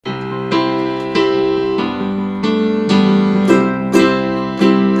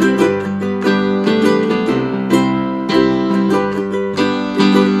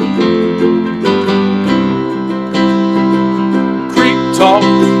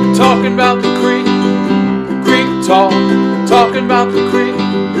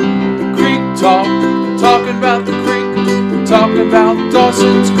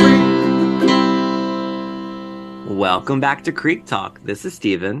Dawson's Creek. Welcome back to Creek Talk. This is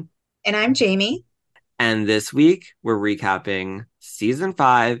Steven. And I'm Jamie. And this week we're recapping Season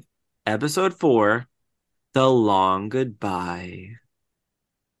 5, Episode 4, The Long Goodbye.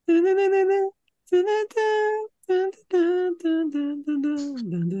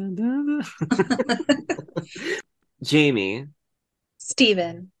 Jamie.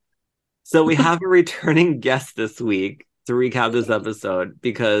 Steven. So we have a returning guest this week to recap this episode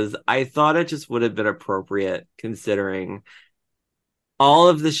because I thought it just would have been appropriate considering all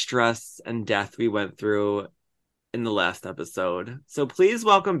of the stress and death we went through in the last episode. So please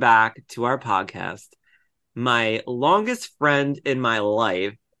welcome back to our podcast my longest friend in my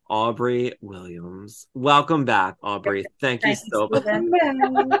life, Aubrey Williams. Welcome back, Aubrey. Thank you so much.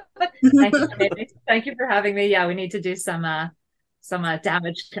 Thank you for having me. Yeah, we need to do some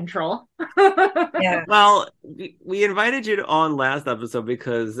damage control. Yeah. Well, we invited you on last episode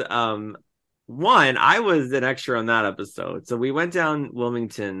because one, I was an extra on that episode. So we went down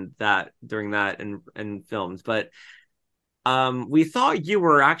Wilmington during that and filmed, but we thought you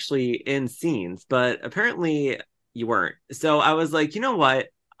were actually in scenes, but apparently you weren't. So I was like, you know what?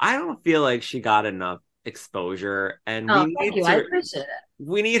 I don't feel like she got enough exposure, and Thank you. I appreciate it.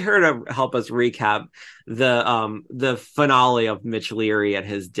 We need her to help us recap the finale of Mitch Leary and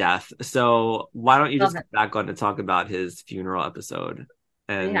his death. So why don't you just come back on to talk about his funeral episode?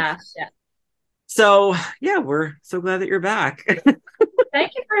 And yeah. So yeah, we're so glad that you're back.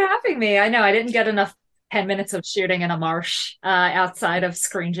 Thank you for having me. I know I didn't get enough 10 minutes of shooting in a marsh outside of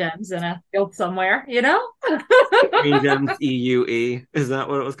Screen Gems in a field somewhere, you know? Screen Gems EUE. Is that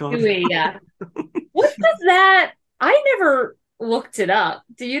what it was called? EUE, yeah. What was that? I never looked it up.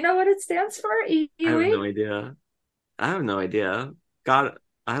 Do you know what it stands for? EUE? I have no idea. God,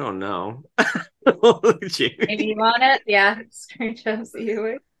 I don't know. Maybe you want it? Yeah. Screen Gems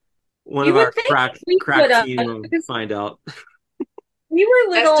EUE. One of our crack team will find out. We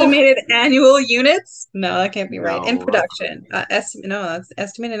were little estimated annual units. No, that can't be right. No. In production, that's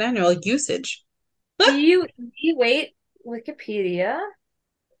estimated annual usage. You wait, Wikipedia.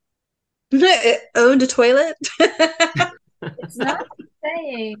 Ode to toilet. It's not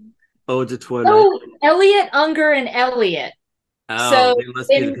saying. Ode to toilet. Oh, Elliot Unger and Elliot. Oh, so they must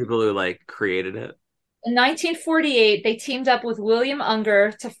be the people who created it. In 1948, they teamed up with William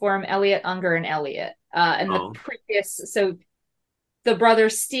Unger to form Elliot Unger and Elliot. The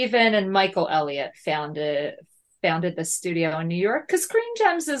brothers Stephen and Michael Elliott founded the studio in New York, because Screen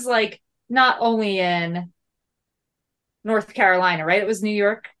Gems is not only in North Carolina, right? It was New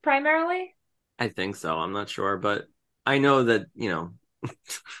York primarily. I think so. I'm not sure, but I know that I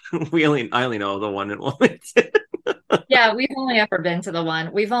only know the one in Wilmington. Yeah, we've only ever been to the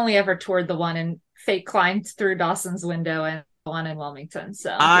one. We've only ever toured the one and fake climbed through Dawson's window and the one in Wilmington.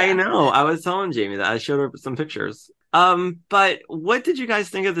 So I know. I was telling Jamie that I showed her some pictures. But what did you guys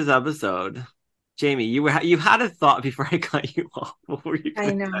think of this episode? Jamie, you had a thought before I cut you off. What were you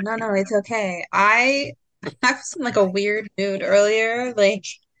I know. No, it's okay. I was in a weird mood earlier. I'm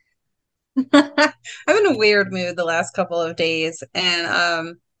in a weird mood the last couple of days, and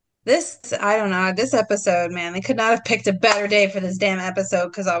I don't know, this episode, man, they could not have picked a better day for this damn episode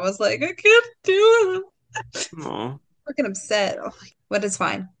because I was like, I can't do it. Aww. Freaking upset. But it's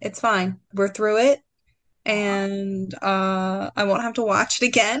fine. It's fine. We're through it. And I won't have to watch it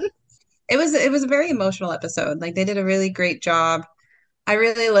again. It was a very emotional episode. They did a really great job. I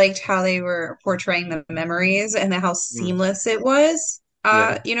really liked how they were portraying the memories and how seamless it was.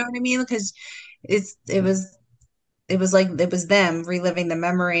 Yeah. You know what I mean? Because it was them reliving the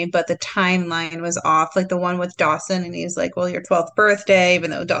memory, but the timeline was off. The one with Dawson, and he's like, "Well, your 12th birthday,"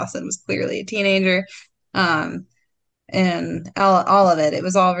 even though Dawson was clearly a teenager. And all of it. It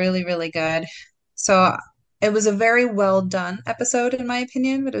was all really, really good. So it was a very well done episode, in my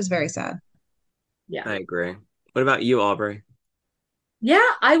opinion, but it was very sad. Yeah, I agree. What about you, Aubrey? Yeah,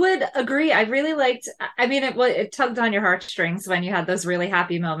 I would agree. I really liked, it tugged on your heartstrings when you had those really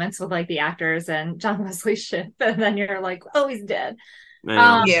happy moments with the actors and John Wesley Shipp, and then you're like, oh, he's dead.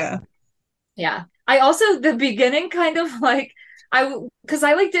 Yeah. Yeah. I also, the beginning kind of because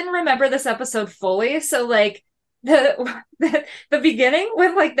I didn't remember this episode fully. So the beginning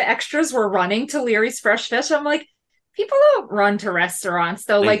when the extras were running to Leary's Fresh Fish, I'm like, people don't run to restaurants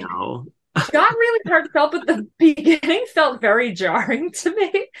though. Got really heartfelt, but the beginning felt very jarring to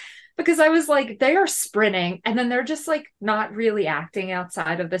me because I was like, they are sprinting and then they're just not really acting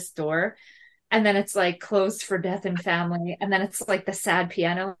outside of this door, and then it's closed for death and family, and then it's the sad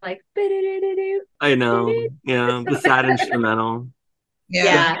piano I know. Yeah, the sad instrumental.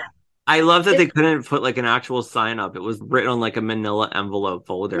 Yeah. I love that It, they couldn't put like an actual sign up. It was written on like a manila envelope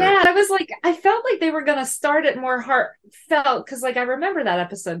folder. yeah, I was like, I felt like they were gonna start it more heartfelt because like I remember that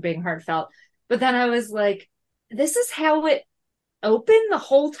episode being heartfelt, but then I was like, this is how it opened the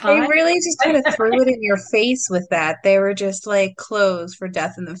whole They time. really just kind of threw it in your face with that. They were just like clothes for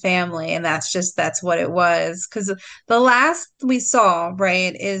death in the family, and that's what it was. Because the last we saw,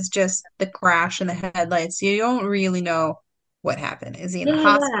 right, is just the crash and the headlights. You don't really know what happened. Is he in the Yeah,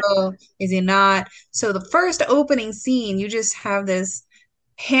 hospital? Is he not? So the first opening scene, you just have this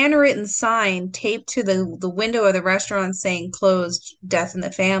handwritten sign taped to the window of the restaurant saying closed, death in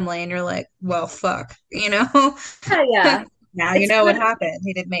the family, and you're like, well, fuck, you know? yeah, yeah. Now you It's know what good. happened.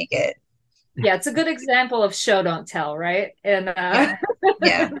 He didn't make it. Yeah, it's a good example of show don't tell, right? And Yeah.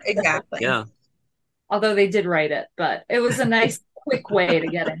 Yeah, exactly. Yeah. although they did write it, but it was a nice quick way to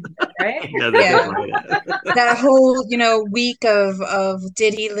get into it, right? Yeah, they did Yeah. write it. That whole, week of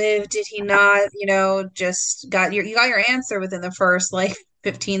did he live, did he not, just you got your answer within the first like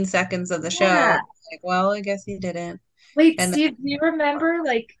 15 seconds of the show. Yeah. Like, well, I guess he didn't. Wait, And Steve, do you remember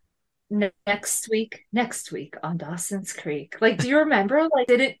like next week on Dawson's Creek? Like, do you remember? Like,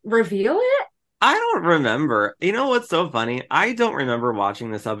 did it reveal it? I don't remember. You know what's so funny? I don't remember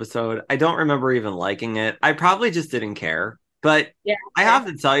watching this episode. I don't remember even liking it. I probably just didn't care. But Yeah. I have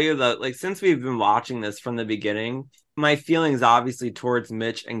to tell you that, like, since we've been watching this from the beginning, my feelings obviously towards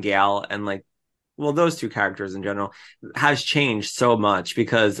Mitch and Gal and like, well, those two characters in general has changed so much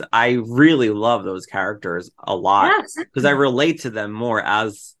because I really love those characters a lot Yes. because I relate to them more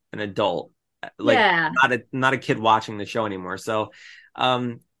as an adult, like Yeah. not a kid watching the show anymore. So,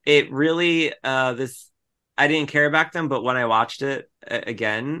 it really this I didn't care back then, but when I watched it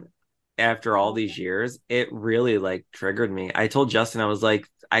again after all these years, it really like triggered me. I told Justin I was like,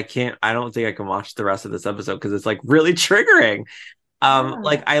 I don't think I can watch the rest of this episode because it's like really triggering. Yeah.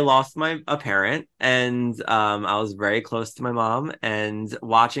 Like I lost my a parent and I was very close to my mom and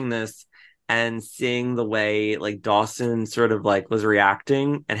watching this and seeing the way like Dawson sort of like was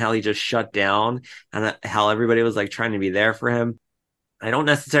reacting and how he just shut down and how everybody was like trying to be there for him. I don't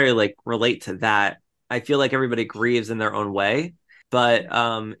necessarily like relate to that. I feel like everybody grieves in their own way, but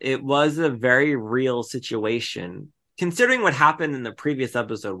it was a very real situation considering what happened in the previous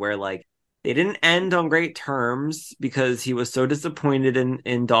episode where like they didn't end on great terms because he was so disappointed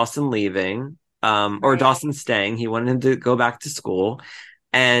in Dawson leaving or right. Dawson staying. He wanted him to go back to school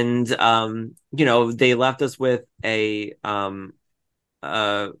and they left us with a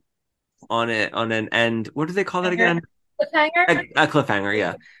uh on an end. What do they call that again? Cliffhanger? A cliffhanger,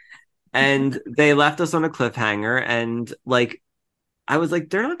 yeah. And they left us on a cliffhanger and like I was like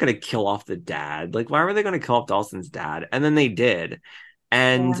they're not going to kill off the dad. Like why were they going to kill off Dawson's dad? And then they did.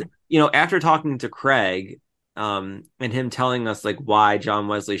 And Yeah. after talking to Craig and him telling us like why John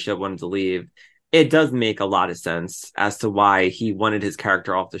Wesley Shipp wanted to leave, it does make a lot of sense as to why he wanted his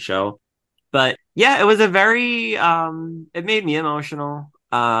character off the show. But yeah, it was a very it made me emotional.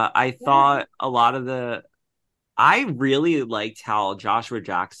 I Yeah. thought a lot of the I really liked how Joshua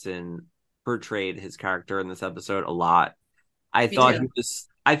Jackson portrayed his character in this episode a lot. Me too.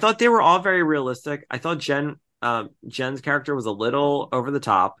 I thought they were all very realistic. I thought Jen's character was a little over the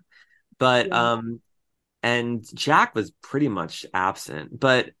top, but Yeah. and Jack was pretty much absent.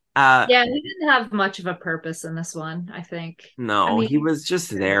 But Yeah, he didn't have much of a purpose in this one, I think. I no, mean, he was just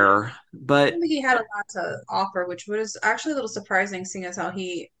there. I But don't think he had a lot to offer, which was actually a little surprising, seeing as how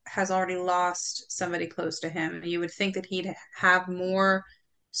he has already lost somebody close to him. You would think that he'd have more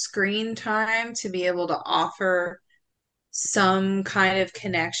screen time to be able to offer some kind of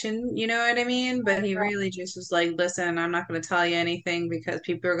connection, you know what I mean? But he really just was like, listen, I'm not going to tell you anything because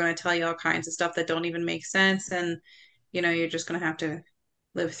people are going to tell you all kinds of stuff that don't even make sense. And, you're just going to have to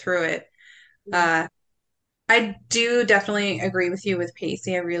live through it. yeah. Uh, I do definitely agree with you with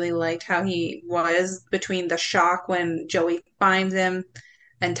Pacey. I really liked how he was between the shock when Joey finds him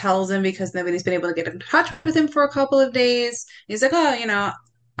and tells him because nobody's been able to get in touch with him for a couple of days. He's like, oh,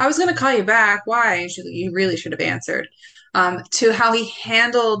 I was going to call you back. Why? You really should have answered. To how he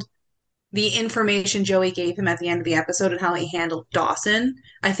handled the information Joey gave him at the end of the episode and how he handled Dawson,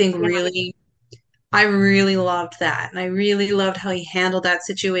 I think Yeah. I really loved that. And I really loved how he handled that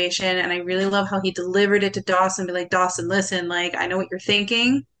situation. And I really love how he delivered it to Dawson, be like, Dawson, listen, like, I know what you're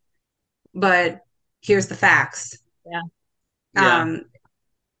thinking, but here's the facts. Yeah. yeah, Um,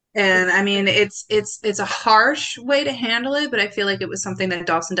 and I mean, it's a harsh way to handle it, but I feel like it was something that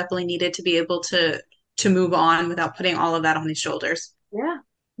Dawson definitely needed to be able to move on without putting all of that on his shoulders. Yeah.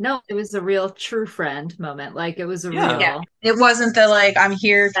 No, it was a real true friend moment. Like it was a Yeah. Yeah. real It wasn't the like, I'm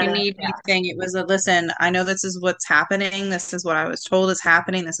here if you yeah. need anything. It was a listen, I know this is what's happening. This is what I was told is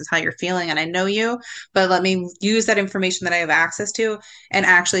happening. This is how you're feeling. And I know you, but let me use that information that I have access to and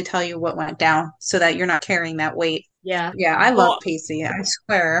actually tell you what went down so that you're not carrying that weight. Yeah. Yeah, I love Well, Pacey. I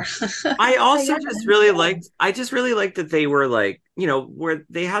swear. I Yeah, also just really liked I just really liked that they were like, where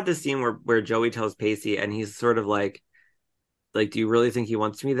they had the scene where Joey tells Pacey and he's sort of like, do you really think he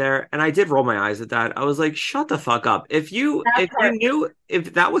wants me there? And I did roll my eyes at that. I was like, shut the fuck up. If you that if you part. knew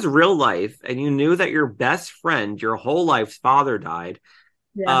if that was real life and you knew that your best friend, your whole life's father died,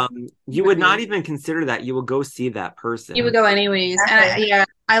 Yeah. you would not even consider that. You would go see that You would person. go anyways. And Exactly. yeah,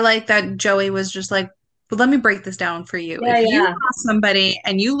 I like that Joey was just like, but let me break this down for you. Yeah, If you yeah. lost somebody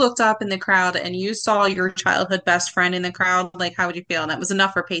and you looked up in the crowd and you saw your childhood best friend in the crowd, like how would you feel? And that was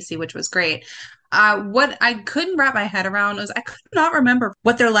enough for Pacey, which was great. What I couldn't wrap my head around was I could not remember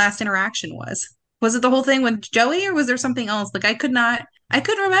what their last interaction was. Was it the whole thing with Joey or was there something else? Like I couldn't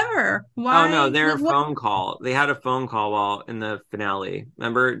remember Oh no, why, their like what, phone call. They had a phone call while in the finale.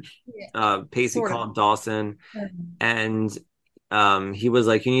 Remember, yeah, Pacey sort of. called Dawson and he was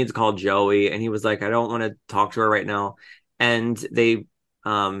like, you need to call Joey, and he was like, I don't want to talk to her right now. And they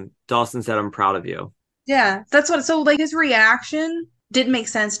Dawson said, I'm proud of you. Yeah, that's what, so like his reaction didn't make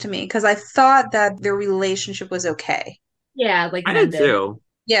sense to me because I thought that their relationship was okay. Yeah, like I did mended. too.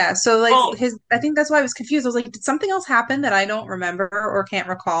 Yeah, so like Well, I think that's why I was confused. I was like, did something else happen that I don't remember or can't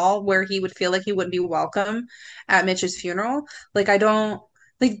recall where he would feel like he wouldn't be welcome at Mitch's funeral? Like I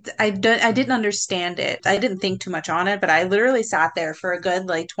didn't understand it. I didn't think too much on it, but I literally sat there for a good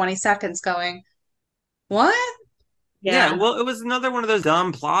like 20 seconds going, "What?" yeah, Yeah. well, it was another one of those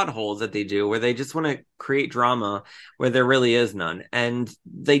dumb plot holes that they do where they just want to create drama where there really is none. And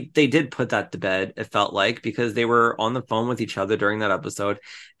they did put that to bed, it felt like, because they were on the phone with each other during that episode.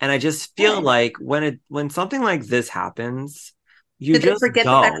 And I just feel like when something like this happens, you Did they just forget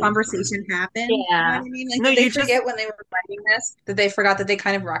that that go. conversation happened? You know what Yeah. I mean? Like, No, did they you just forget when they were writing this? Did they forgot that they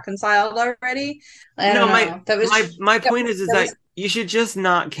kind of reconciled already? I no, don't my know. That was my my that, point is that that was you should just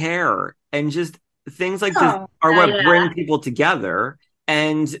not care and just things like this no. are Yeah, what yeah. bring people together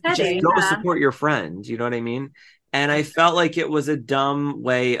and just Petty. go Yeah. support your friend. You know what I mean? And I felt like it was a dumb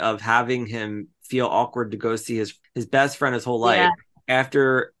way of having him feel awkward to go see his best friend his whole life Yeah.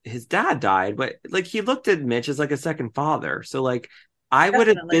 after his dad died. But like he looked at Mitch as like a second father. So like I would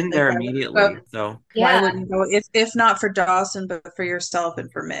have Definitely. been Like, there immediately. but So why Yeah. wouldn't you go if not for Dawson, but for yourself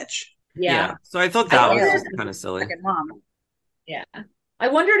and for Mitch? yeah. Yeah. So I thought I that Yeah, was wondered just kind of silly. second mom. Yeah. I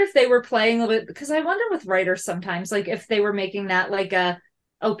wondered if they were playing a little bit because I wonder with writers sometimes, like if they were making that like a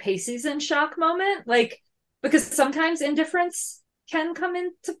oh Pacey's in shock moment. Like because sometimes indifference can come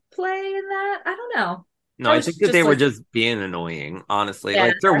into play in that. I don't know. No, I I was think that just they were like, just being annoying, honestly. yeah,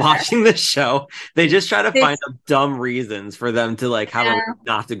 Like they're watching the show. They just try to They find dumb reasons for them to like have a yeah, reason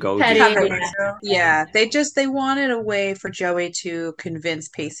not to go do have petty. their something. way through. Yeah, they wanted a way for Joey to convince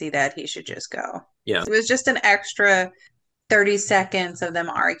Pacey that he should just go. Yeah. It was just an extra 30 seconds of them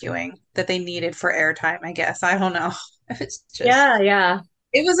arguing that they needed for airtime, I guess. I don't know. It's just, Yeah, yeah.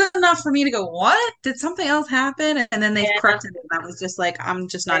 it was enough for me to go, what? Did something else happen? And then they Yeah. corrected it. And I was just like, I'm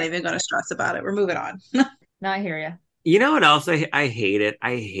just not even going to stress about it. We're moving on. No, I hear you. You know what else I hated?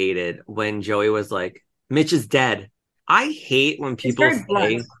 I hated when Joey was like, Mitch is dead. I hate when It's people very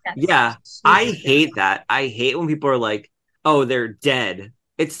blunt. say, Yes. yeah, I Super. hate that. I hate when people are like, oh, they're dead.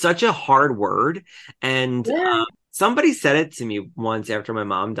 It's such a hard word. And Yeah. somebody said it to me once after my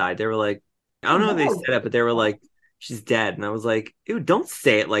mom died. They were like, I don't know if they said it, but they were like, she's dead. And I was like, ew, don't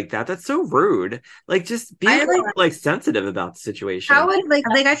say it like that. That's so rude. Like, just be I like, more like sensitive about the how situation. would like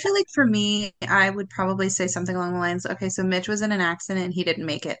I feel like for me, I would probably say something along the lines, okay, so Mitch was in an accident and he didn't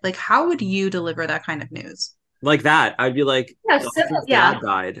make it. Like, how would you deliver that kind of news? Like that. I'd be like, Yeah, Dawson's yeah. dad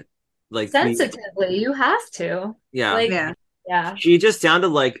died. Like we Sensitively, you have to. yeah. Like, Yeah. yeah. She just sounded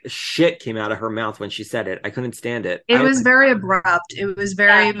like shit came out of her mouth when she said it. I couldn't stand it. It I was was very abrupt. It was Yeah.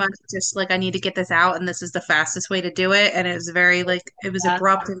 very much just like I need to get this out and this is the fastest way to do it. And it was very like it was Yeah.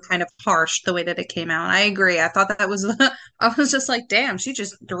 abrupt and kind of harsh the way that it came out. I agree. I thought that was I was just like, damn, she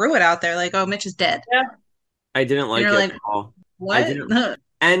just threw it out there like, oh, Mitch is dead. Yeah. I didn't And like you're it like, at all. I what? didn't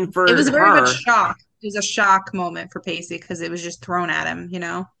and It for was very much her, shock. It was a shock moment for Pacey because it was just thrown at him, you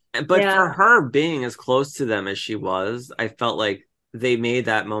know? but Yeah. for her being as close to them as she was, I felt like they made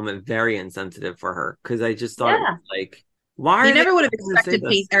that moment very insensitive for her because I just thought it was Yeah. like, why You are they never would have going to say expected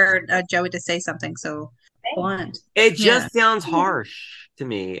this? Joey to say something so blunt. It Yeah. just sounds harsh to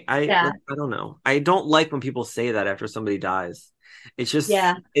me. Yeah. I don't know. I don't like when people say that after somebody dies.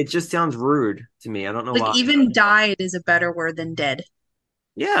 Yeah. It just sounds rude to me. I don't know Like why. even died is a better word than dead.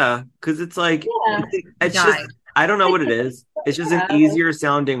 Yeah, because it's like Yeah. He it's just died. I don't know what it is. It's just an Yeah. easier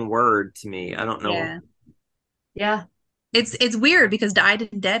sounding word to me. I don't know. Yeah. Yeah. It's weird because died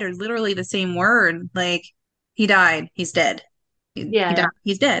and dead are literally the same word. Like he died, he's dead. He Yeah. died,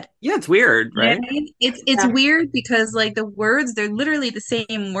 he's dead. Yeah, it's weird, You know right? what I mean? It's Yeah. weird because like the words, they're literally the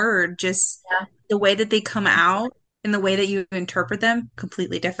same word, just Yeah. the way that they come out and the way that you interpret them,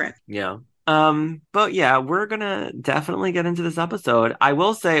 completely different. Yeah. But yeah, we're gonna definitely get into this episode. I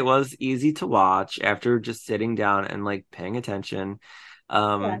will say it was easy to watch after just sitting down and like paying attention.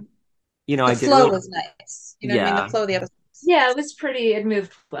 Yeah. Um, The I did flow really, was nice. You know what I mean? The yeah, flow of the episodes. Yeah, it was pretty, it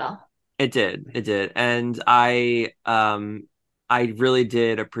moved well. it did. It did. And I really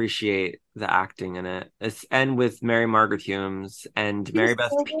did appreciate the acting in it. And with Mary Margaret Humes and She was Mary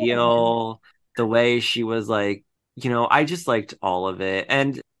Beth so good. Peele, the way she was like, I just liked all of it.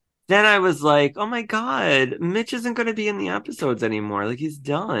 And then I was like, oh my God, Mitch isn't going to be in the episodes anymore. Like he's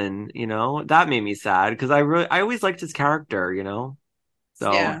done. That made me sad because I always liked his character.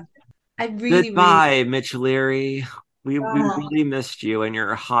 So Yeah. I really, really goodbye, Mitch Leary. We oh, really missed you and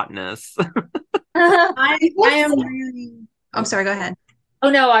your hotness. I am really I'm sorry, go ahead. Oh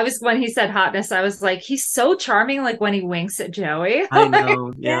no, I was when he said hotness, I was like, he's so charming, like when he winks at Joey. I Like,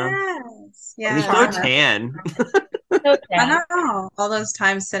 know, yeah. Yes, And he's yes, so yes. charmer. tan. So I sad. know all those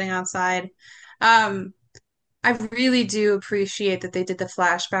times sitting outside. Um, I really do appreciate that they did the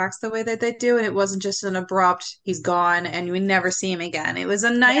flashbacks the way that they do, and it wasn't just an abrupt, he's gone and we never see him again. It was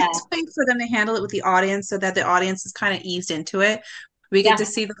a nice Yeah. way for them to handle it with the audience so that the audience is kind of eased into it. We get Yeah. to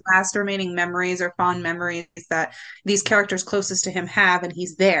see the last remaining memories or fond memories that these characters closest to him have, and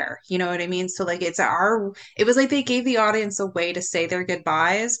he's there. You know what I mean? So like it was like they gave the audience a way to say their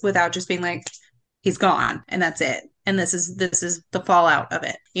goodbyes without just being like, he's gone and that's it. And this is the fallout of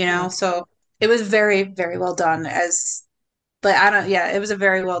it, you Yeah. know? So it was very, very well done but I don't, yeah, it was a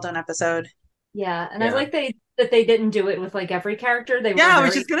very well done episode. Yeah. And I Yeah. like that they didn't do it with like every character. They Yeah, were I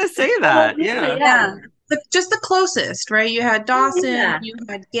was just very gonna say oh that. yeah, Yeah. yeah. Yeah. But just the closest, right? You had Oh Dawson, yeah. you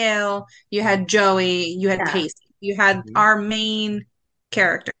had Gail, you had Joey, you had Yeah. Pacey, you had Mhm. our main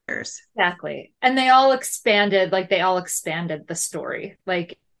characters. Exactly. And they all expanded the story,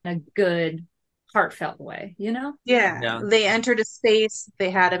 like in a good, heartfelt way, you know? Yeah, Yeah. they entered a space, they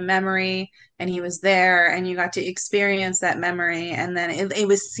had a memory, and he was there, and you got to experience that memory, and then it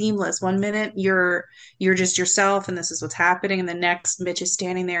was seamless. One minute you're just yourself, and this is what's happening, and the next Mitch is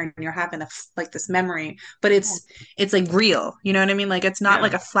standing there, and you're having like this memory, but it's like real. You know what I mean? Like it's not Yeah.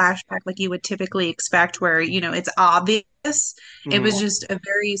 like a flashback like you would typically expect, where it's obvious. It was Mhm. just a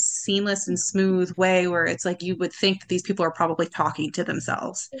very seamless and smooth way where it's like you would think that these people are probably talking to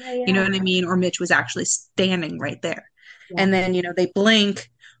themselves. Yeah, You know yeah. what I mean? Or Mitch was actually standing right there. Yeah. And then, they blink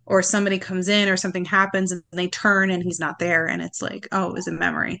or somebody comes in or something happens and they turn and he's not there. And it's like, oh, it was a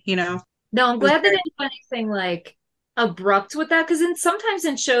memory, No, I'm It was glad they very, didn't do anything like abrupt with that because sometimes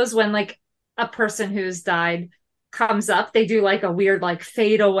in shows when like a person who's died comes up, they do like a weird like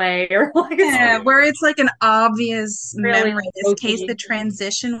fade away or like it's Oh yeah, yeah. where it's like an obvious memory. really In this case, the hokey.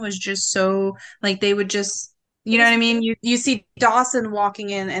 transition was just so like they would just, It you know what was I mean? You see Dawson walking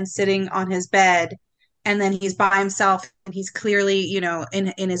in and sitting on his bed, and then he's by himself and he's clearly,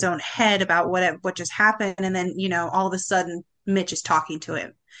 in his own head about what just happened, and then, all of a sudden Mitch is talking to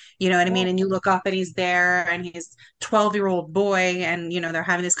him. You know what I yeah, mean? And you look up and he's there and he's 12-year-old boy and they're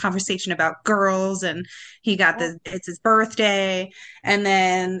having this conversation about girls and it's his birthday and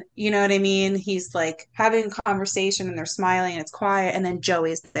then, you know what I mean? He's like having a conversation and they're smiling and it's quiet. And then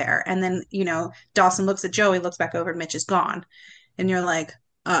Joey's there. And then, Dawson looks at Joey, looks back over, and Mitch is gone. And you're like,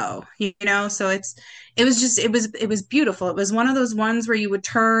 oh, so it was beautiful. It was one of those ones where you would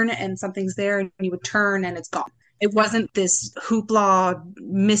turn and something's there and you would turn and it's gone. It wasn't this hoopla,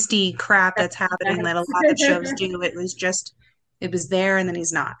 misty crap that's happening that a lot of shows nice. do. It was there and then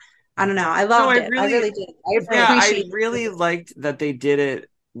he's not. I don't know. I No, loved it. I really did. I yeah, I appreciate really it. liked that they did it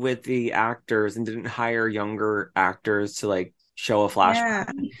with the actors and didn't hire younger actors to like show a flashback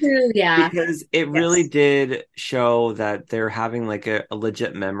Yeah. Me too, yeah. because it really Yes. did show that they're having like a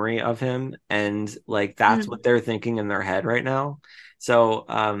legit memory of him and like that's Mhm. what they're thinking in their head right now. So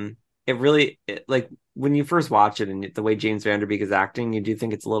like when you first watch it and the way James Vanderbeek is acting, you do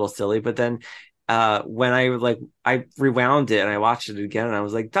think it's a little silly, but then when I rewound it and I watched it again and I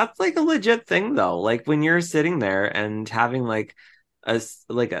was like, that's like a legit thing though. Like when you're sitting there and having like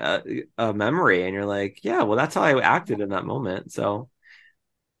a memory and you're like, yeah, well that's how I acted in that moment. So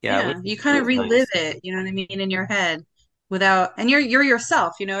yeah, Yeah, you it kind of was relive nice. it, you know what I mean, in your head and you're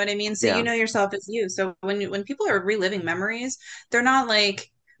yourself, you know what I mean? So you Yeah. know yourself as you. So when people are reliving memories, they're not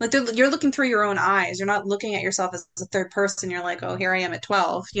like Like you're looking through your own eyes. You're not looking at yourself as a third person. You're like, oh, here I am at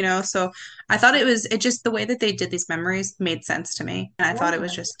 12, you know? So I thought it just the way that they did these memories made sense to me. And I thought Yeah.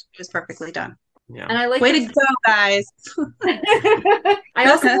 it was perfectly done. Yeah. And I like Way that. to go, guys. I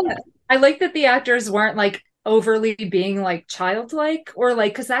also I like that the actors weren't like overly being like childlike or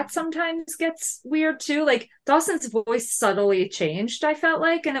like because that sometimes gets weird too. Like Dawson's voice subtly changed, I felt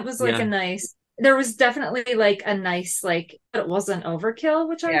like, and it was like a Yeah. nice. There was definitely like a nice like it wasn't overkill,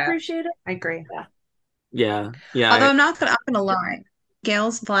 which I Yeah, appreciated. I agree. Yeah. Yeah. Yeah. Although I'm gonna lie.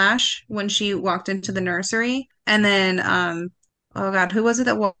 Gail's flash when she walked into the nursery, and then oh God, who was it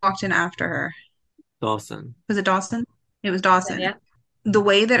that walked in after her? Dawson. Was it Dawson? It was And Dawson. yeah. The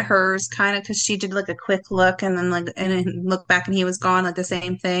way that hers kind of, because she did like a quick look and then like and then look back and he was gone, like the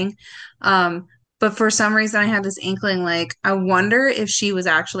same thing. Um, but for some reason I had this inkling, like I wonder if she was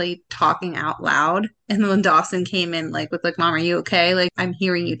actually talking out loud. And then when Dawson came in, like with like, "Mom, are you okay? Like I'm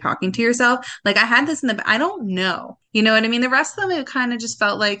hearing you talking to yourself." Like I had this in the, I don't know. You know what I mean? The rest of them, it kind of just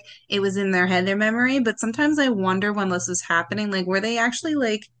felt like it was in their head, their memory. But sometimes I wonder when this was happening, like were they actually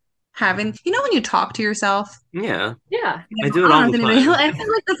like having, you know, when you talk to yourself? Yeah. Yeah. I Yeah, do it I don't all know the if anybody, time. I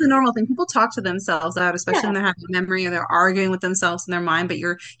feel like that's a normal thing. People talk to themselves out, especially Yeah. when they're having a memory or they're arguing with themselves in their mind, but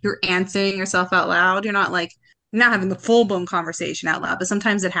you're answering yourself out loud. You're not like you're not having the full blown conversation out loud, but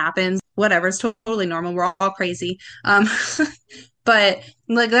sometimes it happens. Whatever, it's totally normal. We're all crazy. But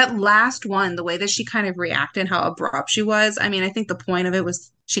like that last one, the way that she kind of reacted, how abrupt she was. I mean, I think the point of it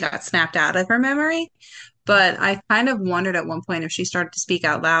was she got snapped out of her memory. But I kind of wondered at one point if she started to speak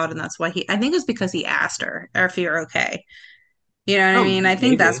out loud, and that's why I think it was because he asked her if you're okay. You know what I Oh, mean? I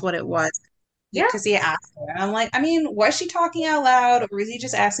think that's maybe. what it was. Yeah. Because he asked her. And I'm like, I mean, was she talking out loud or was he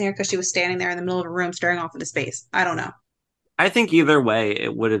just asking her because she was standing there in the middle of a room staring off into space? I don't know. I think either way,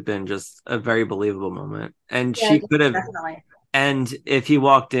 it would have been just a very believable moment. And Yeah, she could have, Definitely. and if he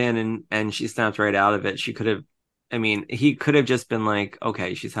walked in and she snapped right out of it, she could have, I mean, he could have just been like,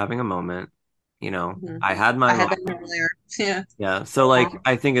 okay, she's having a moment. Hmm. I had my I had moment. that earlier. Yeah. Yeah. So like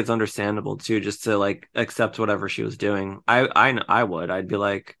I think it's understandable too, just to like accept whatever she was doing. I would. I'd be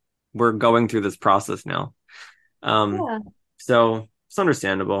like, we're going through this process now. Um, Yeah. so it's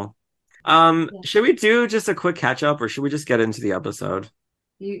understandable. Yeah. Should we do just a quick catch up or should we just get into the episode?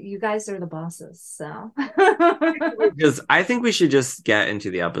 You guys are the bosses, so Because I think we should just get into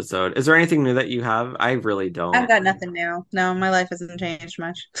the episode. Is there anything new that you have? I really I've don't. got nothing new. No, my life hasn't changed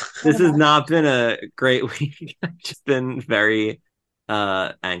much. This has not been a great week. I've just been very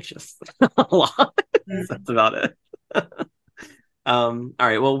anxious a lot. That's about it. All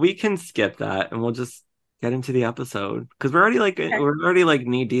right, well we can skip that and we'll just get into the episode because Okay. we're already like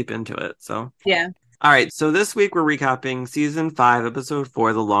knee deep into it. So Yeah. all right, so this week we're recapping season 5, episode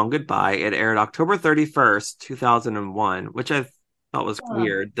 4, The Long Goodbye. It aired October 31st, 2001, which I thought was oh,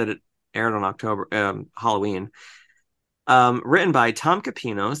 weird that it aired on October Halloween. Written by Tom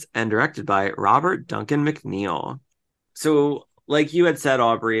Capinos and directed by Robert Duncan McNeil. So, like you had said,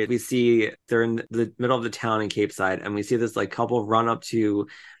 Aubrey, we see they're in the middle of the town in Cape Side, and we see this like couple run up to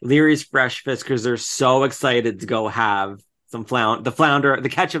Leary's Fresh Fish because they're so excited to go have some the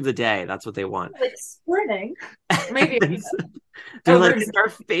catch of the day. That's what they want. like sprinting. Maybe They're like, over. it's our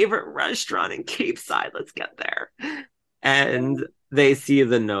favorite restaurant in Cape Side. Let's get there. And they see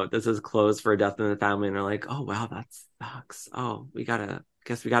the note that says closed for a death in the family, and they're like, oh wow, that sucks. Oh, we gotta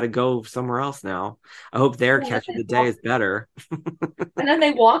go somewhere else now. I hope their catch of the day is better. And then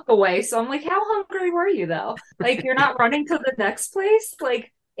they walk away. So I'm like, how hungry were you though? Like you're not running to the next place?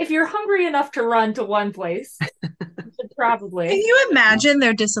 Like if you're hungry enough to run to one place, you should Can probably. you imagine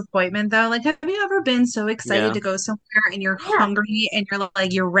their disappointment though? Like, have you ever been so excited Yeah. to go somewhere and you're Yeah. hungry and you're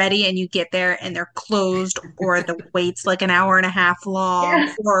like, you're ready and you get there and they're closed or the wait's like an hour and a half long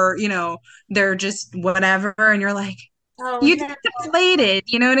Yeah. or, they're just whatever. And you're like, Oh you no. deflated,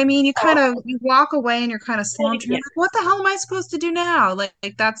 you know what I mean? You walk away and you're kind of slumped. You're Yeah. like, what the hell am I supposed to do now? Like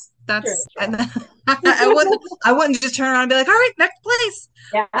True, and true. I wouldn't just turn around and be like, all right, next place.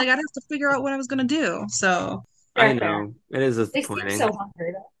 Yeah. Like I'd have to figure out what I was gonna do. So I Fair, fair. know. It is They seem disappointing. so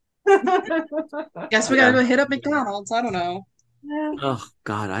hungry though. guess we gotta Yeah. go hit up McDonald's. I don't know. Yeah. Oh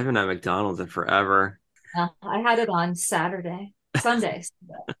God, I haven't had McDonald's in forever. I had it on Sundays.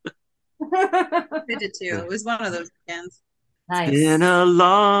 I did too. It was one of those weekends. It's been Nice. a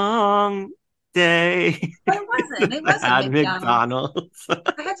long day. But it wasn't. It wasn't At McDonald's.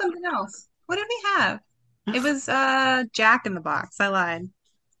 McDonald's. I had something else. What did we have? It was Jack in the Box. I lied.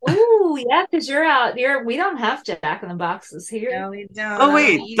 Ooh, yeah, because you're out. We don't have Jack in the Boxes here. No, we don't. Oh Not on the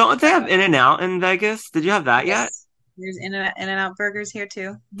wait, East don't they have Coast. In-N-Out in Vegas? Did you have that yet? Yes. There's In-N-Out burgers here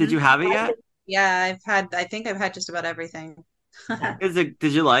too. Did Hmm. you have it yet? Yeah, I think I've had just about everything. Yeah.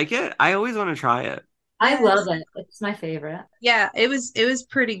 Did you like it? I always want to try it. I Yes. love it. It's my favorite. Yeah, it was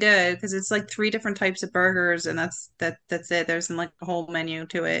pretty good because it's like three different types of burgers and that's it. There's like a whole menu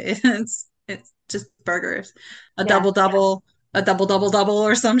to it. It's just burgers. A Yeah. double double, a double double double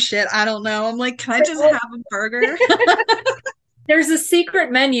or some shit. I don't know. I'm like, can I just have a burger? There's a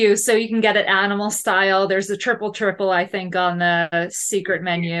secret menu, so you can get it animal style. There's a triple triple, I think, on the secret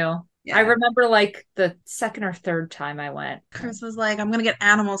menu. I Yeah. remember like the second or third time I went. Chris was like, I'm gonna get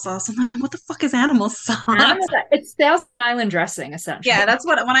animal sauce. I'm like, what the fuck is animal sauce? Animal, it's Thousand Island dressing, Yeah, essentially. that's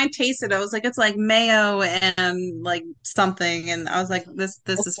what when I tasted it, I was like, it's like mayo and like something, and I was like, this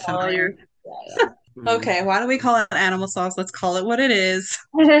is familiar. Mm. Okay, why do we call it animal sauce? Let's call it what it is.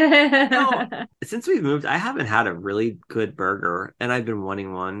 No, Yeah. since we've moved, I haven't had a really good burger, and I've been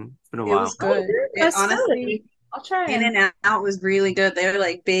wanting one. It's been a It while. was Oh, good. you're in It West honestly, Philly. I'll try In and and Out was really good. They're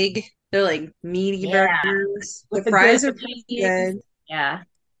like big, they're like meaty yeah, burgers. The with the grilled fries are pretty cheese. good. Yeah.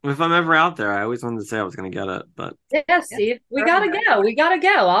 If I'm ever out there, I always wanted to say I was going to get it, but Yeah, Yeah, Steve. We burger gotta guy. go. We gotta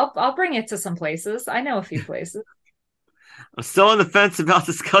go. I'll bring you to some places. I know a few places. I'm still on the fence about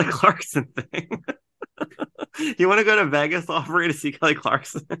this Kelly Clarkson thing. You want to go to Vegas? I'll offer you to see Kelly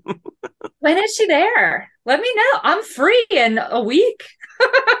Clarkson. When is she there? Let me know. I'm free in a week.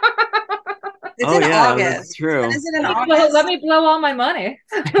 It's Oh in yeah, that's August. When true. is it in Let August? me blow all my money.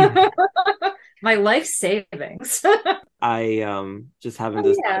 My life savings. I just haven't Oh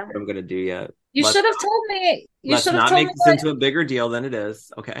decided yeah. what I'm going to do yet. You Let's should have told me. You let's should have not told make me this what into a bigger deal than it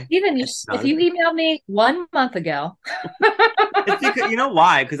is. Okay. even if Not you a- emailed me 1 month ago. It's because you know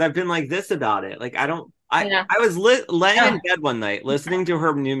why? Because I've been like this about it. Like I don't. Yeah. I was laying in Oh, bed one night listening to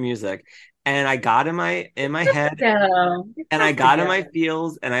her new music, and I got in my you have head, to go. You and I have to got in go. my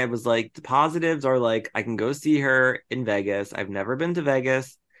feels, and I was like, the positives are like I can go see her in Vegas. I've never been to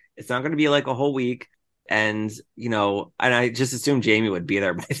Vegas. It's not going to be like a whole week, and and I just assumed Jamie would be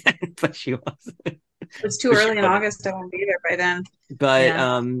there by then, but she wasn't. It's too But she early in wasn't. August. I won't be there by then. But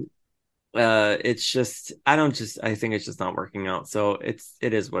Yeah. it's just I think it's just not working out. So it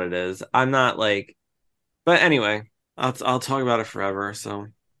is what it is. I'm not like, but anyway, I'll talk about it forever. So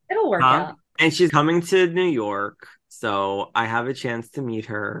It'll work huh? out. And she's coming to New York, so I have a chance to meet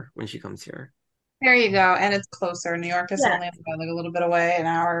her when she comes here. There you go. And it's closer. New York is Yeah. only about, like a little bit away, an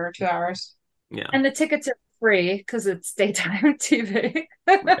hour or 2 hours. Yeah, And the tickets are free because it's daytime TV.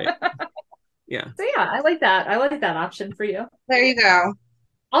 right. Yeah. So yeah, I like that. I like that option for you. There you go.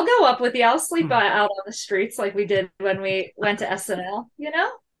 I'll go up with you. I'll sleep out on the streets like we did when we went to SNL, you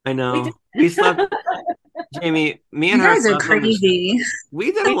know? I We did. know. We slept, Jamie, me and You her guys are slept on the crazy.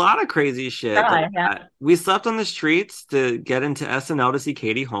 we did a We lot of crazy shit like try, yeah. that. We slept on the streets to get into SNL to see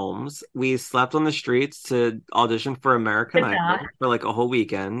Katie Holmes. We slept on the streets to audition for American Did not. Idol for like a whole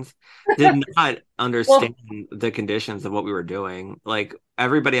weekend. Did not Well, understand the conditions of what we were doing. Like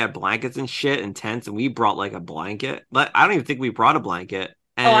everybody had blankets and shit and tents, and we brought like a blanket. But I don't even think we brought a blanket.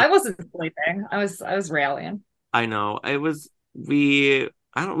 oh, And I wasn't sleeping. I was rallying. I know it was we.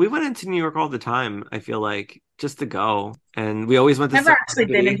 I don't. We went into New York all the time. I feel like just to go, and we always went to Never Circuit actually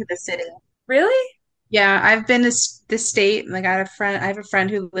been City. into the city. Really? Yeah, I've been to the state. Like I have a friend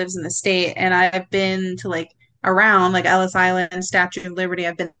who lives in the state, and I've been to like around like Ellis Island, Statue of Liberty.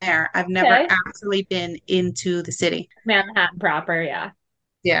 I've been there. I've never Okay. actually been into the city. Manhattan proper, yeah.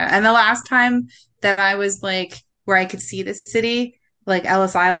 Yeah, and the last time that I was like where I could see the city, like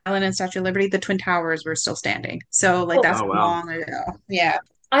Ellis Island and Statue of Liberty, the Twin Towers were still standing. So like Oh, that's Oh wow. long ago. Yeah.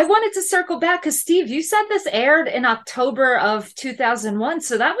 I wanted to circle back because Steve, you said this aired in October of 2001,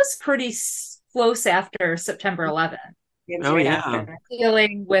 so that was pretty close after September 11th. It's Oh right yeah. after.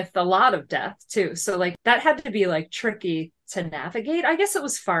 Dealing with a lot of death too. So like that had to be like tricky to navigate. I guess it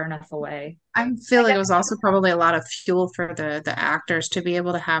was far enough away. I feel I like it guess. was also probably a lot of fuel for the actors to be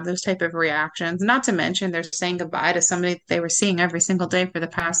able to have those type of reactions. Not to mention they're saying goodbye to somebody that they were seeing every single day for the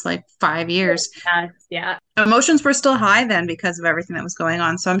past like 5 years. Yeah, yeah. Emotions were still high then because of everything that was going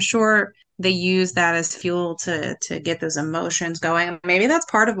on. So I'm sure they used that as fuel to get those emotions going. Maybe that's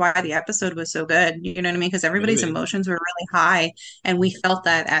part of why the episode was so good. You know what I mean? Because everybody's Maybe. emotions were really high, and we felt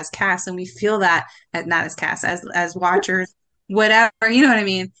that as cast, and we feel that not as cast as watchers, whatever. You know what I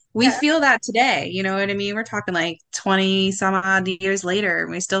mean? We Yeah. feel that today. You know what I mean? We're talking like 20 some odd years later, and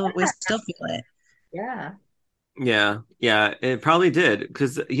we still feel it. Yeah. Yeah, yeah, it probably did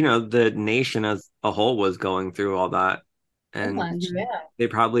because the nation as a whole was going through all that, So and much. Mhm. Yeah. they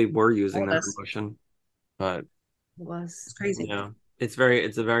probably were All using of that us. emotion. But It was. It's crazy.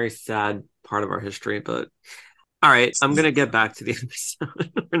 it's a very sad part of our history. But all right, I'm gonna get back to the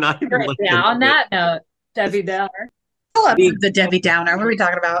episode. We're not even Great. like Yeah. On into it. that note, Debbie Downer. I love We the Debbie Downer. What are we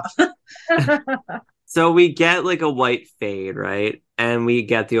talking about? So we get like a white fade, right? And we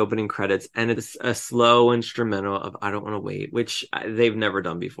get the opening credits, and it's a slow instrumental of "I Don't Want to Wait," which they've never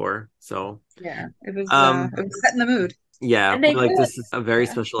done before. So, Yeah, um, it was setting the mood. yeah, And we're they like, do it. this is a very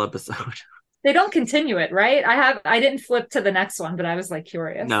Yeah. special episode. They don't continue it, right? I didn't flip to the next one, but I was like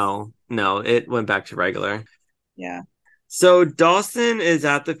curious. No, no, it went back to regular. Yeah, So Dawson is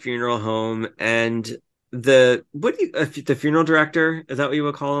at the funeral home, and the funeral director, is that what you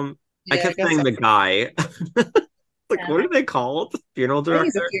would call him? I yeah, I kept guess so. saying the guy. Like, Yeah. what are they called? Funeral I think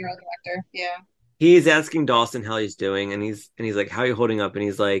he's a director? funeral director. Yeah. He's asking Dawson how he's doing, and he's like, "How are you holding up?" And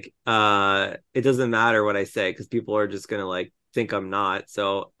he's like, it doesn't matter what I say because people are just gonna like think I'm not,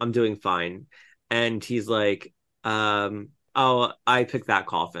 so I'm doing fine." And he's like, "Oh, I picked that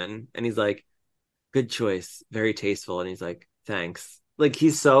coffin." And he's like, "Good choice, very tasteful." And he's like, "Thanks." Like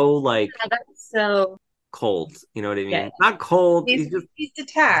he's so like Yeah, that's so cold, you know what I yeah. mean? Not cold, He's he's just he's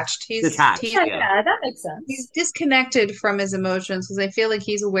detached. detached. Yeah, Yeah. yeah, that makes He's sense. disconnected from his emotions because I feel like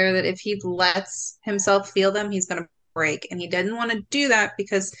he's aware that if he lets himself feel them, he's going to break. And he didn't want to do that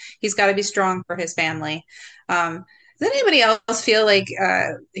because he's got to be strong for his family. Does anybody else feel like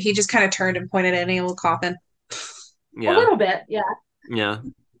he just kind of turned and pointed at any old coffin? A Yeah. little bit, yeah. Yeah.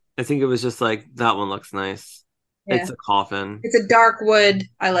 I think it was just like that one looks nice. Yeah. It's a coffin. It's a dark wood.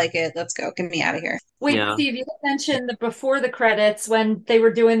 I like it. Let's go. Get me out of here. Wait, Yeah. Steve, you mentioned that before the credits when they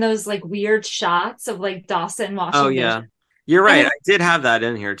were doing those like weird shots of like Dawson Oh watching Vision. yeah. You're And right. I it's did have that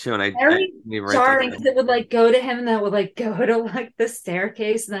in here too, and I very didn't even write that jarring down. because it would like go to him and then it would like go to like the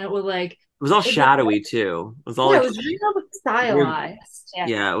staircase and then it would like It was all it was shadowy too. It was all yeah, it like was real weird. stylized. Yeah.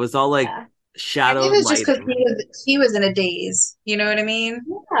 Yeah, it was all like Yeah. Maybe it shadowed was just because lighting. he was in a daze. You know what I mean?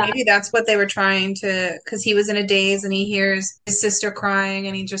 Yeah. Maybe that's what they were trying to, because he was in a daze and he hears his sister crying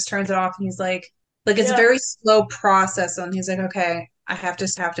and he just turns it off and he's like it's a Yeah. very slow process and he's like, okay, I have to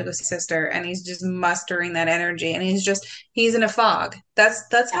go see sister and he's just mustering that energy and he's in a fog.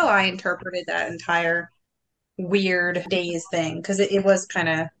 That's how I interpreted that entire weird daze thing because it was kind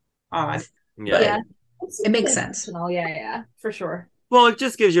of odd, Yeah. but Yeah. It's it makes sense. intentional. Yeah, yeah, for sure. Well, it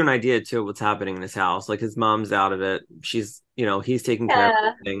just gives you an idea too of what's happening in his house. Like his mom's out of it. She's, he's taking care of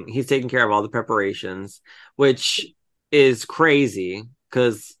Yeah. everything. He's taking care of all the preparations, which is crazy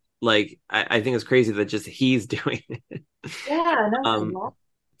because like I think it's crazy that just he's doing it. Yeah, no, I Um, love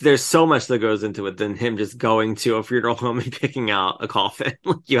there's so much that goes into it than him just going to a funeral home and picking out a coffin.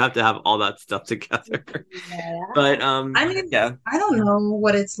 Like you have to have all that stuff together. yeah. But I mean, yeah, I don't know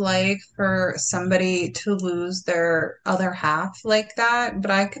what it's like for somebody to lose their other half like that,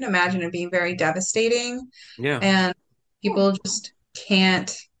 but I can imagine it being very devastating. yeah, And people just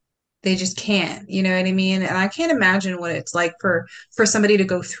can't, they just can't, you know what I mean? And I can't imagine what it's like for somebody to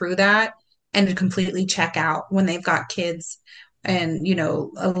go through that and to completely check out when they've got kids and,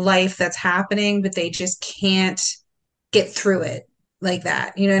 a life that's happening, but they just can't get through it like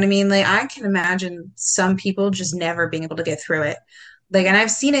that. You know what I mean? Like I can imagine some people just never being able to get through it. Like, and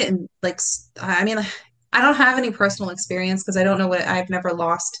I've seen it in like, I mean, I don't have any personal experience because I don't know I've never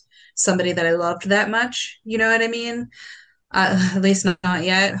lost somebody that I loved that much. You know what I mean? At least not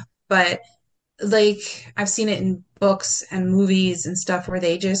yet. But like I've seen it in books and movies and stuff where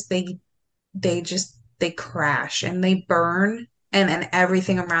they crash and they burn and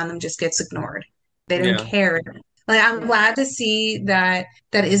everything around them just gets ignored. They don't yeah. care. Like I'm Yeah. glad to see that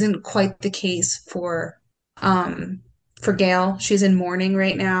that isn't quite the case for Gail. She's in mourning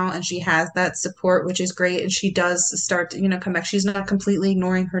right now and she has that support, which is great. And she does start to, come back. She's not completely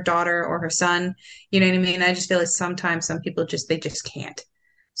ignoring her daughter or her son. You know what I mean? I just feel like sometimes some people they just can't.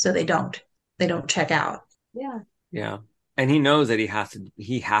 So they don't. They don't check out. Yeah. Yeah. And he knows that he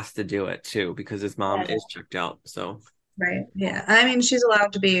has to do it too because his mom Yeah. is checked out. So Right. Yeah. I mean, she's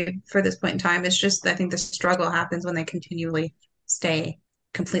allowed to be for this point in time. It's just, I think the struggle happens when they continually stay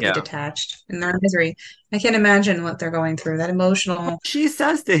completely yeah. detached and they're in misery. I can't imagine what they're going through, that emotional. She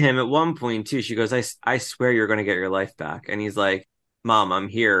says to him at one point too, she goes, I swear you're gonna get your life back. And he's like, Mom, I'm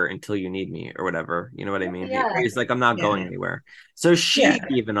here until you need me or whatever. You know what I mean? Yeah. He's like, I'm not Yeah. going anywhere. So Yeah. she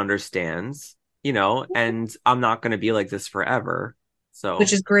even understands, and I'm not gonna be like this forever. Which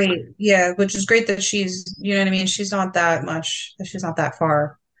So is great. Yeah. Which is great that you know what I mean? She's not that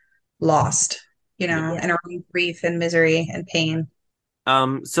far lost, yeah. in her own grief and misery and pain.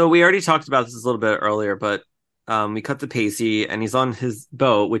 So we already talked about this a little bit earlier, but we cut to Pacey and he's on his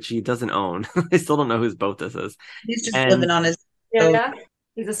boat, which he doesn't own. I still don't know whose boat this is. He's just living And on his boat. Yeah.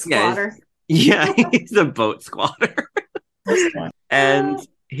 He's a yeah, squatter. yeah, he's a boat squatter. And Uh,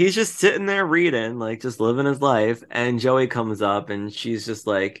 he's just sitting there reading, like just living his life. And Joey comes up and she's just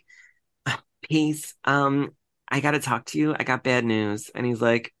like, Peace, I gotta talk to you. I got bad news. And he's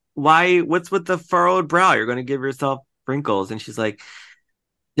like, what's with the furrowed brow? You're going to give yourself wrinkles. And she's like,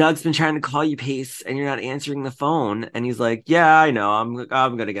 Doug's been trying to call you, Pace, and you're not answering the phone. And he's like, yeah, I know.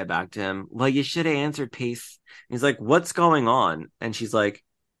 I'm gonna get back to him. Well, you should have answered, Pace. And he's like, what's going on? And she's like,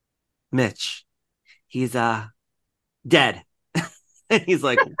 Mitch, he's dead. And he's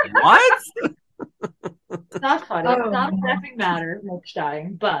like, what? It's not funny. Oh, It's not a no. laughing matter, Mitch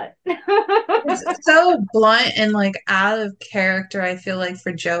dying, but It's so blunt and like out of character, I feel like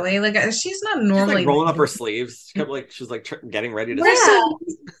for Joey. Like she's not She's like normally rolling up her sleeves. She kept like she was like getting ready to we're sleep. so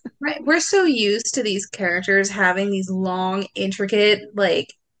yeah. right, we're so used to these characters having these long, intricate,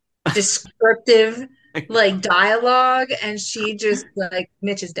 like descriptive like dialogue, and she just like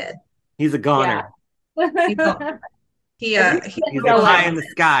Mitch is dead. He's a Yeah. goner. He's gone. He At least he he He's didn't like go high out. in the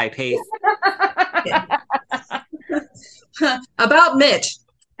sky, Pace. yeah. About Mitch.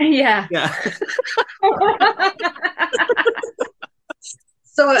 Yeah. Yeah.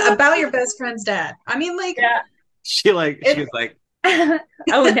 So about your best friend's dad. I mean, like Yeah. She it, was like,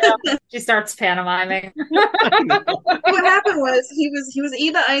 Oh no. She starts pantomiming. I know. what happened was he was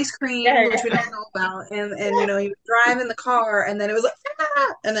eating the ice cream, which we Yeah. don't know about, and he was driving the car, and then it was like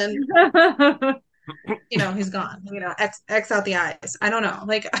and then Yeah. he's gone. X out the eyes. I don't know.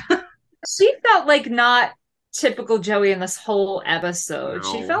 Like She felt like not typical Joey in this whole episode.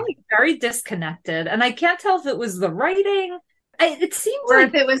 She No. felt like very disconnected, and I can't tell if it was the writing. It seemed or like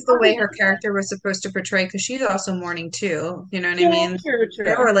if it was the way her character was supposed to portray, because she's also mourning too. You know what I yeah, mean? true,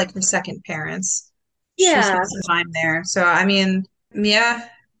 They true. were like her second parents. She Yeah, spent some time there. So I mean, yeah.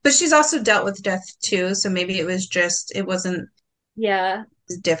 But she's also dealt with death too, so maybe it wasn't yeah,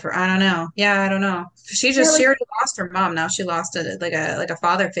 different. I don't know. Yeah, I don't know. yeah. She Like, already lost her mom. Now she lost a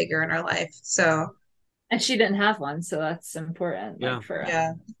father figure in her life. So and she didn't have one, so that's important. Yeah. Like for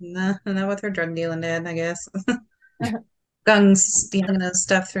yeah, nah, and then with her drug dealing dad, I guess. Guns stealing those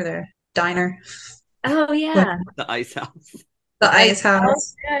stuff through their diner, oh yeah, The ice house. the the ice ice house.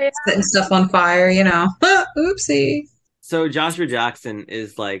 house, Yeah, setting stuff on fire. Oopsie. So Joshua Jackson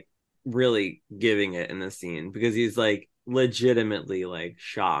is like really giving it in the scene because he's like legitimately like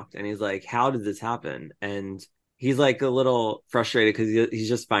shocked and he's like, how did this happen? And he's like a little frustrated because he's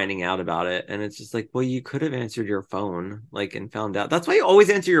just finding out about it. And it's just like, well, you could have answered your phone like and found out. That's why you always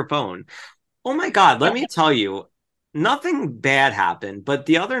answer your phone. Oh my God, let me tell you, nothing bad happened. But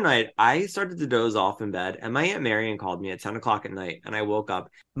the other night, I started to doze off in bed, and my Aunt Marion called me at 10 o'clock at night, and I woke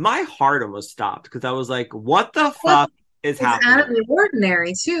up. My heart almost stopped because I was like, what the Well, fuck is it's out of happening? the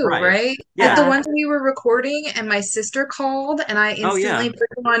ordinary too, Right. right? Like the Yeah. yeah, one we were recording and my sister called and I Oh, yeah. instantly put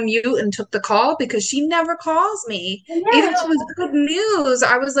them on mute and took the call because she never calls me. Even yeah. though it was good news,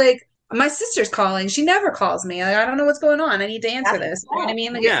 I was like, my sister's calling. She never calls me. Like, I don't know what's going on. I need to answer That's this. You know what I all.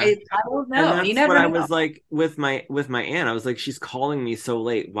 mean? Like Yeah. I don't And know. You that's what never I know. was like with my aunt. I was like, she's calling me so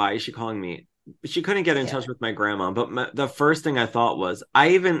late. Why is she calling me? She couldn't get in Yeah. touch with my grandma. But the first thing I thought was,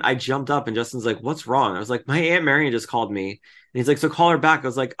 I jumped up and Justin's like, what's wrong? I was like, my Aunt Marion just called me. And he's like, so call her back. I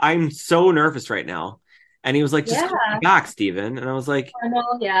was like, I'm so nervous right now. And he was like, just Yeah. call me back, Steven. And I was like,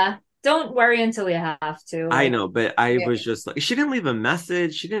 Well, yeah. Don't worry until you have to. I Like, know, but I Yeah. was just like, she didn't leave a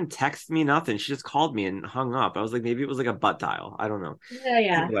message. She didn't text me nothing. She just called me and hung up. I was like, maybe it was like a butt dial. I don't know. yeah,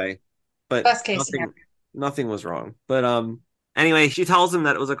 yeah. Anyway, but Best case scenario. nothing was wrong. But anyway, she tells him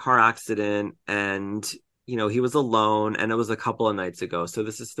that it was a car accident and he was alone and it was a couple of nights ago. So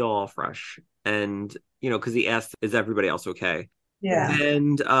this is still all fresh. And because he asked, is everybody else okay? Yeah.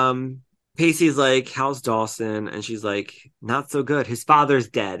 And Pacey's like, how's Dawson? And she's like, not so good. His father's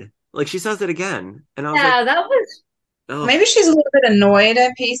dead. Like she says it again. And I was like, Yeah, that was oh Maybe she's a little bit annoyed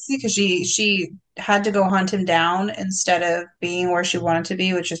at Pacey because she had to go hunt him down instead of being where she wanted to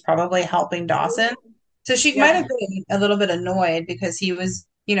be, which is probably helping Dawson. So she might yeah. have been a little bit annoyed because he was,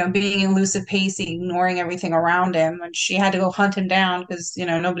 being elusive Pacey, ignoring everything around him, and she had to go hunt him down because,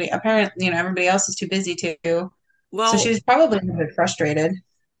 nobody apparently, everybody else is too busy to. So she well, was probably a little bit frustrated.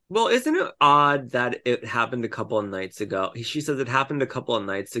 Well, isn't it odd that it happened a couple of nights ago? She says it happened a couple of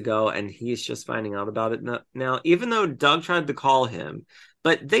nights ago, and he's just finding out about it now, even though Doug tried to call him,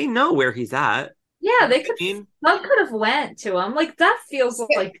 but they know where he's at. Yeah, You know they what I could mean? some could have went to him. Like that feels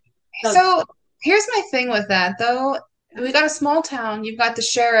like the So here's my thing with that, though. We got a small town, you've got the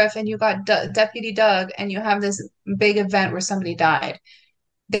sheriff, and you got Deputy Doug, and you have this big event where somebody died.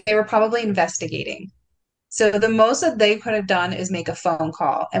 They were probably investigating. So the most that they could have done is make a phone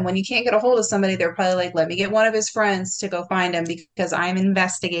call. And when you can't get a hold of somebody, they're probably like, let me get one of his friends to go find him because I'm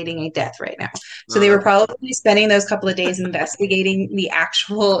investigating a death right now. So No, they were that's probably spending those couple of days investigating the a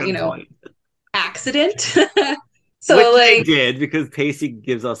actual, good point. accident. Which So they like did because Pacey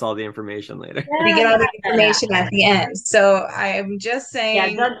gives us all the information later. we get all the Yeah. information at the end. So I'm just Yeah,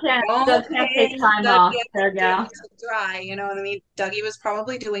 saying, Doug don't can't take hang time Dougie off. out There you to go. dry. You know what I mean? Dougie was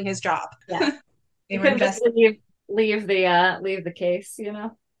probably doing his job. Yeah. They You were couldn't just invested. leave the case, you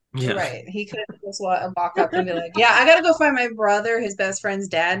know? Yeah. Right. He could just walk up and be like, "Yeah, I gotta go find my brother. His best friend's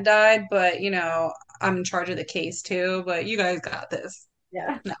dad died, but I'm in charge of the case too. But you guys got this."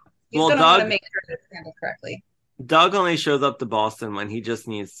 Yeah. No, he's Well, gonna want to Doug make sure it's handled correctly. Doug only shows up to Boston when he just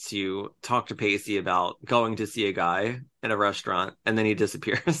needs to talk to Pacey about going to see a guy in a restaurant, and then he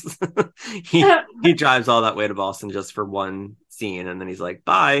disappears. he drives all that way to Boston just for one scene, and then he's like,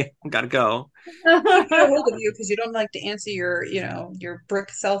 "Bye, gotta go." Can't get a hold of you because you don't like to answer your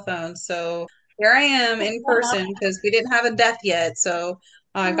brick cell phone. So here I am in person because we didn't have a death yet. So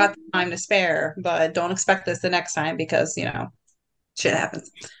I've got the time to spare, but don't expect this the next time because shit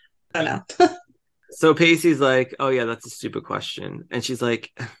happens. I don't know. So Pacey's like, "Oh yeah, that's a stupid question," and she's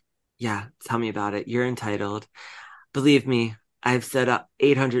like, "Yeah, tell me about it. You're entitled. Believe me." I've said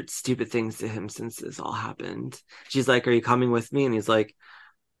 800 stupid things to him since this all happened. She's like, "Are you coming with me?" And he's like,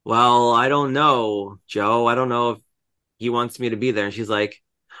 "Well, I don't know, Joe. I don't know if he wants me to be there." And she's like,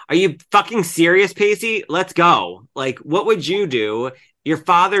 "Are you fucking serious, Pacey? Let's go. Like, what would you do? Your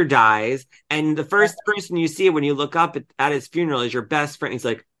father dies, and the first person you see when you look up at his funeral is your best friend." He's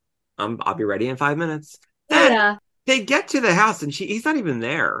like, I'll be ready in 5 minutes. And Yeah. they get to the house, and he's not even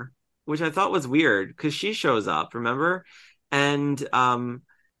there, which I thought was weird because she shows up, remember? And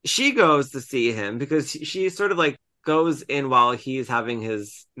she goes to see him because she sort of like goes in while he's having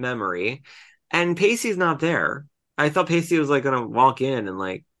his memory, and Pacey's not there. I thought Pacey was like gonna walk in and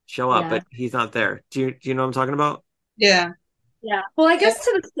like show up, Yeah. but he's not there. Do you know what I'm talking about? Yeah. Yeah. Well, I guess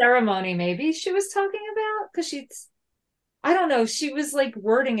to the ceremony, maybe she was talking about because I don't know, she was like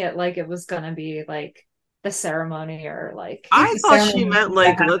wording it like it was gonna be like the ceremony or like, I think I the thought she ceremony was meant supposed to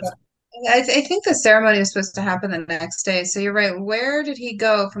like happen. let's. I think the ceremony was supposed to happen the next day. So you're right. Where did he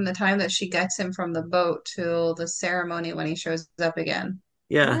go from the time that she gets him from the boat till the ceremony when he shows up again?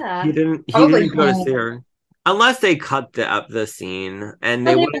 Yeah, he yeah. didn't. He Probably didn't go to see home. her, unless they cut the scene and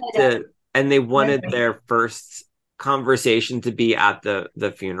Oh, they they wanted might have. to, and they wanted Maybe. their first conversation to be at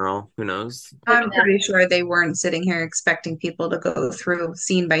the funeral. Who knows? I'm pretty sure they weren't sitting here expecting people to go through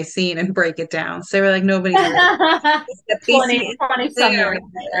scene by scene and break it down. So they were like, nobody's ready. The 20, Pacey is 20 some there. years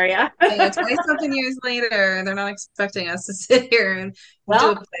later, yeah. Yeah, 20 something years later, they're not expecting us to sit here and do a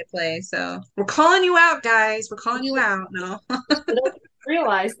Well, play. So we're calling you out, guys. We're calling you out. No. should have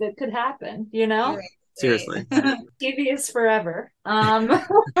realized it could happen, you know? Right, Seriously. right. TV is forever. Unless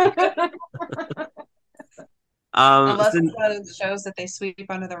So, it's one of the shows that they sweep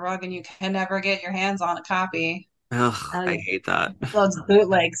under the rug and you can never get your hands on a copy. ugh, Oh, I hate that. So it's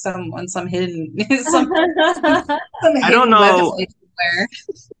bootleg on some hidden yeah. some I don't hidden know. website somewhere.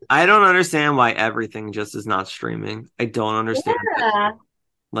 I don't understand why everything just is not streaming. I don't understand it. Yeah. It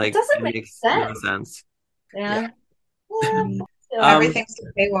Like doesn't it make makes no sense. sense. Yeah. Yeah. Yeah. Still. Um, Everything's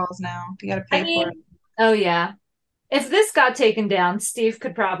through paywalls now. You got to I pay for it. mean, oh yeah. If this got taken down, Steve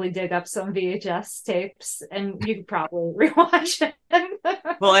could probably dig up some VHS tapes and you could probably rewatch it.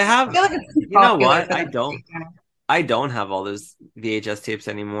 well, I I have. feel like it's too You know popular what? for I them to don't. take down. I don't have all those VHS tapes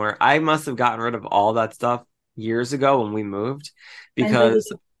anymore. I must have gotten rid of all that stuff years ago when we moved When DVD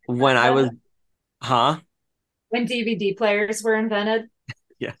because when I was, invented, huh? when DVD players were invented.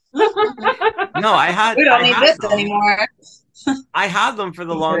 Yeah. No, I had We don't I need had this them. anymore. I had them for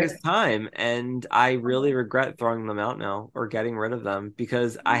the Secret. longest time and I really regret throwing them out now or getting rid of them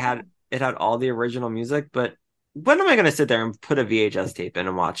because it had all the original music, but when am I going to sit there and put a VHS tape in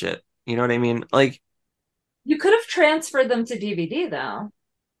and watch it? You know what I mean? Like, You could have transferred them to DVD though.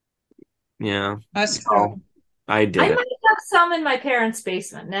 yeah, That's no, true. I I might didn't. have some in my parents'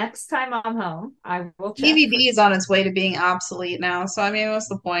 basement. Next time I'm home, I will check for DVD is on its way to being obsolete now. So I mean, what's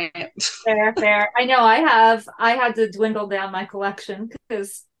the point? fair. I know I had to dwindle down my collection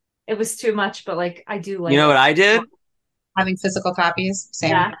because it was too much, but like I do You like know what I did? Having physical copies,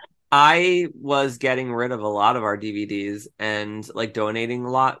 same. yeah. I was getting rid of a lot of our DVDs and like donating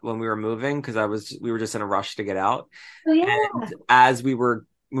a lot when we were moving because we were just in a rush to get out. Oh yeah. And as we were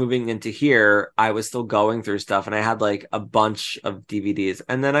moving into here, I was still going through stuff and I had like a bunch of DVDs.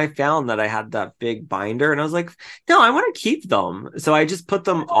 And then I found that I had that big binder and I was like, no, I want to keep them. So I just put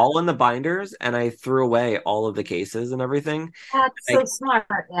them all in the binders and I threw away all of the cases and everything. That's I, so smart.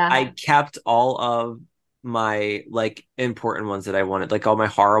 Yeah. I kept all of my like important ones that I wanted, like all my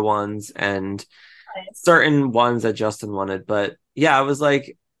horror ones and Nice. certain ones that Justin wanted. But yeah, I was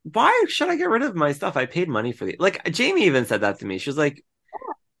like, why should I get rid of my stuff? I paid money for the like Jamie even said that to me. She was like,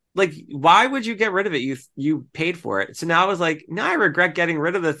 like why would you get rid of it? You paid for it. So now I was like, now I regret getting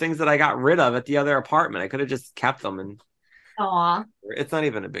rid of the things that I got rid of at the other apartment. I could have just kept them, and Aw. it's not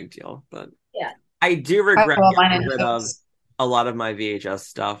even a big deal. But Yeah. I do I regret love mine getting in rid of house. a lot of my VHS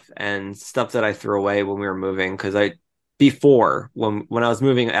stuff and stuff that I threw away when we were moving, because I before when I was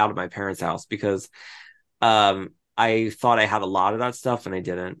moving out of my parents' house, because I thought I had a lot of that stuff and I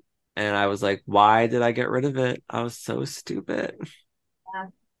didn't. And I was like, why did I get rid of it? I was so stupid. Yeah.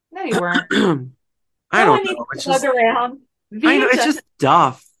 No, you weren't. I No don't one needs know. to It's lug just around I know it's VHS. just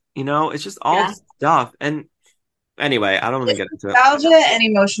stuff, it's just all Yeah. stuff. And anyway, I don't want to It's get into it. nostalgia and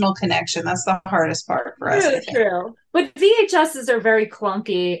emotional connection. That's the hardest part for us, I True, think. true. But VHSs are very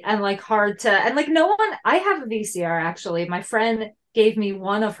clunky and like hard to, and like no one, I have a VCR actually. My friend gave me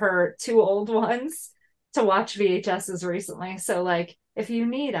one of her two old ones to watch VHSs recently. So like if you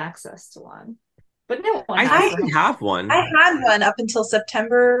need access to one, but no one I has think I them. we have one. I had one up until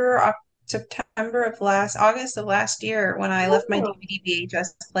September of August of last year when I left my Oh, DVD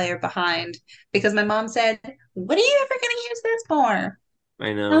VHS player behind because my mom said, "What are you ever going to use this for?"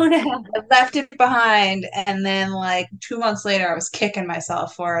 I oh know. no. I left it behind, and then like 2 months later, I was kicking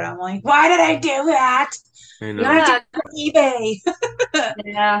myself for it. I'm like, "Why did I do that? I Now I have to Yeah, go on eBay."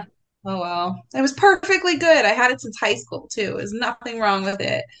 yeah. Oh well, it was perfectly good. I had it since high school too. There's nothing wrong with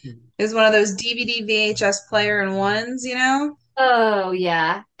it. It was one of those DVD VHS player and ones, you know? Oh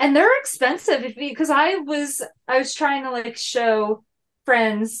yeah. And they're expensive if because I was trying to like show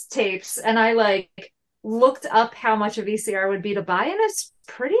friends tapes and I like looked up how much a VCR would be to buy and it's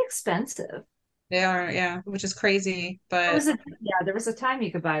pretty expensive. They are, yeah, which is crazy. But There was a time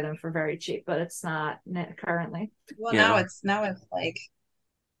you could buy them for very cheap, but it's not currently. well, Yeah. now it's like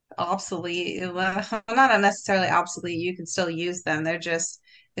obsolete. Well, not necessarily obsolete. You can still use them. They're just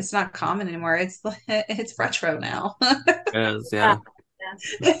it's not common anymore. It's it's retro now. It is, Yeah.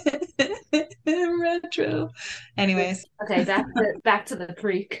 yeah. Yeah. Retro. Anyways, Okay, back to the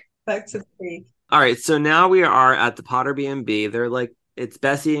creek. back to the freak. All right, so now we are at the Potter B&B. They're like it's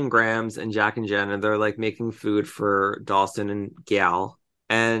Bessie and Grams and Jack and Jen, and they're like making food for Dawson and Gal.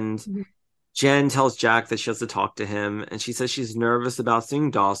 And Jen tells Jack that she has to talk to him, and she says she's nervous about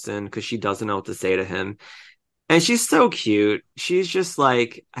seeing Dawson because she doesn't know what to say to him. And she's so cute. She's just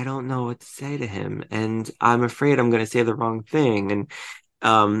like, I don't know what to say to him, and I'm afraid I'm going to say the wrong thing. And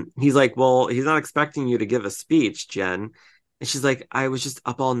he's like, well, he's not expecting you to give a speech, Jen. And she's like, I was just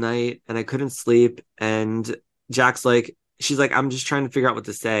up all night and I couldn't sleep. And Jack's like, she's like, I'm just trying to figure out what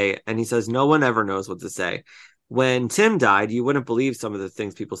to say. And he says, no one ever knows what to say. When Tim died, you wouldn't believe some of the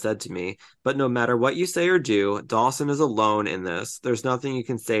things people said to me. But no matter what you say or do, Dawson is alone in this. There's nothing you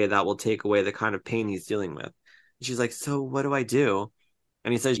can say that will take away the kind of pain he's dealing with. And she's like, so what do I do?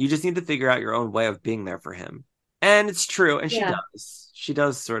 And he says, you just need to figure out your own way of being there for him. And it's true. And she Yeah. does. She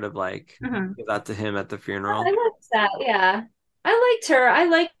does sort of like Mhm. give that to him at the I funeral. liked that. Yeah. I liked her. I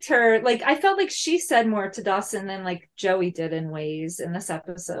liked her. Like I felt like she said more to Dawson than like Joey did in ways in this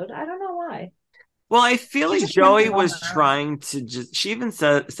episode. I don't know why. Well, I feel She like just meant to Joey know was her. trying to just, she even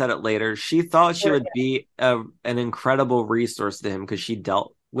said it later. She thought she would be an incredible resource to him because she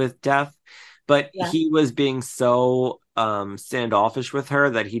dealt with death, but Yeah. he was being so standoffish with her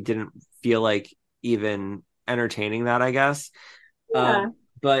that he didn't feel like even entertaining that, I guess. Yeah.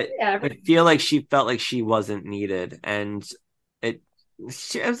 But Yeah. I feel like she felt like she wasn't needed, and it,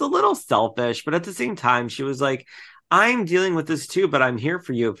 it was a little selfish, but at the same time, she was like, I'm dealing with this too, but I'm here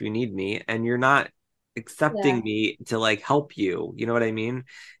for you if you need me, and you're not Yeah. accepting me to like help you. You know what I mean?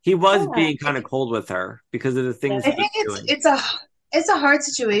 He was Yeah. being kind of cold with her because of the things I he was think it's doing. it's a it's a hard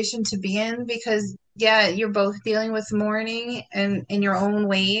situation to be in because yeah, you're both dealing with mourning and in your own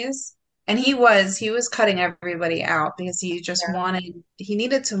ways. And he was cutting everybody out because he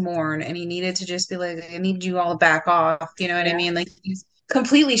needed to mourn and he needed to just be like, I need you all to back off. You know what I Yeah. mean? Like he's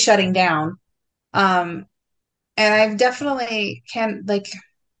completely shutting down. Um, and I've definitely can like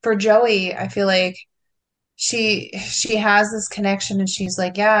for Joey, I feel like she has this connection and she's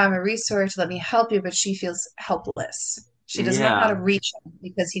like, yeah, I'm a resource, let me help you, but she feels helpless. She doesn't know how to Yeah. reach him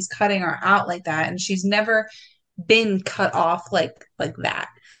because he's cutting her out like that, and she's never been cut off like that.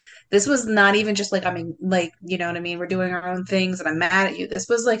 This was not even just like, I mean, like, you know what I mean? We're doing our own things and I'm mad at you. This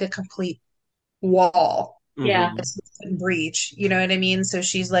was like a complete wall Yeah. Hmm. that she couldn't breach. You know what I mean? So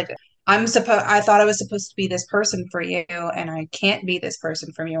she's like, I thought I was supposed to be this person for you, and I can't be this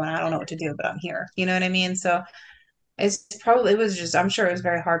person from you, and I don't know what to do, but I'm here. You know what I mean? So it was just, I'm sure it was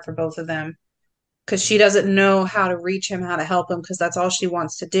very hard for both of them because she doesn't know how to reach him, how to help him, because that's all she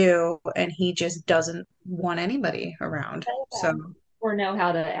wants to do. And he just doesn't want anybody around. So, or know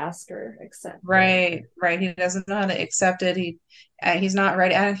how to ask or accept it. Right, right. He doesn't know how to accept it. He's not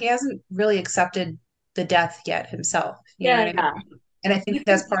ready, and he hasn't really accepted the death yet himself. You know what Yeah, I mean? yeah. And I You think can,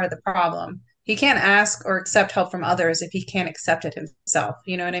 that's part of the problem. He can't ask or accept help from others if he can't accept it himself.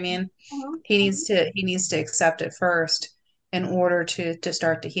 You know what I mean? uh-huh, He needs to accept it first in order to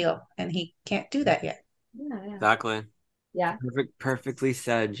start to heal, and he can't do that yet. yeah, yeah. Exactly. Yeah. Perfectly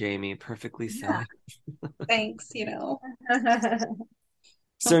said, Jamie. Perfectly Yeah. said. Thanks.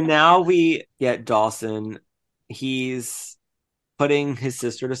 So now we get Dawson. He's putting his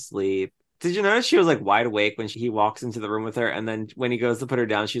sister to sleep. Did you notice she was like wide awake when he walks into the room with her, and then when he goes to put her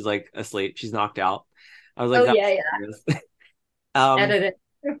down, she's like asleep. She's knocked out. I was like, Oh that yeah, was yeah. hilarious. um, Edit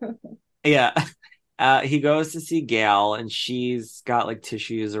it. yeah. He goes to see Gail, and she's got like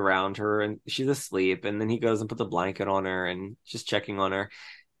tissues around her, and she's asleep. And then he goes and puts a blanket on her, and just checking on her.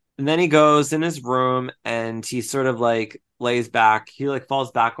 And then he goes in his room and he sort of like lays back. He like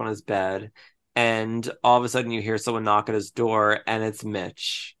falls back on his bed. And all of a sudden you hear someone knock at his door and it's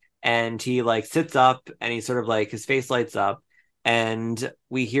Mitch. And he like sits up and he sort of like his face lights up. And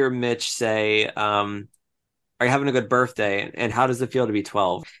we hear Mitch say, are you having a good birthday? And how does it feel to be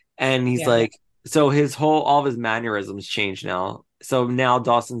 12? And he's Yeah. like, so all of his mannerisms change now. So now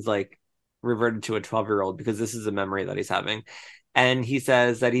Dawson's like reverted to a 12-year-old because this is a memory that he's having. And he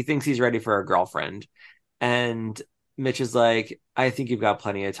says that he thinks he's ready for a girlfriend. And Mitch is like, I think you've got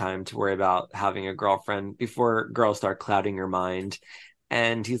plenty of time to worry about having a girlfriend before girls start clouding your mind.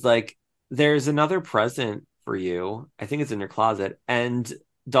 And he's like, there's another present for you. I think it's in your closet. And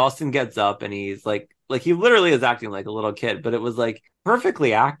Dawson gets up and he's like he literally is acting like a little kid, but it was like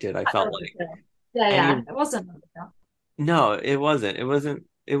perfectly acted, I felt like. Yeah, And he yeah. It wasn't. no, it wasn't.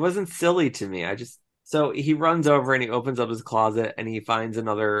 It wasn't silly to me. I just so he runs over and he opens up his closet and he finds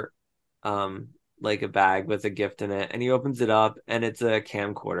another um like a bag with a gift in it and he opens it up and it's a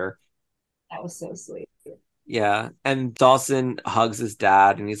camcorder. That was so sweet. Yeah. And Dawson hugs his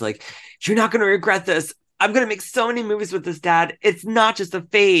dad and he's like, you're not gonna regret this. I'm gonna make so many movies with this, dad. It's not just a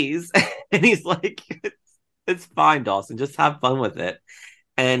phase. And he's like, it's fine, Dawson. Just have fun with it.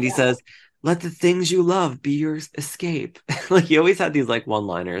 And he Yeah. says, let the things you love be your escape. Like he always had these like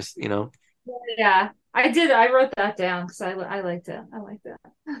one-liners, you know. Yeah. I did. I wrote that down because I liked it. I liked it.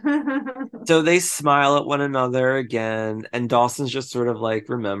 So they smile at one another again, and Dawson's just sort of like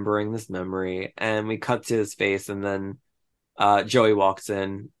remembering this memory. And we cut to his face, and then Joey walks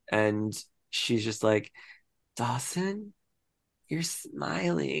in, and she's just like, Dawson, you're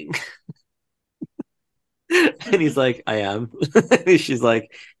smiling. And he's like, I am. She's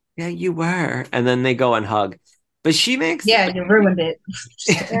like, yeah, you were. And then they go and hug. But she makes Yeah, you ruined it.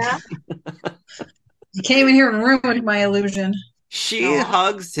 Yeah. You came in here and ruined my illusion. she No,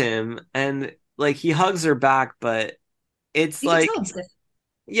 hugs him and like he hugs her back, but it's you can like tell it's different.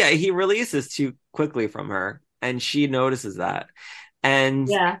 yeah, he releases too quickly from her and she notices that. And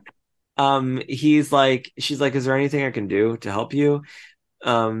Yeah. he's like she's like, is there anything I can do to help you?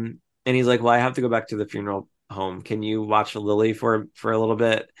 And he's like, well, I have to go back to the funeral home. Can you watch Lily for a little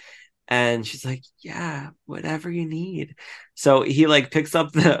bit? And she's like, yeah, whatever you need. So he like picks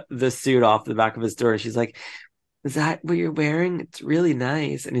up the suit off the back of his door and she's like, is that what you're wearing? It's really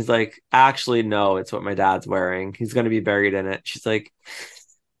nice. And he's like, actually, no, it's what my dad's wearing. He's going to be buried in it. She's like,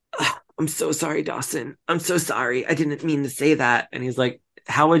 I'm so sorry, Dawson. I'm so sorry. I didn't mean to say that. And he's like,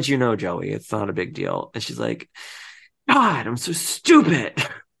 how would you know, Joey? It's not a big deal. And she's like, God, I'm so stupid.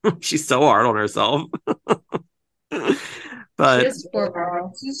 She's so hard on herself. She But is Poor really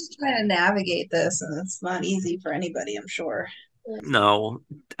girl. She's just trying to navigate this, and it's not easy for anybody, I'm sure. hard. no,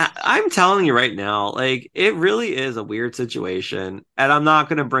 I'm telling you right now, like it really is a weird situation. And I'm not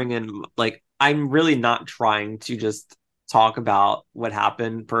going to bring in, like, I'm really not trying to just talk about what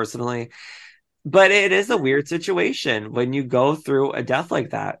happened personally, but it is a weird situation when you go through a death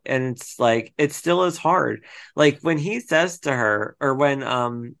like that. And it's like, it still is hard. Like when he says to her, or when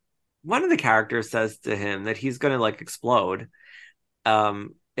one of the characters says to him that he's going to like explode,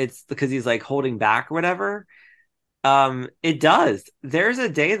 it's because he's like holding back or whatever. It does. There's a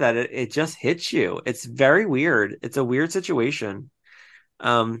day that it just hits you. It's very weird. It's a weird situation.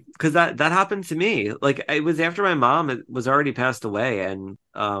 Because that happened to me. Like it was after my mom was already passed away, and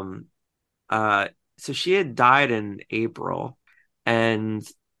uh, so she had died in April, and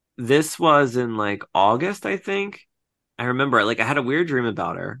this was in like August, I think. I remember like I had a weird dream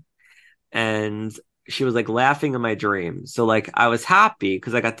about her, and she was like laughing in my dream. So like I was happy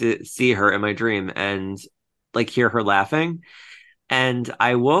because I got to see her in my dream and like hear her laughing. And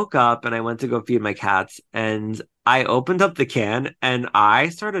I woke up and I went to go feed my cats and I opened up the can and I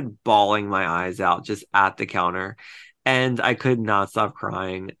started bawling my eyes out just at the counter. and I could not stop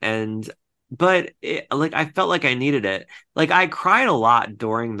crying. But like I felt like I needed it. Like I cried a lot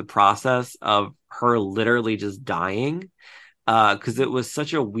during the process of her literally just dying, because it was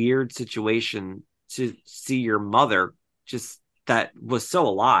such a weird situation to see your mother just that was so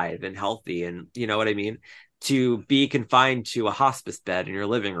alive and healthy, and you know what I mean, to be confined to a hospice bed in your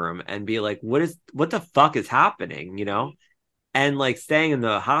living room and be like, what the fuck is happening, you know? And like staying in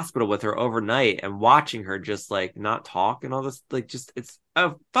the hospital with her overnight and watching her just like not talk and all this, like, just it's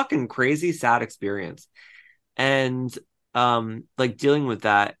a fucking crazy sad experience. And like dealing with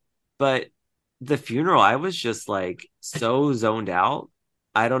that. But the funeral, I was just like so zoned out.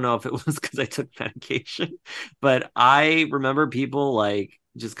 I don't know if it was because I took medication, but I remember people like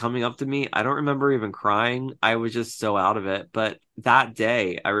just coming up to me. I don't remember even crying. I was just so out of it. But that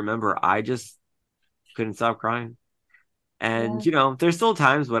day, I remember I just couldn't stop crying. And Yeah. you know, there's still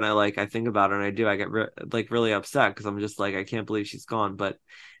times when I think about it, and I get like really upset because I'm just like, I can't believe she's gone. But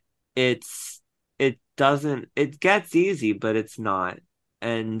it's it doesn't it gets easy, but it's not.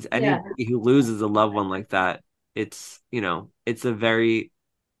 And Yeah. anybody who loses a loved one like that, it's, you know, it's a very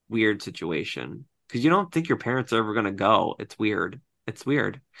weird situation because you don't think your parents are ever gonna go. It's weird. It's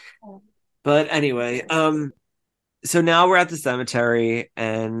weird. But anyway, so now we're at the cemetery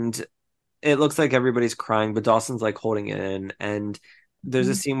and it looks like everybody's crying, but Dawson's like holding it in. And there's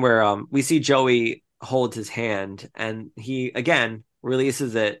a scene where we see Joey hold his hand and he again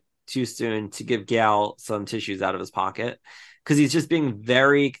releases it too soon to give Gal some tissues out of his pocket because he's just being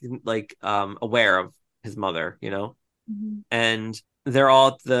very like aware of his mother, you know? Mhm. And they're all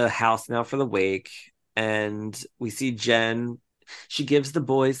at the house now for the wake. And we see Jen. She gives the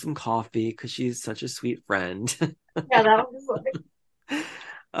boys some coffee because she's such a sweet friend. Yeah, that was like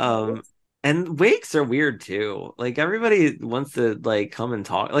Um, nice. and wakes are weird too. Like everybody wants to like come and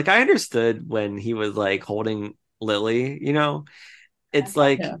talk. Like I understood when he was like holding Lily, you know? It's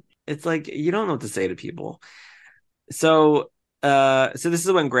like Yeah. it's like you don't know what to say to people. So so this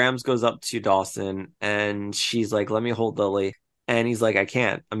is when Grams goes up to Dawson and she's like, "Let me hold Lily." And he's like, "I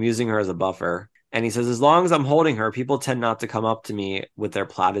can't. I'm using her as a buffer." And he says, "As long as I'm holding her, people tend not to come up to me with their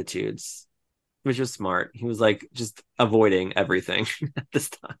platitudes." Which was smart. He was like just avoiding everything at this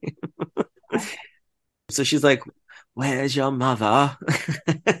time. So she's like, "Where's your mother?"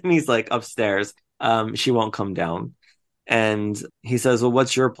 And he's like, "Upstairs. She won't come down." And he says, "Well,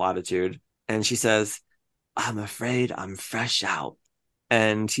 what's your platitude?" And she says, "I'm afraid I'm fresh out."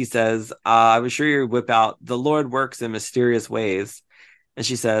 And he says, "I was sure you whip out, 'The Lord works in mysterious ways.'" And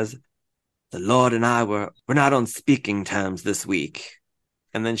she says, "The Lord and I we're not on speaking terms this week."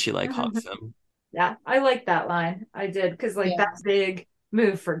 And then she like hugs him. Yeah, I like that line. I did because like Yeah. that's big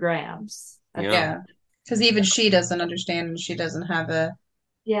move for Grams. I Yeah. felt. Yeah. Because even she doesn't understand and she doesn't have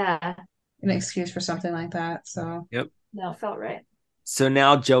Yeah. an excuse for something like that. So Yep. No, felt right. So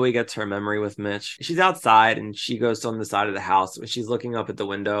now Joey gets her memory with Mitch. She's outside and she goes on the side of the house when she's looking up at the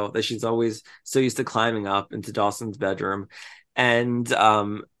window that she's always so used to climbing up into Dawson's bedroom. And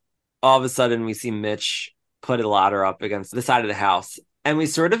all of a sudden we see Mitch put a ladder up against the side of the house. And we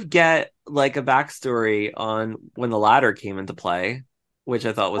sort of get like a backstory on when the ladder came into play, which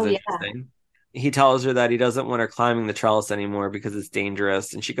I thought was Oh yeah. interesting. He tells her that he doesn't want her climbing the trellis anymore because it's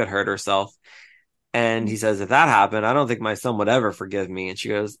dangerous and she could hurt herself. And he says, "If that happened, I don't think my son would ever forgive me." And she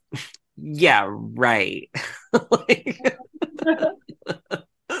goes, "Yeah, right." Like,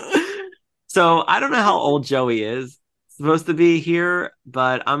 so I don't know how old Joey is supposed to be here,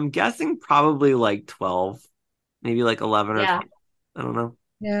 but I'm guessing probably like 12, maybe like 11 or Yeah. 12. I don't know.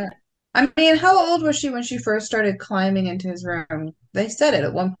 yeah. I mean, how old was she when she first started climbing into his room? They said it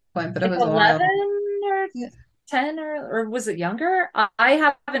at one point, but it Like was a while. 11 or Yeah. 10 or was it younger?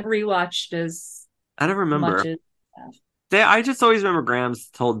 I haven't rewatched as I don't much remember. as I just always remember Grams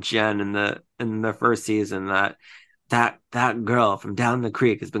told Jen in the first season that that girl from down the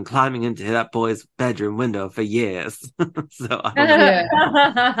creek has been climbing into that boy's bedroom window for years. So I don't know.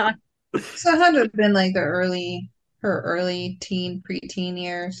 Yeah. So it had to have been like her early teen, preteen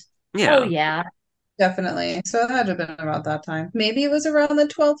years. Oh Yeah. yeah. Definitely. So it had to have been about that time. Maybe it was around the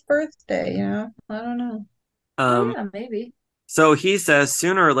 12th birthday, you know? I don't know. Oh Um, yeah, maybe. so he says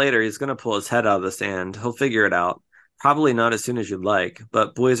sooner or later he's gonna pull his head out of the sand. He'll figure it out. Probably not as soon as you'd like,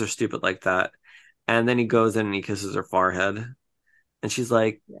 but boys are stupid like that. And then he goes in and he kisses her forehead. And she's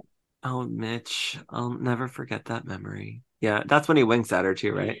like, Yeah. "Oh, Mitch, I'll never forget that memory." Yeah, that's when he winks at her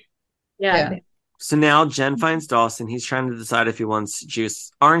too, right? Yeah, I Yeah. think. So now Jen finds Dawson. He's trying to decide if he wants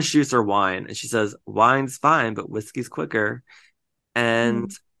juice, orange juice or wine. And she says, "Wine's fine, but whiskey's quicker." And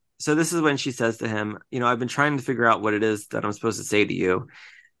Mm. so this is when she says to him, "You know, I've been trying to figure out what it is that I'm supposed to say to you."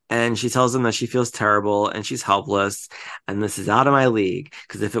 And she tells him that she feels terrible and she's helpless. And this is out of my league.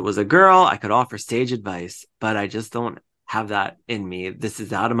 Because if it was a girl, I could offer sage advice, but I just don't have that in me. This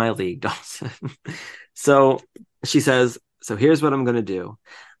is out of my league, Dawson. So she says, so here's what I'm going to do.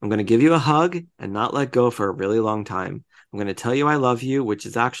 I'm going to give you a hug and not let go for a really long time. I'm going to tell you I love you, which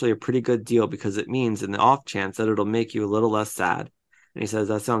is actually a pretty good deal because it means in the off chance that it'll make you a little less sad. And he says,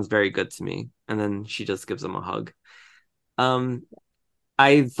 that sounds very good to me. And then she just gives him a hug. Um,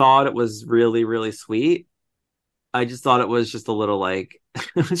 I thought it was really, really sweet. I just thought it was just a little like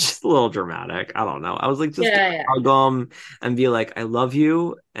it was just a little dramatic. I don't know. I was like, just Yeah, yeah. hug them and be like, I love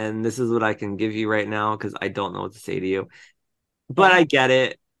you, and this is what I can give you right now because I don't know what to say to you. But Yeah. I get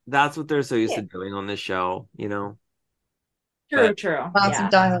it. That's what they're so used Yeah. to doing on this show, you know. But True, true. Lots of Yeah.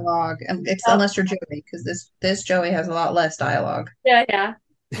 dialogue, and Oh, unless you're Joey, because this Joey has a lot less dialogue. yeah, yeah.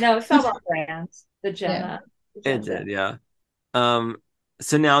 No, it felt on brand. The Yeah. Jenna. The it Jen did, bit. yeah. Um,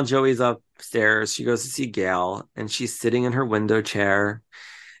 so now Joey's upstairs. She goes to see Gail, and she's sitting in her window chair,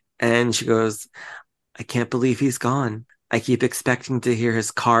 and she goes, I can't believe he's gone. I keep expecting to hear his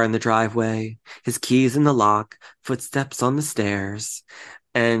car in the driveway, his keys in the lock, footsteps on the stairs.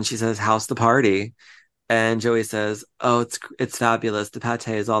 And she says, how's the party? And Joey says, oh, it's fabulous. The pate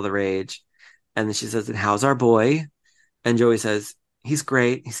is all the rage. And then she says, and how's our boy? And Joey says, he's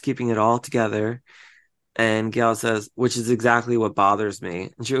great. He's keeping it all together. And Gail says, which is exactly what bothers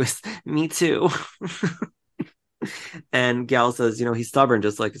me. And Joey says, me too. And Gail says, he's stubborn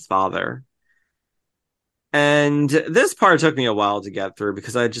just like his father. And this part took me a while to get through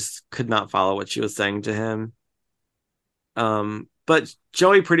because I just could not follow what she was saying to him. But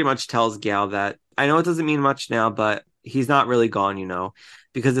Joey pretty much tells Gal that I know it doesn't mean much now, but he's not really gone,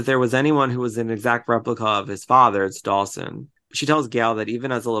 because if there was anyone who was an exact replica of his father, it's Dawson. She tells Gal that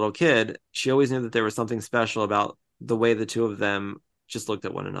even as a little kid, she always knew that there was something special about the way the two of them just looked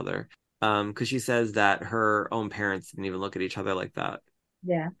at one another. Because she says that her own parents didn't even look at each other like that.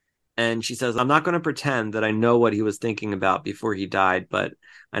 Yeah. And she says, I'm not going to pretend that I know what he was thinking about before he died, but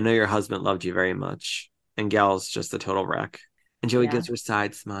I know your husband loved you very much. And Gal's just a total wreck. And Joey Yeah. gives her a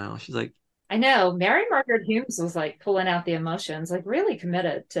side smile. She's like, I know. Mary Margaret Humes was like pulling out the emotions, like really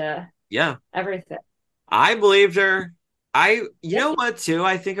committed to yeah, everything. I believed her. You Yeah. know what, too?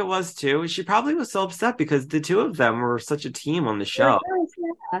 I think it was too. She probably was so upset because the two of them were such a team on the They were show. really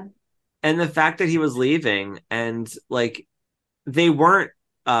sad. And the fact that he was leaving and like they weren't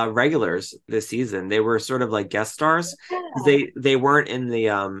regulars this season. They were sort of like guest stars because Yeah. they weren't in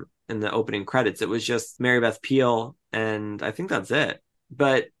the opening credits. It was just Mary Beth Peel and I think that's it.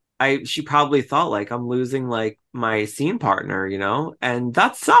 But she probably thought like I'm losing like my scene partner, and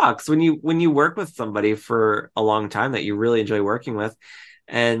that sucks when you work with somebody for a long time that you really enjoy working with,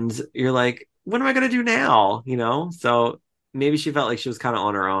 and you're like, what am I gonna do now? So maybe she felt like she was kind of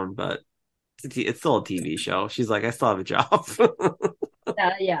on her own, but it's still a TV show. She's like, I still have a job.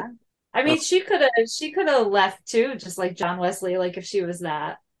 Yeah, yeah. I mean, she could have left too, just like John Wesley, like if she was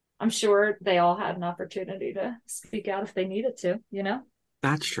that. I'm sure they all had an opportunity to speak out if they needed to.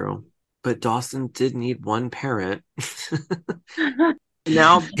 That's true. But Dawson did need one parent.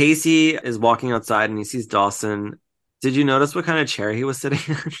 Now Pacey is walking outside and he sees Dawson. Did you notice what kind of chair he was sitting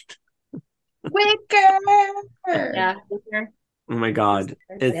in? Wicker. Yeah. Oh my God.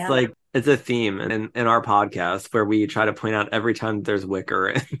 It's Yeah. like it's a theme in our podcast where we try to point out every time there's wicker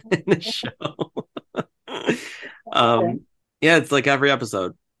in the show. um yeah, it's like every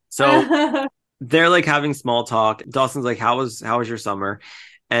episode. So they're like having small talk. Dawson's like, how was your summer?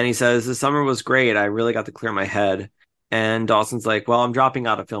 And he says, the summer was great. I really got to clear my head. And Dawson's like, well, I'm dropping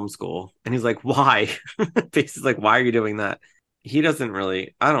out of film school. And he's like, why? Pacey's like, why are you doing that? He doesn't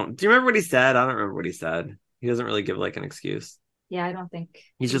really, do you remember what he said? I don't remember what he said. He doesn't really give like an excuse. Yeah, I don't think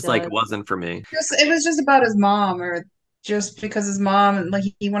He's he just like, does. it wasn't for me. It was just about his mom, or just because his mom, like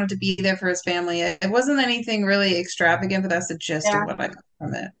he wanted to be there for his family. It wasn't anything really extravagant, but that's the gist of Yeah. what I got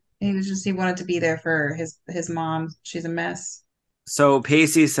from it. He wanted to be there for his mom. She's a mess. So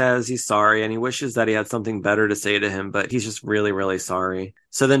Pacey says he's sorry and he wishes that he had something better to say to him, but he's just really, really sorry.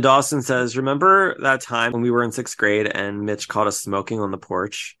 So then Dawson says, remember that time when we were in sixth grade and Mitch caught us smoking on the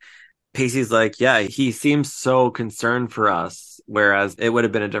porch? Pacey's like, yeah, he seems so concerned for us, whereas it would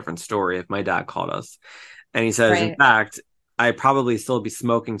have been a different story if my dad caught us. And he says, in Right. fact, I'd probably still be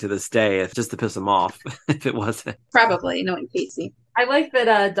smoking to this day just to piss him off if it wasn't. Probably, knowing Casey. I like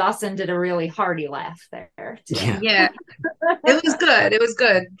that Dawson did a really hearty laugh there too. Yeah. Yeah, it was good. It was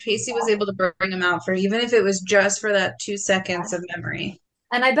good. Casey was able to bring him out for even if it was just for that 2 seconds of memory.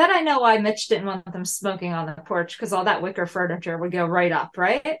 And I bet I know why Mitch didn't want them smoking on the porch because all that wicker furniture would go right up,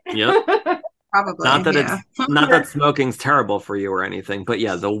 right? Yep. Probably, Not that yeah. it's not that smoking's terrible for you or anything, but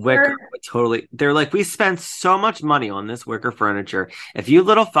yeah, the wicker would totally. They're like, we spent so much money on this wicker furniture. If you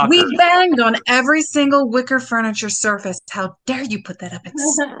little fucker, We banged on every single wicker furniture surface. How dare you put that up?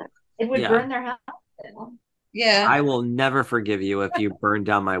 It would yeah, burn their house down. Yeah. I will never forgive you if you burn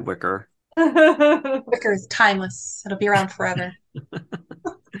down my wicker. Wicker is timeless. It'll be around forever.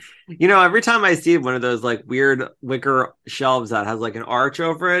 Every time I see one of those like weird wicker shelves that has like an arch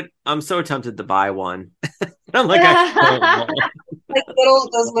over it, I'm so tempted to buy one. I'm like, I don't know. Like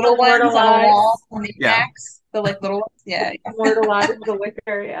those little ones on the Immortalized. wall on the Yeah, Macs. The like little ones. Yeah. Immortalized the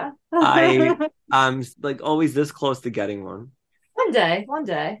wicker, yeah. I I'm like always this close to getting one. One day.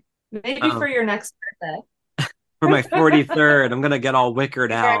 Maybe for Um, your next for my 43rd, I'm gonna get all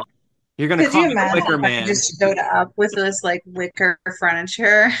wickered out. You're gonna Could call you me the imagine Wicker if I Man. just showed up with this like wicker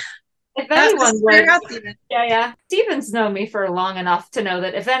furniture? If anyone would, Out the- yeah. Steven's known me for long enough to know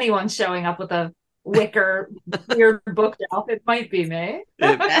that if anyone's showing up with a wicker weird book shelf, it might be me.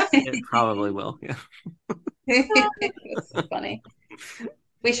 It probably will. Yeah. It's so funny.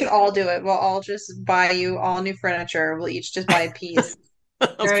 We should all do it. We'll all just buy you all new furniture. We'll each just buy a piece.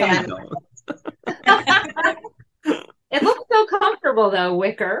 Just come Please in. don't. It looks so comfortable though,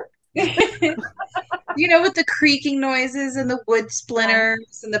 wicker. With the creaking noises and the wood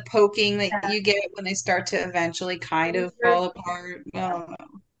splinters and the poking that you get when they start to eventually kind of fall apart. Oh,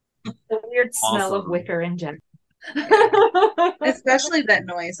 The weird smell of Awesome. wicker in general. especially that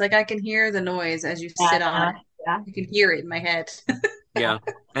noise. Like I can hear the noise as you sit on it. Yeah. You can hear it in my head. Yeah.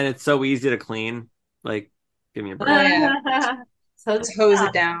 And it's so easy to clean. Like, give me a Oh break. yeah. So Just hose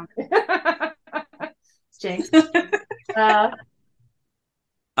it down. Jinx. Uh,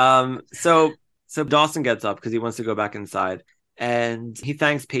 So Dawson gets up because he wants to go back inside. And he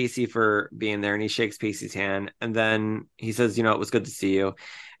thanks Pacey for being there and he shakes Pacey's hand. And then he says, it was good to see you.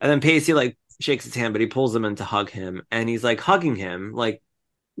 And then Pacey like shakes his hand, but he pulls him in to hug him. And he's like hugging him, like,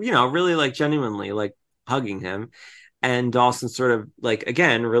 really like genuinely like hugging him. And Dawson sort of like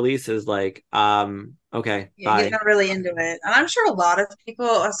again releases like, okay, Yeah, bye. he's not really into it. And I'm sure a lot of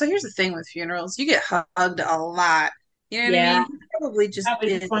people, so here's the thing with funerals, you get hugged a lot. You know what I yeah. mean? He probably just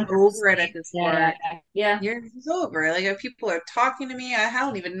Probably is just wants to over it at sleep. this Yeah. point. Yeah. He's over it. Like if people are talking to me, I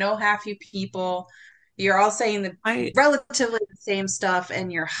don't even know half you people. You're all saying the I relatively the same stuff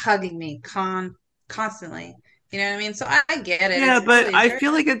and you're hugging me constantly. You know what I mean? So I get it. Yeah, It's but really it's I very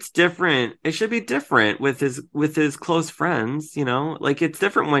feel like it's different. It should be different with his close friends, Like it's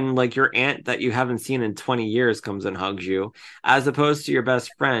different when like your aunt that you haven't seen in 20 years comes and hugs you, as opposed to your best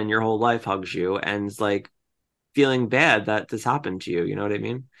friend your whole life hugs you and is like feeling bad that this happened to you, you know what I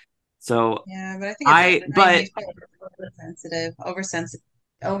mean? So yeah, but I think it's I different. I mean, but he's probably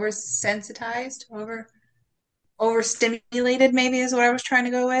oversensitized, overstimulated maybe is what I was trying to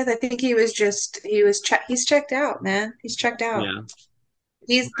go with. I think he's checked out, man. He's checked out. yeah.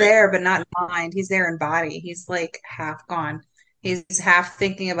 He's there, but not in mind. He's there in body. He's like half gone. He's half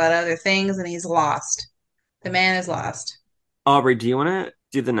thinking about other things and he's lost. The man is lost. Aubrey, do you want to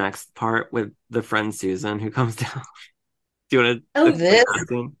do the next part with the friend Susan who comes down? Do you want to Oh, explain This that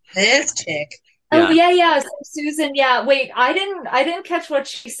scene? this chick. oh Yeah. yeah. So Susan, yeah. Wait, I didn't catch what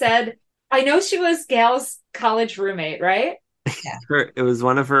she said. I know she was Gal's college roommate, right? Yeah. It was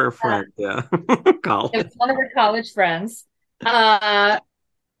one of her Uh, friends, yeah. it College. was one of her college friends. Uh,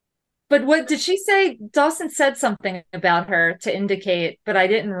 but what did she say? Dawson said something about her to indicate, but I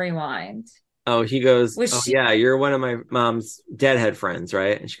didn't rewind. Oh, he goes, Was "Oh she yeah, you're one of my mom's deadhead friends,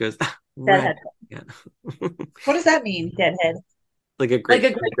 right?" And she goes, "Right." deadhead? Yeah. What does that mean, deadhead? Like a Like great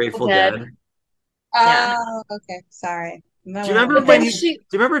a Grateful Grateful Dead. Dead. Yeah. Oh, okay. Sorry. Do you No, remember But when then he do she you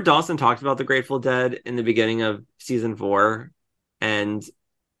remember Dawson talked about the Grateful Dead in the beginning of season 4 and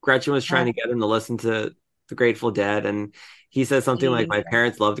Gretchen was trying uh, to get him to listen to the Grateful Dead and he said something like my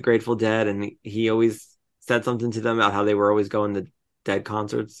parents love the Grateful Dead and he always said something to them about how they were always going to Dead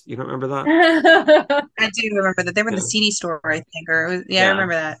concerts. You don't remember that? I do remember that they were in the Yeah. CD store, I think, or yeah, I Yeah.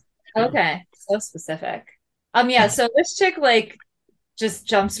 remember that. Yeah. Okay, so specific. Yeah, so this chick like just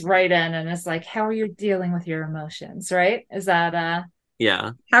jumps right in and is like, "How are you dealing with your emotions?" Right? Is that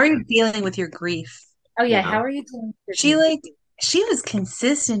Yeah. How are you dealing with your grief? oh yeah, Yeah. how are you dealing with She your grief? like she was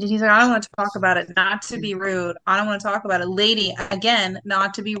consistent and he's like, I don't want to talk about it, not to be rude. I don't want to talk about it. Lady, again,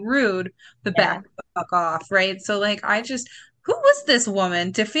 not to be rude, but Yeah. back the fuck off, right? So like I just who was this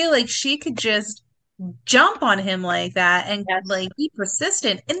woman to feel like she could just jump on him like that and Yes. like be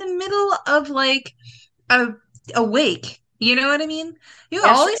persistent in the middle of like a a wake? You know what I mean? You got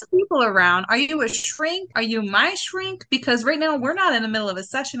Yeah, all she these people around. Are you a shrink? Are you my shrink? Because right now we're not in the middle of a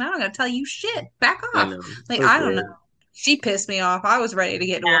session. I'm not gonna tell you shit. Back I off. know. It Like was I don't know. weird. She pissed me off. I was ready to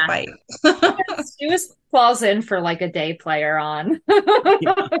get into a Yeah. fight. She was claws in for like a day player on.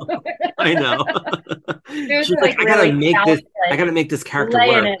 I know. She was She's like, like really I gotta calculating, make this character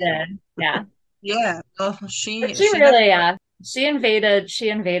laying work. it in. Yeah. Yeah. Well, But she she she really, definitely. yeah. She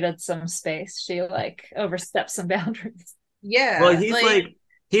invaded some space. She like overstepped some boundaries. Well, Yeah. Like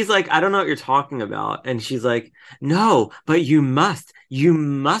he's like, I don't know what you're talking about. And she's like, no, but you must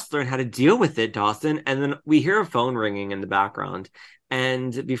learn how to deal with it, Dawson. And then we hear a phone ringing in the background.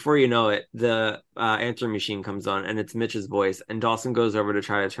 And before you know it, the answering machine comes on and it's Mitch's voice. And Dawson goes over to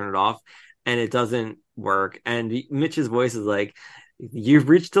try to turn it off and it doesn't work. And Mitch's voice is like, you've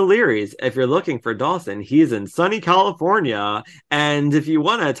reached Delirious. If you're looking for Dawson, he's in sunny California. And if you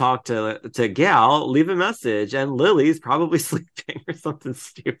want to talk to Gal, leave a message. And Lily's probably sleeping or something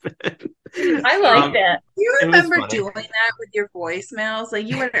stupid. I liked it. you It was remember funny. doing that with your voicemails? Like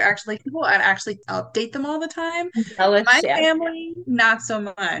you would actually people would actually update them all the time. My Embellish, yeah. family, not so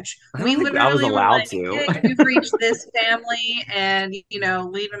much. I We don't think I was literally were allowed like, to. "Hey, you've reached this family, and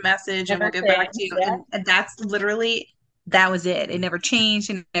leave a message, and we'll Never get back to changed, you." yeah. And that's literally that was it. It never changed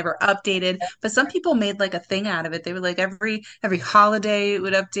and never updated. But some people made like a thing out of it. They were like every holiday it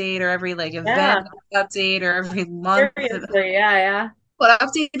would update, or every like Yeah, event would update, or every month. seriously, yeah, yeah. But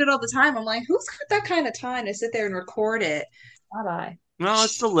update it all the time. I'm like, who's got that kind of time to sit there and record it? Not I. Well,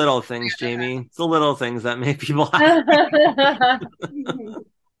 it's the little things, Jamie. It's the little things that make people happy.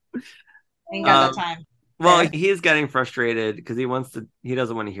 Ain't got that Um, time. well, There. he's getting frustrated because he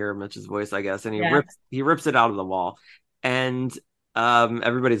doesn't want to hear Mitch's voice, I guess, and Yeah. he rips it out of the wall. And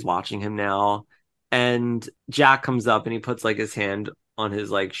everybody's watching him now. And Jack comes up and he puts like his hand on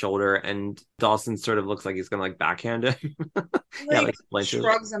his like shoulder, and Dawson sort of looks like he's gonna like backhand him. Yeah, Like like flinches.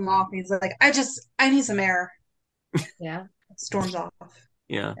 shrugs him off. He's like, I need some air. Yeah. Storms off.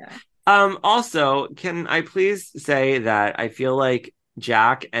 Yeah. Yeah. Also, can I please say that I feel like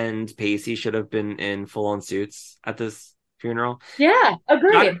Jack and Pacey should have been in full-on suits at this funeral. Yeah,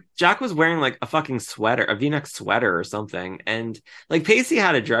 agreed. Jack was wearing like a fucking sweater, a V-neck sweater or something, and like Pacey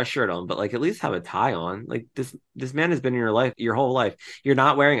had a dress shirt on, but like at least have a tie on. Like this man has been in your life, your whole life. You're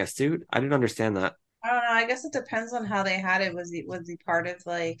not wearing a suit. I didn't understand that. I don't know. I guess it depends on how they had it. Was he part of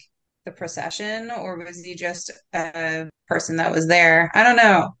like the procession, or was he just a person that was there? I don't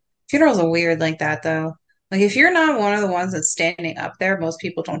know. Funerals are weird like that though. Like if you're not one of the ones that's standing up there, most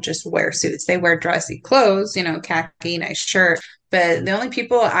people don't just wear suits. They wear dressy clothes, khaki, nice shirt. But the only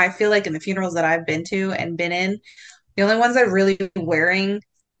people I feel like in the funerals that I've been to and been in, the only ones that are really wearing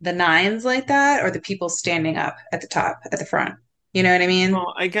the nines like that are the people standing up at the top, at the front. You know what I mean?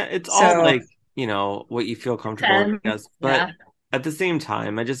 Well, I get it's all So like, what you feel comfortable in, I 10. guess. But Yeah. at the same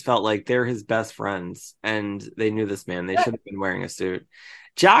time, I just felt like they're his best friends and they knew this man. They should have been wearing a suit.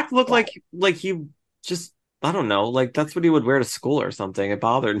 Jack looked like he just I don't know, like that's what he would wear to school or something. It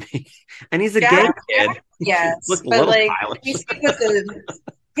bothered me. And he's a gay kid. He Yes, looked a but little like stylish.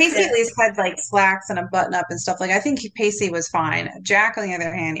 Pacey at least had like slacks and a button up and stuff. Like I think Pacey was fine. Jack, on the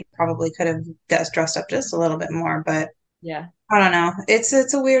other hand, he probably could have dressed up just a little bit more, but Yeah. I don't know. It's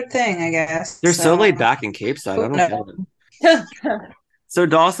a weird thing, I guess. They're so So laid back in Cape Side. I who don't get knows? it. So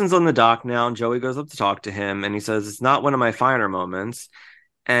Dawson's on the dock now, and Joey goes up to talk to him, and he says, "It's not one of my finer moments."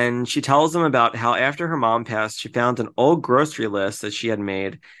 And she tells him about how after her mom passed, she found an old grocery list that she had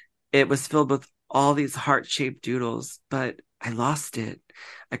made. It was filled with all these heart-shaped doodles, but I lost it.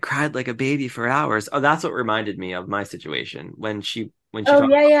 I cried like a baby for hours. Oh, that's what reminded me of my situation when she Oh,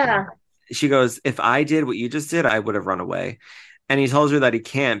 talked. yeah, yeah. She goes, "If I did what you just did, I would have run away." And he tells her that he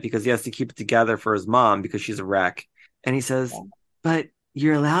can't because he has to keep it together for his mom because she's a wreck. And he says, Yeah. "But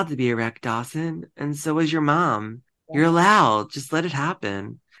you're allowed to be a wreck, Dawson, and so is your mom. You're Yeah. allowed. Just let it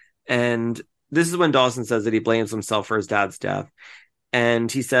happen." And this is when Dawson says that he blames himself for his dad's death. And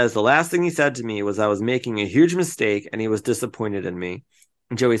he says, "The last thing he said to me was I was making a huge mistake and he was disappointed in me."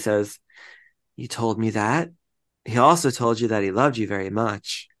 And Joey says, "You told me that? He also told you that he loved you very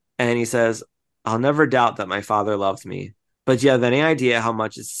much." And he says, "I'll never doubt that my father loved me. But do you have any idea how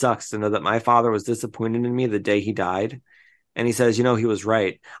much it sucks to know that my father was disappointed in me the day he died?" And he says, he was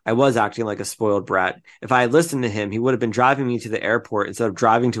right. I was acting like a spoiled brat. If I had listened to him, he would have been driving me to the airport instead of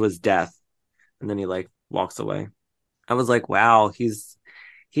driving to his death. And then he like walks away. I was like, wow, he's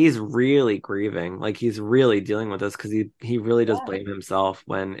really grieving. Like he's really dealing with this because he really does Yeah. blame himself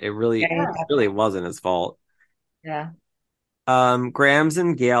when it Yeah. really wasn't his fault. Yeah. Grams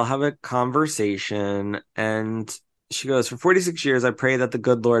and Gail have a conversation, and she goes, "For 46 years, I prayed that the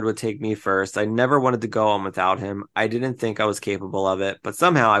good Lord would take me first. I never wanted to go on without him. I didn't think I was capable of it, but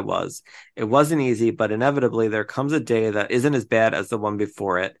somehow I was. It wasn't easy, but inevitably there comes a day that isn't as bad as the one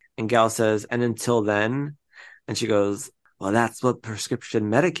before it." And Gal says, "And until then?" And she goes, well, that's what prescription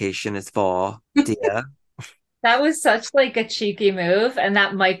medication is for, dear. That was such like a cheeky move, and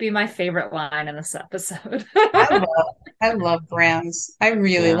that might be my favorite line in this episode. I love I love Grams. I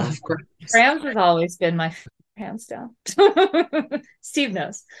really Yeah. love Grams. Rams has always been my hands down. Steve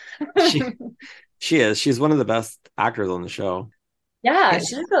knows. She she is. She's one of the best actors on the show. Yeah, Yeah.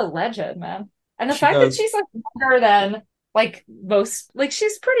 she's a legend, man. And the She fact that goes, she's like younger than like most, like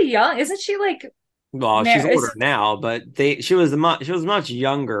she's pretty young, isn't she? Like, well, she's Mar older is now, but she was much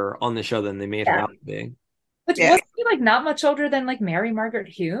younger on the show than they made her yeah. out to be. But Yeah. wasn't she like not much older than like Mary Margaret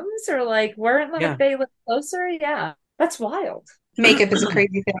Humes, or like weren't like Yeah. they like closer? Yeah, that's wild. Makeup is a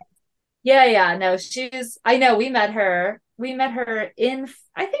crazy thing. Yeah, yeah. No, she's. I know. We met her. We met her in.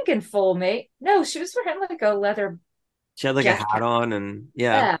 I think in Full Mate. No, she was wearing like a leather She had like a hat jacket. on and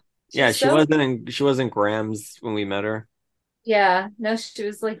yeah. Yeah, Yeah, she's so. she wasn't Graham's when we met her. Yeah, no, she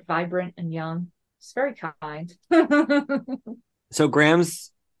was like vibrant and young. She's very kind. So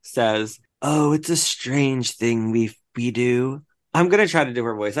Grams says, "Oh, it's a strange thing we do." I'm gonna try to do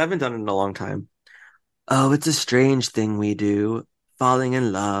her voice. I haven't done it in a long time. Oh, it's a strange thing we do. Falling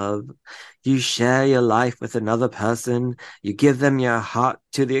in love. You share your life with another person. You give them your heart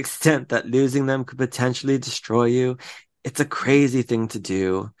to the extent that losing them could potentially destroy you. It's a crazy thing to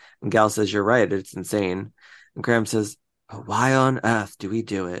do. And Gal says, you're right. It's insane. And Graham says, "But why on earth do we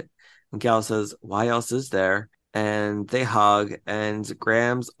do it?" And Gal says, why else is there? And they hug, and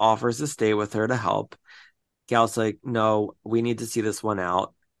Grams offers to stay with her to help. Gal's like, no, we need to see this one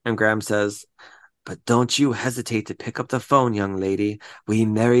out. And Graham says, but don't you hesitate to pick up the phone, young lady. We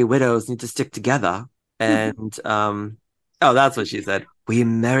merry widows need to stick together. And oh, that's what she said. We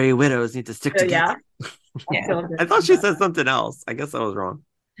merry widows need to stick So together. yeah, Yeah. so I thought she said something else. I guess I was wrong.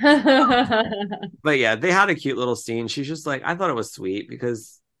 good. But yeah, they had a cute little scene. She's just like, I thought it was sweet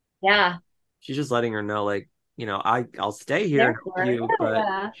because Yeah, she's just letting her know, like, I'll stay here and help therefore, you, but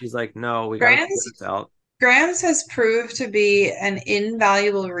yeah, she's like, no, we gotta figure Grams this out. Grams has proved to be an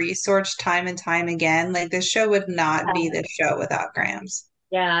invaluable resource time and time again. Like this show would not be yeah. this show without Grams.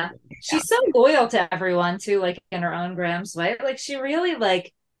 Yeah. Yeah. She's so loyal to everyone too, like in her own Graham's way. Like she really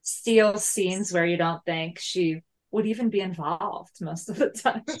like steals scenes where you don't think she would even be involved most of the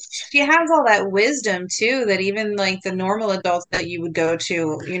time. She has all that wisdom too that even like the normal adults that you would go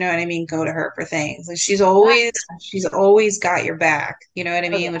to, you know what I mean, go to her for things. Like Yeah. she's always got your back, you know what I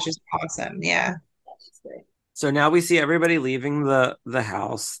Oh yeah, mean, which is awesome. Yeah. she's great. So now we see everybody leaving the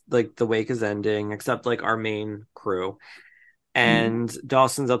house, like the wake is ending, except like our main crew. Mhm. And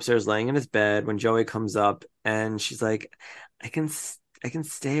Dawson's upstairs laying in his bed when Joey comes up and she's like, I can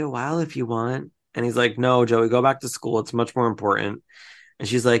stay a while if you want. And he's like, no, Joey, go back to school. It's much more important. And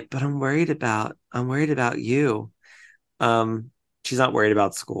she's like, but I'm worried about you. Um, she's not worried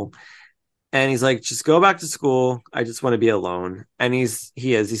about school. And he's like, just go back to school. I just want to be alone. And he's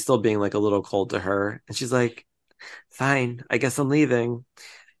still being like a little cold to her. And she's like, fine, I guess I'm leaving.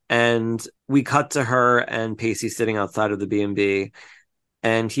 And we cut to her and Pacey sitting outside of the B&B,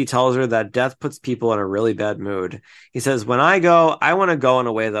 and he tells her that death puts people in a really bad mood. He says, when I go, I want to go in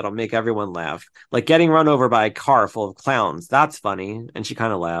a way that'll make everyone laugh, like getting run over by a car full of clowns. That's funny. And she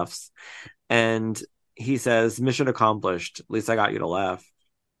kind of laughs. And he says, mission accomplished. At least I got you to laugh.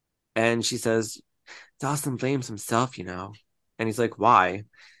 And she says, Dawson blames himself, you know. And he's like, why?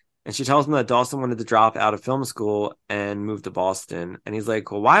 And she tells him that Dawson wanted to drop out of film school and move to Boston. And he's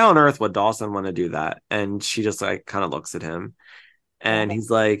like, well, why on earth would Dawson want to do that? And she just like kind of looks at him. And Yeah. he's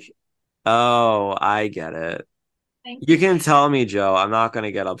like, oh, I get it. Thank You you. can tell me, Joe. I'm not going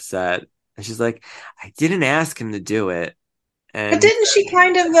to get upset. And she's like, I didn't ask him to do it. But And he didn't she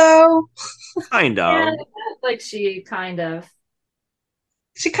kind of though? kind Yeah, of. like she kind of.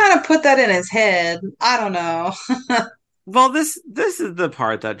 She kind of put that in his head. I don't know. Well, this is the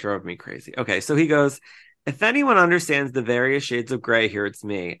part that drove me crazy. Okay, so he goes, if anyone understands the various shades of gray here, it's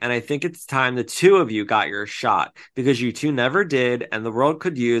me. And I think it's time the two of you got your shot because you two never did, and the world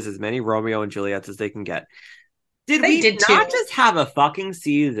could use as many Romeo and Juliets as they can get. Did They we did too not just have a fucking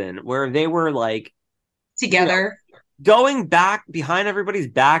season where they were like, you know, together. going back behind everybody's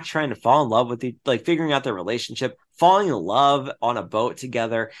back, trying to fall in love with like figuring out their relationship, falling in love on a boat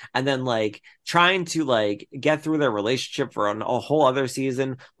together, and then like trying to like get through their relationship for a whole other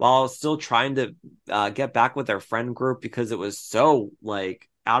season while still trying to get back with their friend group because it was so like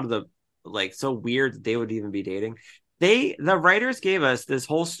out of the like so weird that they would even be dating. The writers gave us this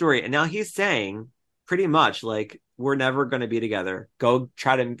whole story, and now he's saying pretty much like we're never going to be together. Go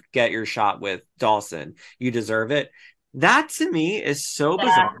try to get your shot with Dawson. You deserve it. That to me is so Yeah,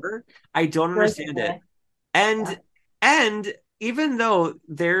 bizarre. I don't right understand it. away. Yeah. And and even though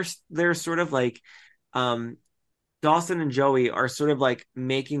they're sort of like Dawson and Joey are sort of like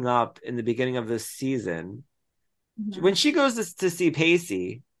making up in the beginning of this season. When Mhm. she goes to see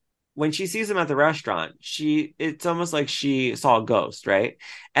Pacey, when she sees him at the restaurant, it's almost like she saw a ghost, right?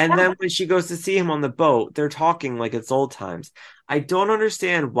 And Yeah. then when she goes to see him on the boat, they're talking like it's old times. I don't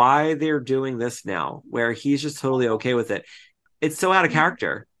understand why they're doing this now, where he's just totally okay with it. It's so out of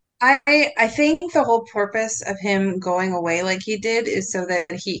character. I think the whole purpose of him going away like he did is so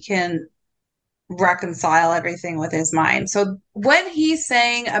that he can reconcile everything with his mind. So what he's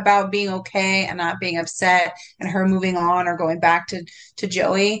saying about being okay and not being upset and her moving on or going back to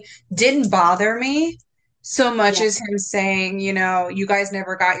Joey didn't bother me so much Yeah. as him saying, you guys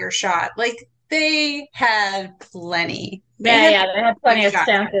never got your shot. Like they had plenty. They Yeah, had yeah, they had plenty plenty of of shots.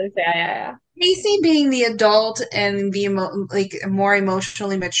 chances. Yeah, yeah, Casey being the adult and the like more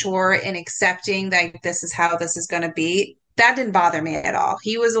emotionally mature in accepting that this is how this is going to be, that didn't bother me at all.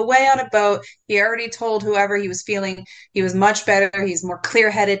 He was away on a boat. He already told whoever he was feeling he was much better. He's more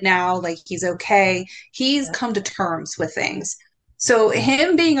clear-headed now. Like he's okay. He's yeah. come to terms with things. So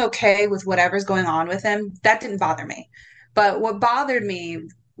him being okay with whatever's going on with him, that didn't bother me. But what bothered me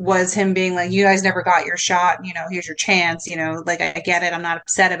was him being like, you guys never got your shot, here's your chance, like I get it, I'm not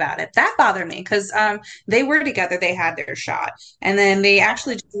upset about it. That bothered me because they were together, they had their shot. And then they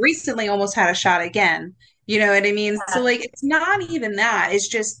actually just recently almost had a shot again. You know what I mean? So Yeah. like it's not even that. It's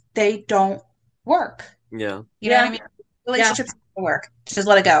just they don't work. Yeah. You know what I Yeah. mean? Yeah. Relationships don't work. Just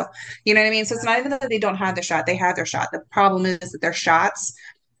let it go. You know what I mean? So it's not even that they don't have their shot. They have their shot. The problem is that their shots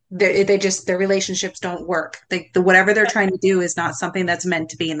they just their relationships don't work. The whatever they're trying to do is not something that's meant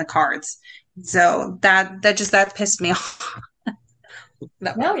to be in the cards. So that pissed me off.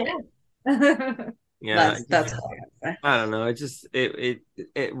 That No, bothered me. yeah. Yeah. That's all I have to say. I don't know.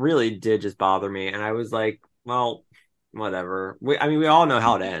 It really did just bother me. And I was like, well, whatever. I mean, we all know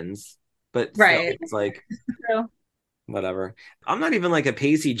how it ends, but still, Right. it's like, True. whatever. I'm not even like a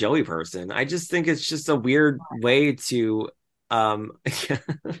Pacey Joey person. I just think it's just a weird way to um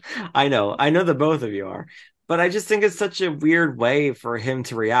I know the both of you are, but I just think it's such a weird way for him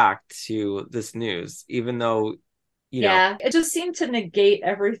to react to this news, even though, you know, Yeah, it just seemed to negate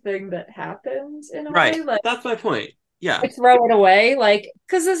everything that happened in a right. way. Like, That's my point. Yeah. throw it away. Like,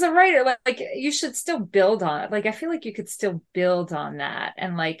 because as a writer, like you should still build on it. Like, I feel like you could still build on that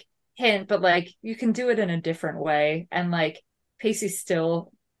and like hint, but like you can do it in a different way. And like Pacey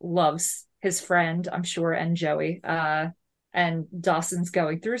still loves his friend, I'm sure, and Joey. And Dawson's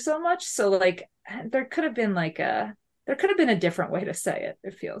going through so much. So like there could have been a different way to say it,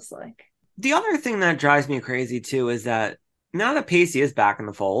 it feels like. The other thing that drives me crazy too is that now that Pacey is back in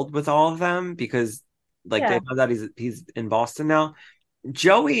the fold with all of them because like they Yeah, know that he's in Boston now.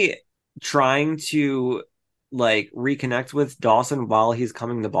 Joey trying to like reconnect with Dawson while he's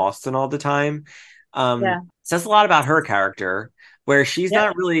coming to Boston all the time yeah, says a lot about her character, where she's yep,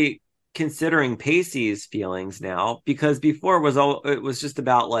 not really considering Pacey's feelings now because before it was just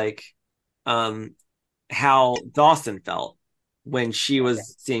about like um how Dawson felt when she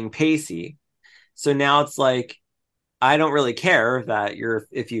was seeing Pacey. So now it's like I don't really care that you're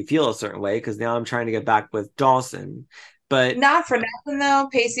if you feel a certain way because now I'm trying to get back with Dawson. But Not for nothing though.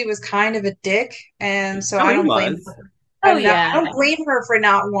 Pacey was kind of a dick, and so no, I he don't blame was. her. oh I yeah, don't blame her for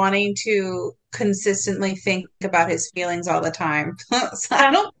not wanting to consistently think about his feelings all the time. So I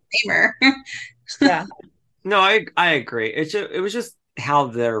yeah, don't blame her. yeah, No, I agree. It was just how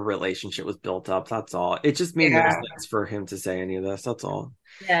their relationship was built up. That's all. It just made no Yeah. sense for him to say any of this. That's all.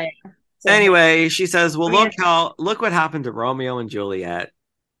 yeah, yeah. So Anyway, she says, "Well, I mean, look what happened to Romeo and Juliet."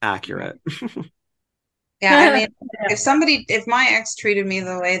 Accurate. yeah, I mean, if my ex treated me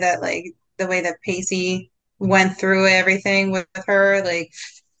the way that Pacey went through everything with her, like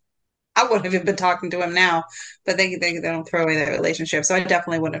I wouldn't have even been talking to him now. But they don't throw away their relationship, so I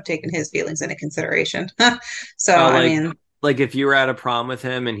definitely wouldn't have taken his feelings into consideration. So Oh, I mean, like if you were at a prom with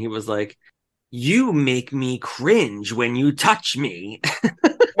him and he was like, "You make me cringe when you touch me."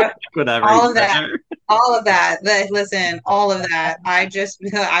 yep, Whatever he all of said that, there. all of that. Listen, all of that.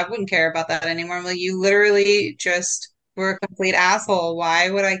 I wouldn't care about that anymore. I'm like, you literally just were a complete asshole. Why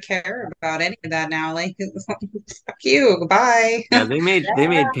would I care about any of that now? Like, fuck you. Goodbye. Yeah, they yeah,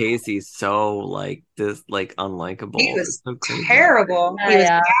 made Pacey so like this like He unlikable. It's was so crazy. terrible. He yeah, was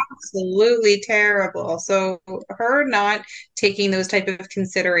yeah. absolutely terrible. So her not taking those type of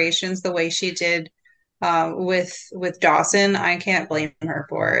considerations the way she did with Dawson, I can't blame her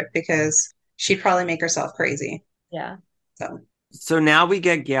for it because she'd probably make herself crazy. Yeah. So So now we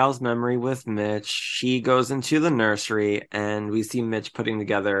get Gail's memory with Mitch. She goes into the nursery and we see Mitch putting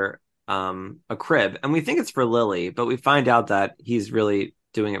together a crib. And we think it's for Lily, but we find out that he's really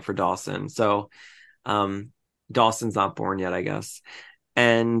doing it for Dawson. So um Dawson's not born yet, I guess.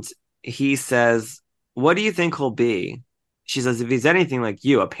 And he says, "What do you think he'll be?" She says, "If he's anything like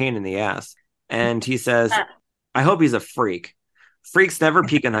you, a pain in the ass." And he says, "I hope he's a freak. Freaks never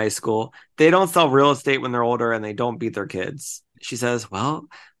peak in high school. They don't sell real estate when they're older and they don't beat their kids." She says, "Well,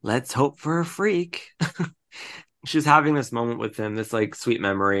 let's hope for a freak." She's having this moment with him, this like sweet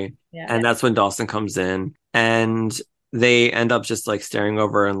memory. Yeah. And that's when Dawson comes in and they end up just like staring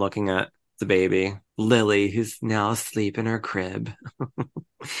over and looking at the baby, Lily, who's now asleep in her crib.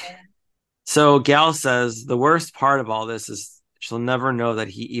 So Gal says the worst part of all this is she'll never know that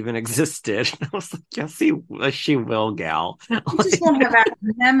he even existed. I was like, yes, she will, Gal. You just won't have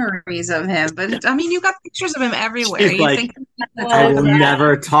memories of him. But I mean, you got pictures of him everywhere. She's You like, think I will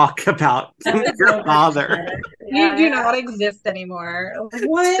never talk about your father. you do not exist anymore. Like,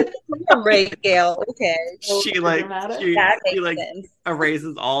 what? You're right, Gail. Okay. She like she, That she makes like sense.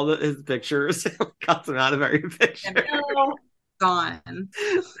 erases all his pictures, cuts them out of every picture. No. Gone.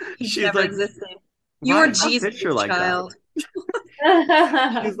 He She's never like, existed. "Why You are do you have a Jesus' picture like that?" child.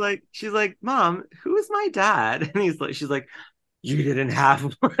 She's like, "Mom, who's my dad?" And she's like, "You didn't have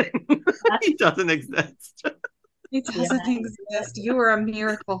one." He doesn't exist. He doesn't exist. You are a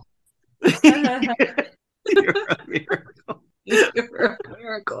miracle. You're a miracle. You're a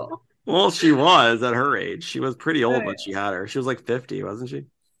miracle. Well, she was at her age. She was pretty old when she had her. She was like 50, wasn't she?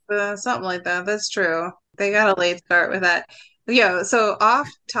 Something like that. That's true. They got a late start with that. Yeah, so off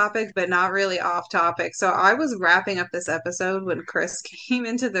topic, but not really off topic. So I was wrapping up this episode when Chris came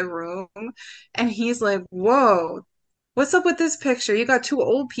into the room and he's like, "Whoa, what's up with this picture? You got two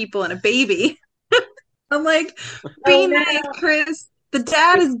old people and a baby." I'm like, "Be nice, Chris. The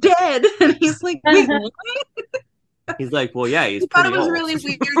dad is dead." And he's like, "Wait, what?" He's like, "Well, yeah, he's He thought pretty it was old." really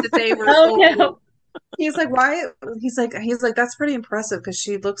weird that they were Oh so no. old. He's like, "Why?" He's like, "That's pretty impressive because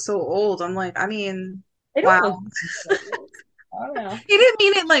she looks so old." I'm like, I mean, They don't wow. look. I don't know. He didn't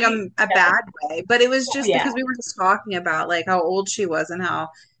mean it like a Yeah. bad way, but it was just Yeah. because we were just talking about like how old she was and how,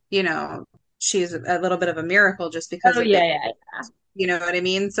 you know, she's a little bit of a miracle just because Oh of yeah, it. yeah. You know what I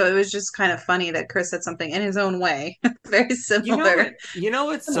mean? So it was just kind of funny that Chris said something in his own way, very You know similar. what? You know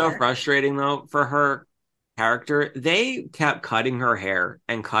what's so frustrating though for her character? They kept cutting her hair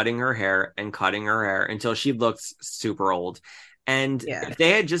and cutting her hair and cutting her hair until she looks super old. And Yeah. if they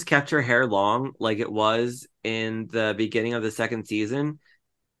had just kept her hair long like it was in the beginning of the second season,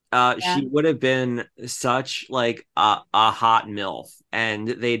 she would have been such like a hot MILF, and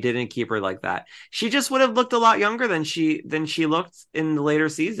they didn't keep her like that. She just would have looked a lot younger than she looked in the later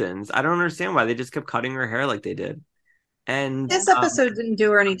seasons. I don't understand why they just kept cutting her hair like they did. And This episode didn't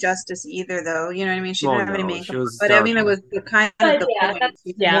do her any justice either, though. You know what I mean? She well, didn't have any no, she makeup on, was but I mean, it terrible. was the kind of But the yeah, point.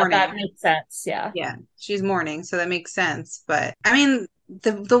 She's that mourning. makes sense. Yeah. Yeah, she's mourning, so that makes sense. But I mean,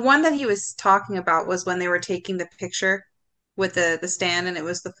 the one that he was talking about was when they were taking the picture with the stand, and it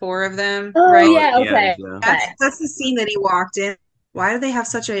was the four of them, Oh right? Oh, yeah, yeah, okay. yeah. Okay. That's the scene that he walked in. Why do they have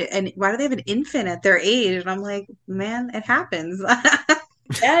such why do they have an infant at their age? And I'm like, man, it happens.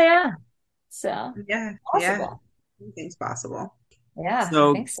 Yeah, yeah. So Yeah, yeah, possible. anything's possible. Yeah, I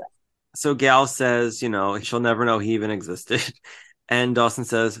So think so. so Gal says, she'll never know he even existed. And Dawson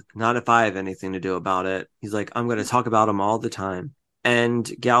says, "Not if I have anything to do about it." He's like, "I'm going to talk about him all the time." And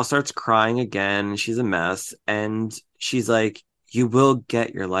Gal starts crying again. She's a mess. And she's like, "You will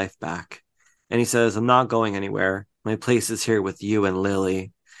get your life back." And he says, "I'm not going anywhere. My place is here with you and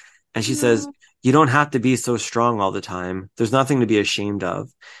Lily." And she says, "You don't have to be so strong all the time. There's nothing to be ashamed of."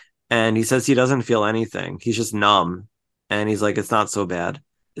 And he says he doesn't feel anything. He's just numb. And he's like, "It's not so bad.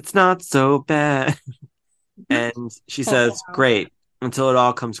 It's not so bad." And she says, "Great, until it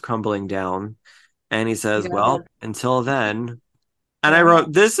all comes crumbling down." And he says, "Well, until then." And I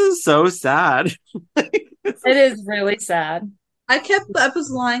wrote, "This is so sad." It is really sad. I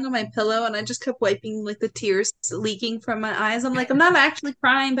was lying on my pillow and I just kept wiping like the tears leaking from my eyes. I'm like, I'm not actually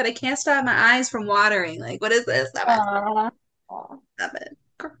crying, but I can't stop my eyes from watering. Like, what is this? Stop it. Aw. Stop it.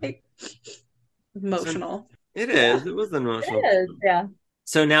 Cry. So Emotional. it Yeah. is. It was an emotional. It is, yeah.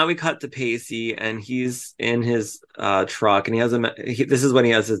 So now we cut to Pacey, and he's in his truck, and this is when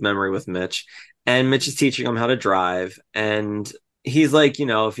he has his memory with Mitch, and Mitch is teaching him how to drive, and he's like,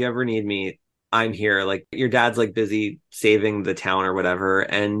 if you ever need me, I'm here. Like your dad's like busy saving the town or whatever,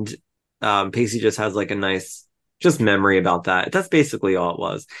 and Pacey just has like a nice just memory about that. That's basically all it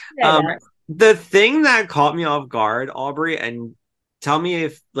was. Yeah, Um, yeah. the thing that caught me off guard, Aubrey, and tell me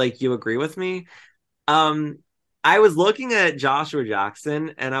if like you agree with me. Um, I was looking at Joshua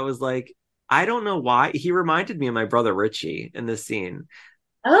Jackson and I was like, I don't know why. He reminded me of my brother Richie in this scene.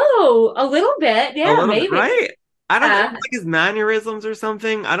 Oh, a little bit. A Yeah, little bit, maybe. right? I don't know, Yeah, like his mannerisms or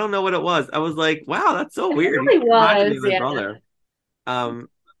something. I don't know what it was. I was like, wow, that's so it weird. He really reminded me was. of my Yeah. brother.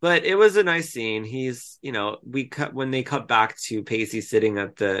 But it was a nice scene. He's, we cut when they cut back to Pacey sitting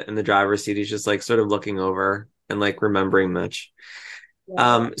at the in the driver's seat, he's just like sort of looking over and like remembering Mitch.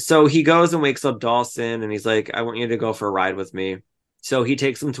 Yeah. So he goes and wakes up Dawson and he's like, I want you to go for a ride with me. So he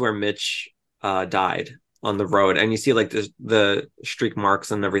takes him to where Mitch died on the road, and you see like the streak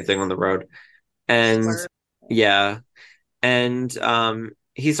marks and everything on the road. And Slur. yeah, and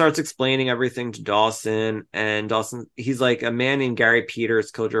he starts explaining everything to Dawson, and Dawson, he's like, a man named Gary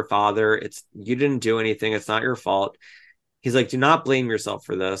Peters killed your father. It's You didn't do anything. It's not your fault. He's like, do not blame yourself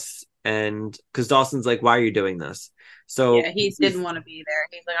for this. And because Dawson's like, why are you doing this? So Yeah, he didn't want to be there.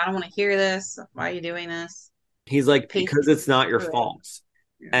 He's like, I don't want to hear this. Why are you doing this? he's like, Pace because it's not your through it. fault.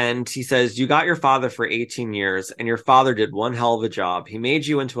 And he says, you got your father for 18 years, and your father did one hell of a job. He made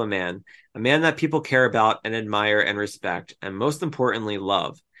you into a man that people care about and admire and respect, and most importantly,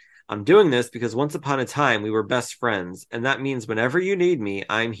 love. I'm doing this because once upon a time we were best friends, and that means whenever you need me,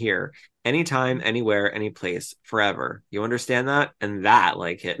 I'm here. Anytime, anywhere, any place, forever. You understand that? And that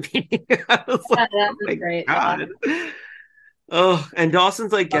like hit me. I was Yeah, like, that oh was my great. Yeah. God. Oh, and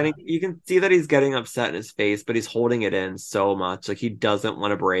Dawson's like you can see that he's getting upset in his face, but he's holding it in so much. Like he doesn't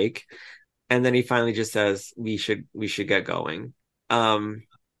want to break. And then he finally just says, we should get going. Um,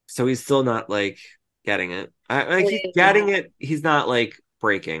 so he's still not like getting it. Like he's getting Yeah. it. He's not like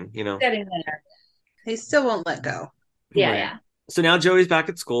breaking. Getting there. He still won't let go. Yeah, Right. yeah. So now Joey's back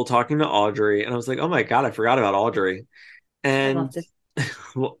at school talking to Audrey, and I was like, oh my God, I forgot about Audrey. I And loved it.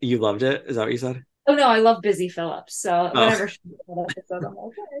 well, you loved it? Is that what you said? Oh no, I love Busy Phillips. So Oh, whenever she did that episode, I'm like,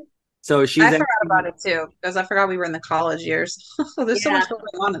 okay. so she's I forgot asking, about it too because I forgot we were in the college years. There's so Yeah. much going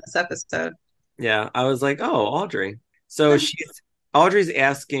on in this episode. yeah, I was like, oh, Audrey. So Audrey's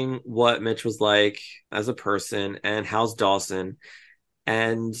asking what Mitch was like as a person and how's Dawson.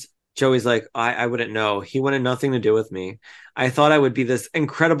 And Joey's like, I wouldn't know. He wanted nothing to do with me. I thought I would be this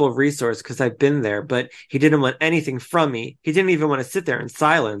incredible resource because I've been there, but he didn't want anything from me. He didn't even want to sit there in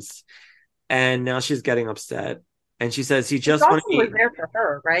silence. And now she's getting upset. And she says, he just wanted Dawson was me. there for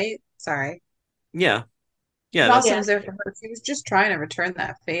her, right? Sorry. Yeah. Yeah. That's, Dawson Yeah. was there for her. He was just trying to return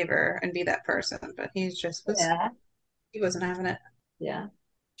that favor and be that person, but Yeah. he wasn't having it. Yeah.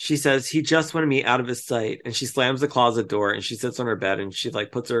 she says, he just wanted me out of his sight. And she slams the closet door and she sits on her bed and she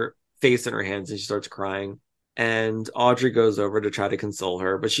like puts her face in her hands and she starts crying. And Audrey goes over to try to console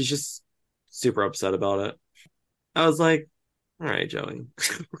her, but she's just super upset about it. I was like, all right, Joey.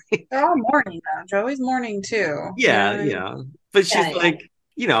 They're all mourning though. Joey's mourning too. You know Yeah, what I mean? yeah. But she's Yeah. Yeah. like,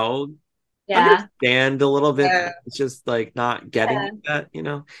 Yeah. understand a little bit. Yeah. It's just like not getting Yeah. it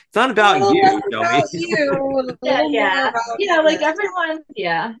yet. It's not A about little you, less Joey. about you, a Yeah, little more yeah. about Like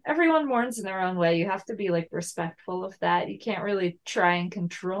him. everyone mourns in their own way. You have to be like respectful of that. You can't really try and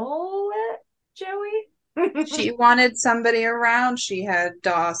control it, Joey. She wanted somebody around. She had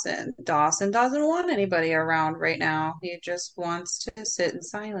Dawson. Dawson doesn't want anybody around right now. He just wants to sit in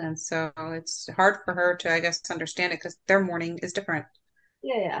silence. So it's hard for her to, I guess, understand it because their mourning is different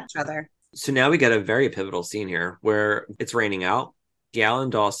Yeah, yeah. each other. So now we get a very pivotal scene here where it's raining out. Gal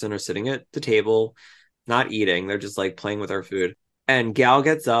and Dawson are sitting at the table, not eating. They're just like playing with our food. And Gal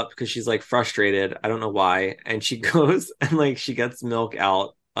gets up because she's like frustrated. I don't know why. And she goes and like she gets milk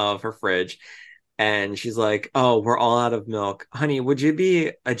out of her fridge. And she's like, oh, we're all out of milk. Honey, would you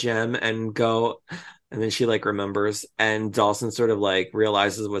be a gem and go? And then she like remembers, and Dawson sort of like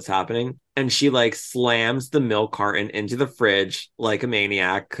realizes what's happening. And she like slams the milk carton into the fridge like a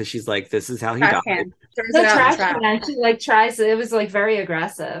maniac because she's like, this is how he Trash died. can. Throws The it out in the trash trash. can, she like tries it was like very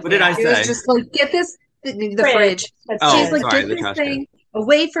aggressive. What did I Yeah. She was say? just like, get this, the Fridge. fridge. That's Oh, She's it. like, sorry, get the this trash can. thing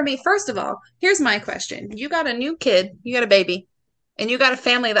away from me. First of all, here's my question. You got a new kid, you got a baby, and you got a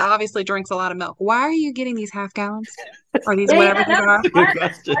family that obviously drinks a lot of milk. Why are you getting these half gallons or these Yeah, whatever yeah, these no, are? Good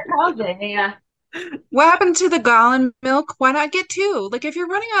question. smart call, Jamie. Yeah. What happened to the gallon milk? Why not get two? Like, if you're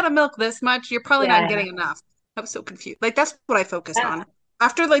running out of milk this much, you're probably not Yeah, getting enough. I was so confused. Like, that's what I focused yeah. on.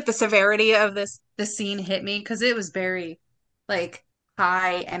 After, like, the severity of the scene hit me, because it was very, like,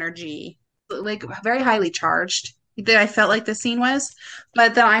 high energy, like, very highly charged. That I felt like the scene was.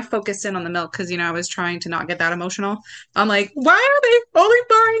 But then I focused in on the milk because, I was trying to not get that emotional. I'm like, why are they only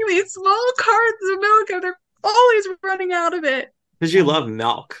buying these small cartons of milk and they're always running out of it? Because you love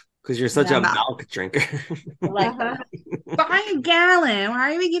milk. Because you're such Yeah. a Not milk drinker. I like uh-huh. that. Buy a gallon.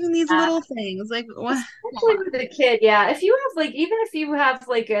 Why are we getting these Yeah. little things? Like, what? Come Especially on. with a kid, yeah. If you have like, even if you have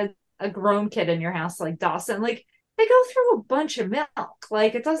like a grown kid in your house, like Dawson, like they go through a bunch of milk.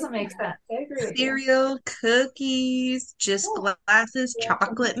 Like it doesn't make sense. I agree with you. Cereal, cookies, just Oh, glasses, yeah.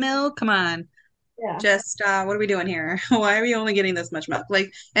 chocolate milk. Come on. Yeah. Just what are we doing here? Why are we only getting this much milk?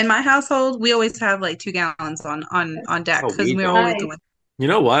 Like in my household, we always have like 2 gallons on deck Oh, because we we're don't. always Nice. going. You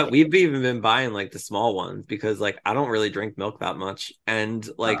know what? We've even been buying like the small ones because like I don't really drink milk that much. And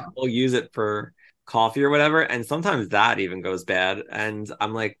like Oh. we'll use it for coffee or whatever. And sometimes that even goes bad. And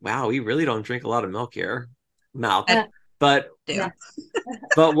I'm like, wow, we really don't drink a lot of milk here. Mouth. I Uh, But do. no.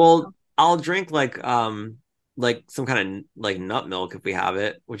 but we'll I'll drink like some kind of like nut milk if we have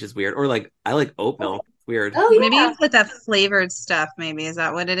it, which is weird. Or like I like oat milk. Weird. Oh Maybe yeah. it's like that flavored stuff. Maybe is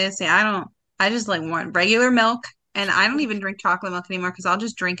that what it is? See, I don't. I just like want regular milk, and I don't even drink chocolate milk anymore because I'll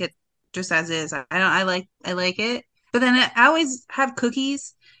just drink it just as is. I don't. I like it, but then I always have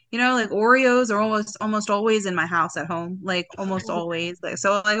cookies. You know, like Oreos are almost always in my house at home. Like almost always. Like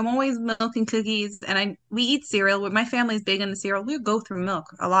so, like I'm always milking cookies, and we eat cereal. My family's big into cereal. We go through milk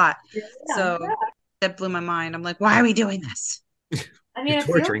a lot, Yeah. so that blew my mind. I'm like, why are we doing this? I You're mean, it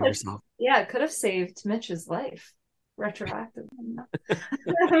feels torturing like, yourself. yeah, it could have saved Mitch's life retroactively.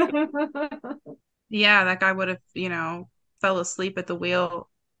 Yeah, that guy would have, fell asleep at the wheel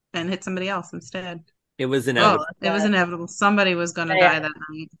and hit somebody else instead. It was Oh, inevitable. it was But inevitable. Somebody was going to yeah, die that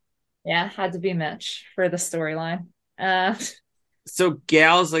night. yeah, had to be Mitch for the storyline. Uh, So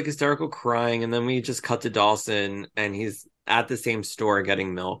Gal's like hysterical crying, and then we just cut to Dawson and he's at the same store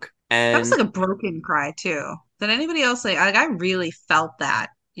getting milk. That was And like a broken cry too. Did anybody else like I really felt that.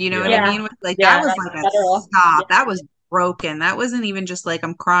 You know what I yeah. yeah, mean? Like that yeah, was that's like a federal. Yeah, stop. That was broken. That wasn't even just like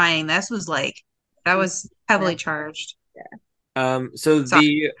I'm crying. This was like that was yeah, heavily charged. So Sorry.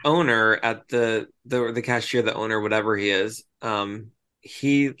 the owner at the cashier, the owner, whatever he is,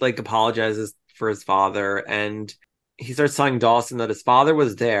 he like apologizes for his father and he starts telling Dawson that his father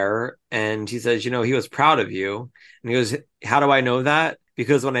was there and he says, you know, he was proud of you. And he goes, how do I know that?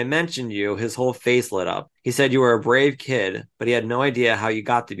 Because when I mentioned you, his whole face lit up. He said you were a brave kid, but he had no idea how you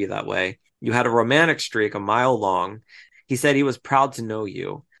got to be that way. You had a romantic streak a mile long. He said he was proud to know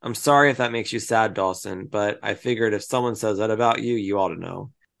you. I'm sorry if that makes you sad, Dawson, but I figured if someone says that about you, you ought to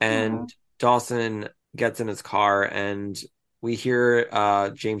know. aw. And Dawson gets in his car and we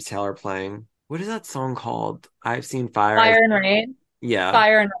hear James Taylor playing. What is that song called? I've seen fire. Fire and Rain. Yeah.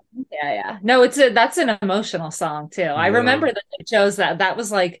 Fire and Rain. Yeah, yeah. No, that's an emotional song too. I Yeah. remember that they chose that. That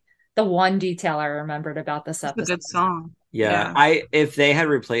was like the one detail I remembered about this It's a episode. good song. Yeah. Yeah. I if they had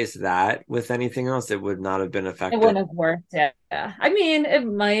replaced that with anything else, it would not have been It effective. wouldn't have worked. Yeah. Yeah. I mean, it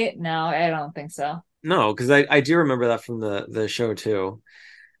might. No, I don't think so. No, because I do remember that from the show too.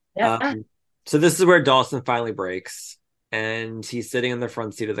 Yeah. Um, so this is where Dawson finally breaks, and he's sitting in the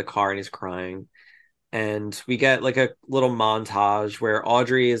front seat of the car and he's crying. And we get like a little montage where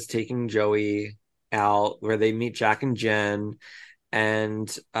Audrey is taking Joey out, where they meet Jack and Jen,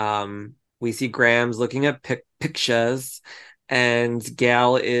 and we see Graham's looking at pictures, and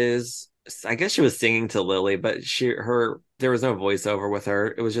Gal is, I guess she was singing to Lily, but there was no voiceover with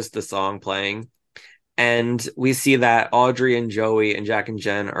her. It was just the song playing. And we see that Audrey and Joey and Jack and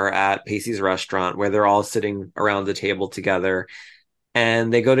Jen are at Pacey's restaurant where they're all sitting around the table together.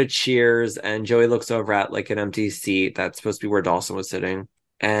 And they go to Cheers, and Joey looks over at like an empty seat that's supposed to be where Dawson was sitting.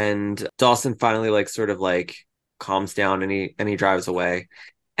 And Dawson finally like sort of like calms down and he drives away.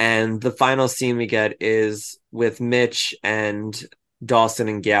 And the final scene we get is with Mitch and Dawson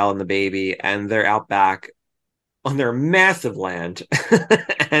and Gal and the baby, and they're out back on their massive land.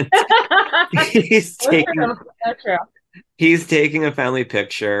 And he's taking That's true. he's taking a family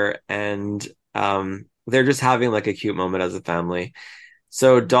picture and they're just having like a cute moment as a family.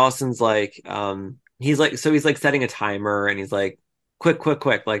 So Dawson's like he's like setting a timer and he's like quick,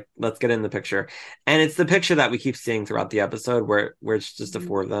 like let's get in the picture. And it's the picture that we keep seeing throughout the episode where it's just the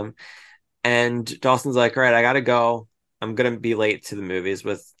four of them. And Dawson's like, all right, I gotta go. I'm gonna be late to the movies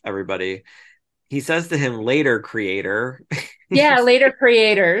with everybody. He says to him later, creator. Yeah, later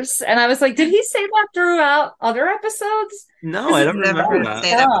creators. And I was like, did he say that throughout other episodes? No, Because I I've don't never remember heard him that.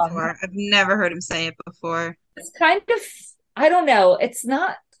 say that before. I've never heard him say it before. it's kind of, I don't know. It's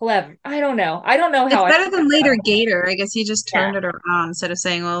not clever. I don't know. I don't know It's how I better than later feel. Gator. I guess he just Yeah. turned it around instead of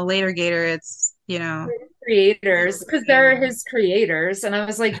saying, well, later Gator, it's. Creators, because they're his creators. And I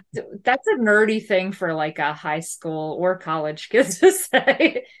was like, that's a nerdy thing for like a high school or college kid to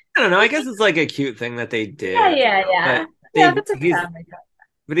say. I don't know. I guess it's like a cute thing that they Yeah, did, yeah, but yeah. Yeah, they if it's a he's family.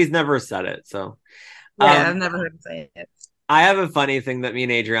 but he's never said it. So, Yeah, Yeah. I've um, never heard him say it. I have a funny thing that me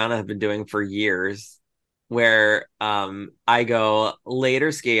and Adriana have been doing for years, where I go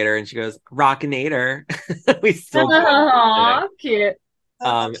later skater and she goes rockinator. We still do it today. Oh, cute.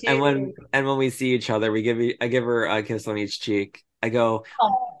 That's And cute. when we see each other, I give her a kiss on each cheek. I go,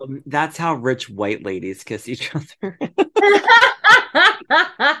 Oh. that's how rich white ladies kiss each other.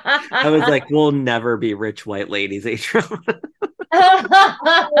 I was like, we'll never be rich white ladies, Adrian.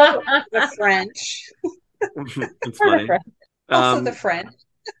 The French. It's funny. Also the Um, French.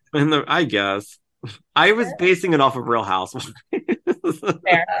 and I guess I was basing it off of Real Housewives.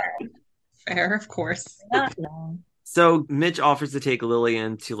 Fair. Fair, of course. Not wrong. So Mitch offers to take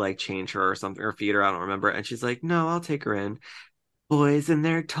Lillian to like change her or something or feed her. I don't remember. And she's like, no, I'll take her in. Boys and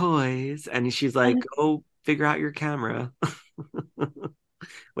their toys. And she's like, oh, figure out your camera. Wait,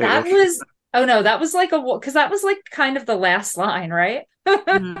 That what? was, oh no, that was like because that was like kind of the last line, right?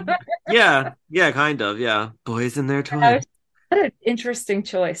 Mm. Yeah, kind of. Yeah. Boys and their I toys. was, what an interesting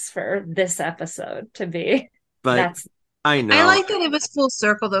choice for this episode to be. But That's I I know. like that it was full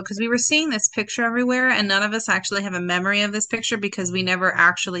circle though, because we were seeing this picture everywhere, and none of us actually have a memory of this picture because we never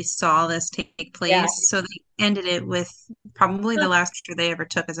actually saw this take yeah. place. So they ended it with probably the last picture they ever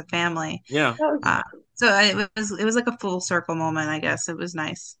took as a family. Yeah. Uh, it was like a full circle moment, I guess. It was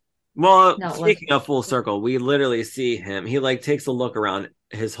nice. Well, No, it was speaking of full circle, we literally see him. He like takes a look around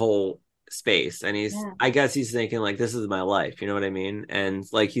his whole space and yeah. I guess he's thinking like this is my life, you know what I mean? And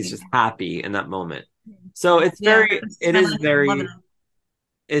like he's just happy in that moment. So Yeah. Yeah, it I is like it. I'm loving very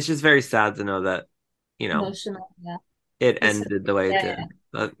it's just very sad to know that, you know, Emotional. Yeah. it This is, ended the way it yeah. did.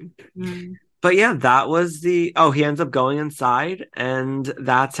 But it. but yeah, that was he ends up going inside and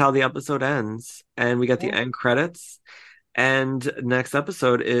that's how the episode ends. And we get the Yeah. end credits. And next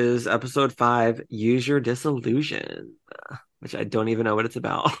episode is episode 5, Use Your Disillusion, which I don't even know what it's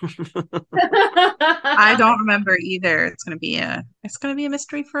about. I don't remember either. It's gonna be a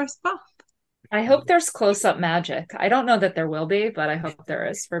mystery for us both. I hope there's close-up magic. I don't know that there will be, but I hope there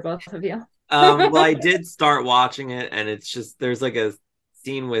is for both of you. Well, I did start watching it, and it's just there's like a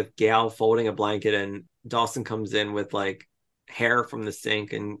scene with Gail folding a blanket, and Dawson comes in with like hair from the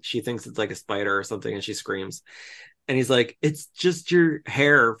sink, and she thinks it's like a spider or something, and she screams. And he's like, "It's just your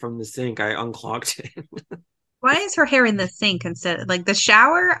hair from the sink. I unclogged it." Why is her hair in the sink instead? Like the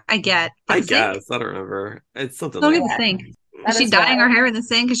shower, I get, but I the sink? guess I don't remember. It's something Look like at the Yeah, sink. Is that she is dyeing her wild. hair in the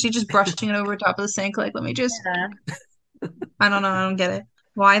sink? Is she just brushing it over top of the sink? Like, let me just. Yeah, I don't know. I don't get it.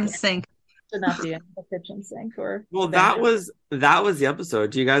 Why the yeah. sink? Should not be in the kitchen sink or well, the bathroom. that was the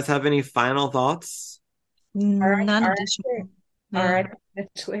episode. Do you guys have any final thoughts? All right, None all right, additional. all Yeah. right,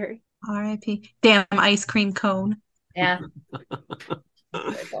 Mitch Leary. R.I.P. Damn ice cream cone. Yeah.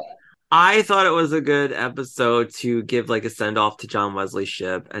 I thought it was a good episode to give like a send off to John Wesley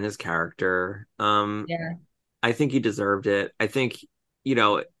Shipp and his character. Yeah. I think he deserved it. I think, you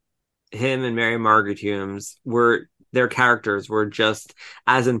know, him and Mary Margaret Humes were their characters were just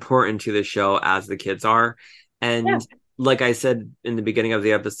as important to the show as the kids are. Yeah. And like I said in the beginning of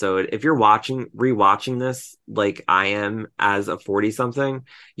the episode, if you're rewatching this like I am as a 40 something,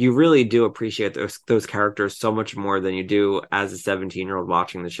 you really do appreciate those characters so much more than you do as a 17-year-old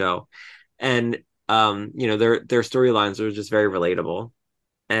watching the show. And you know, their storylines are just very relatable.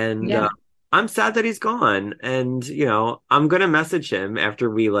 And Yeah. I'm sad that he's gone. And you know, I'm gonna message him after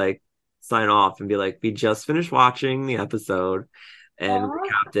we like sign off and be like, we just finished watching the episode and Aw,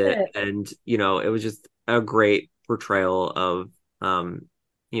 recapped it. And you know, it was just a great portrayal of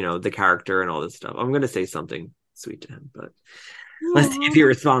you know, the character and all this stuff. I'm gonna say something sweet to him, but let's see if he Aw,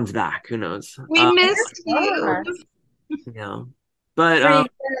 responds back. Who knows? we missed you. yes. You know. But Bring back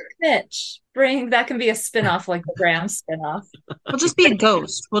Mitch. Bring that can be a spin-off like the Graham spin-off. We'll just be a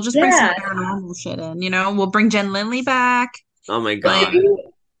ghost. We'll just bring some Yeah. paranormal shit in, you know? We'll bring Jen Lindley back. oh my It god. could be, it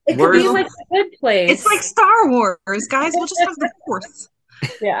could be Where's like a good It's place. like Star Wars, guys. We'll just have the Force.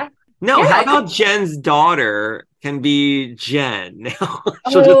 Yeah. no, Yeah, how it could about Jen's daughter can be Jen now?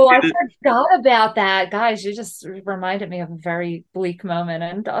 She'll just Oh, be I the, forgot about that. Guys, you just reminded me of a very bleak moment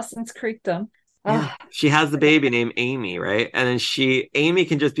in Dawson's Creekdom. yeah. Oh, She has the baby named Amy, right? And then Amy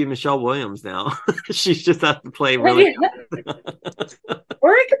can just be Michelle Williams now. She just has to play really.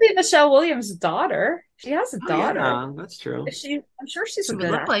 or it could be Michelle Williams' daughter. She has a Oh daughter. yeah, that's true. I'm sure she's She a would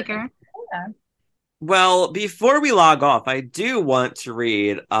good look actor. like her. Yeah. Well, before we log off, I do want to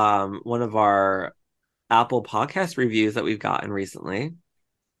read one of our Apple podcast reviews that we've gotten recently.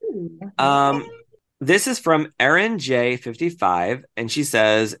 Ooh, Um, this is from Erin J55, and she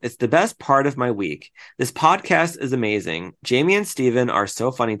says, it's the best part of my week. This podcast is amazing. Jamie and Steven are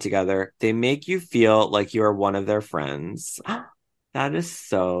so funny together. They make you feel like you are one of their friends. That is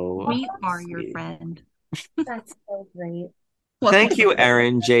so We are your sweet. friend. that's so great. Well, Thank you,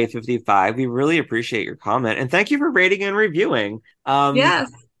 Erin J55. We really appreciate your comment, and thank you for rating and reviewing.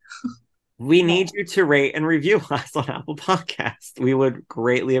 yes. We need you to rate and review us on Apple Podcast. We would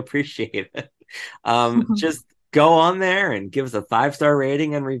greatly appreciate it. Just go on there and give us a 5-star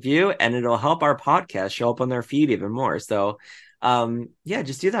rating and review, and it'll help our podcast show up on their feed even more. So Yeah,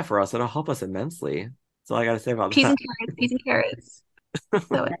 just do that for us. It'll help us immensely. That's all I gotta say about Peas that. and carrots, peas and carrots.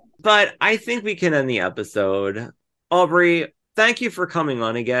 So But I think we can end the episode. Aubrey, thank you for coming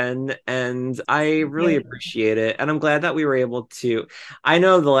on again. And I really appreciate it. And I'm glad that we were able to. I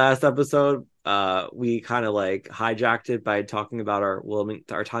know the last episode, we kind of like hijacked it by talking about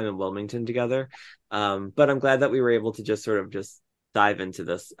our time in Wilmington together. But I'm glad that we were able to just sort of just dive into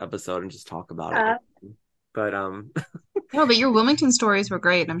this episode and just talk about it. But no, but your Wilmington stories were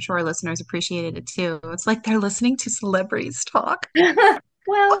great. I'm sure our listeners appreciated it too. It's like they're listening to celebrities talk.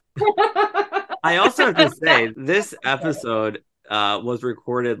 Well, I also have to say this episode was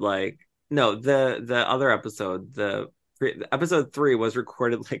recorded like no the other episode the episode 3 was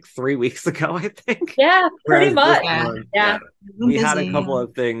recorded like 3 weeks ago, I think. yeah, pretty Whereas this much. one, Yeah. we had a Busy, couple yeah.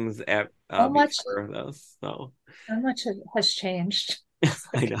 of things at So much, before this, so so much has changed.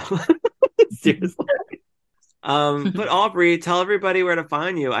 I know. Seriously. But Aubrey, tell everybody where to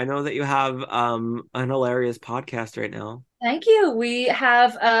find you. I know that you have an hilarious podcast right now. Thank you. We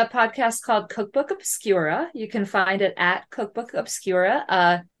have a podcast called Cookbook Obscura. You can find it at Cookbook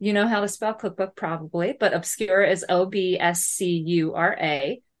Obscura. You know how to spell cookbook probably, but Obscura is Obscura.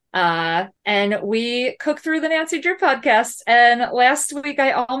 And we cook through the Nancy Drew podcast. And last week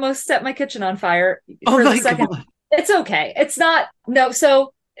I almost set my kitchen on fire Oh for the my second. God. It's okay. It's not no.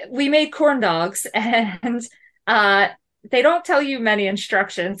 So we made corn dogs and they don't tell you many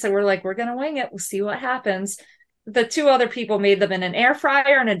instructions. So we're like, we're gonna wing it. We'll see what happens. The 2 other people made them in an air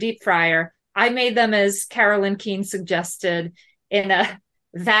fryer and a deep fryer. I made them as Carolyn Keene suggested in a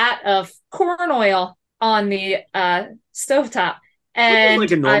vat of corn oil on the stovetop. Which is And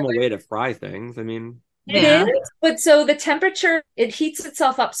like a normal way to fry things. I mean, it is, but so the temperature, it heats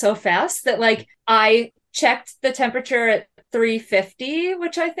itself up so fast that like I checked the temperature at 350,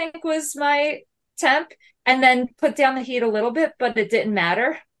 which I think was my temp, and then put down the heat a little bit, but it didn't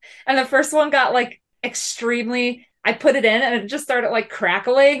matter. And the first one got like extremely, I put it in and it just started like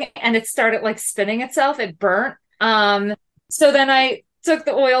crackling and it started like spinning itself. It burnt. So then I took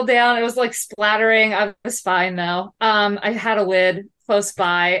the oil down. It was like splattering. I was fine though. I had a lid close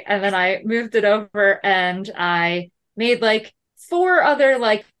by and then I moved it over and I made like 4 other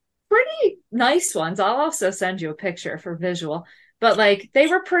like pretty nice ones. I'll also send you a picture for visual, but like they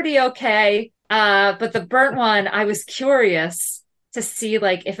were pretty okay. But the burnt one, I was curious to see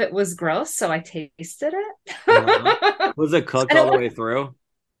like if it was gross, so I tasted it. Was it cooked all the way through?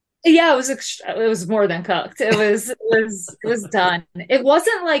 Yeah, it was more than cooked. It was done. It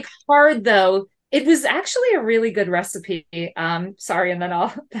wasn't like hard though. It was actually a really good recipe. Sorry, and then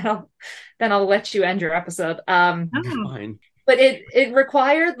I'll let you end your episode. Fine. But it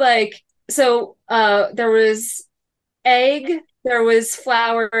required like there was egg, there was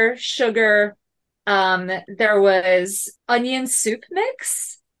flour, sugar, there was onion soup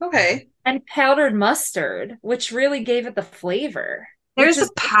mix. Okay. And powdered mustard, which really gave it the flavor. There's a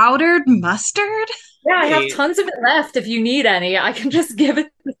powdered mustard? Yeah, I have tons of it left if you need any. I can just give it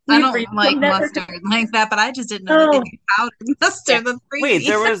to I you. don't like mustard like that, but I just didn't know that they made powdered mustard. That's crazy.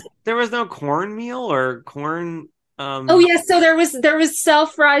 Wait, there was no cornmeal or corn. Oh yeah, so there was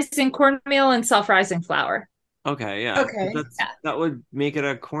self-rising cornmeal and self-rising flour. Okay, yeah. Okay. That would make it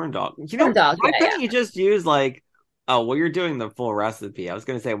a corn dog. Corn dog, why couldn't you just use like, oh, well, you're doing the full recipe. I was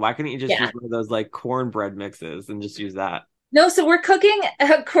gonna say, why couldn't you just use one of those like cornbread mixes and just use that? No, so we're cooking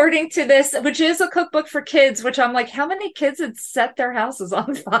according to this, which is a cookbook for kids, which I'm like, how many kids had set their houses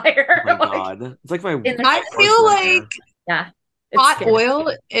on fire? Oh my God. It's like I feel like hot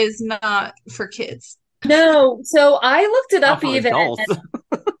oil is not for kids. No, so I looked it up even.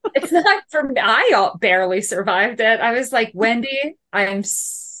 It's not for me. I barely survived it. I was like, Wendy, I'm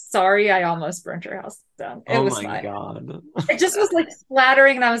sorry, I almost burnt your house down. It was fine. God. It just was like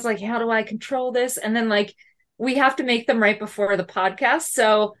splattering, and I was like, how do I control this? And then like we have to make them right before the podcast.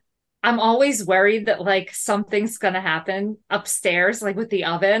 So I'm always worried that like something's gonna happen upstairs, like with the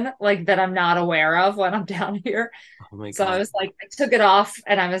oven, like that I'm not aware of when I'm down here. Oh my God. So I was like, I took it off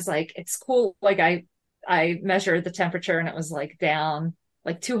and I was like, it's cool. Like I measured the temperature and it was like down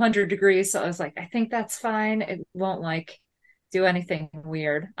like 200 degrees. So I was like, I think that's fine. It won't like do anything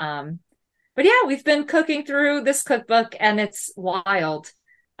weird. But yeah, we've been cooking through this cookbook and it's wild.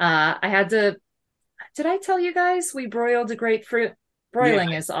 Did I tell you guys we broiled a grapefruit?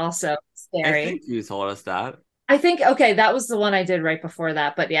 Broiling is also scary. I think you told us that. I think, okay, that was the one I did right before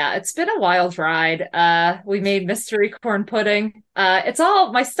that. But yeah, it's been a wild ride. We made mystery corn pudding.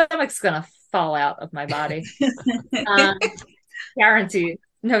 My stomach's going to fall out of my body. Guaranteed.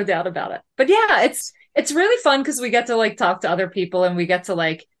 No doubt about it. But yeah, it's really fun because we get to like talk to other people and we get to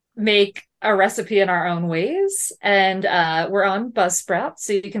like make a recipe in our own ways. And we're on Buzzsprout,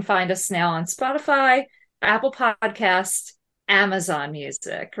 so you can find us now on Spotify, Apple Podcast, Amazon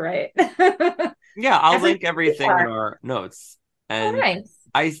Music, right? Yeah, I'll Every link everything in our notes. Oh, And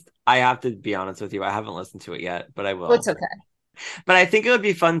nice. I have to be honest with you, I haven't listened to it yet, but I Oh, it's will. okay. But I think it would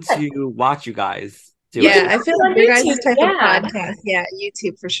be fun to watch you guys do Yeah, it. I feel On like your guys' YouTube, type of yeah. podcast. Yeah,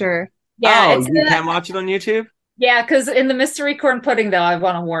 YouTube for sure. Yeah, Oh, it's you can watch it on YouTube? yeah, because in the mystery corn pudding, though, I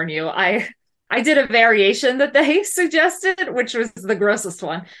want to warn you, I did a variation that they suggested, which was the grossest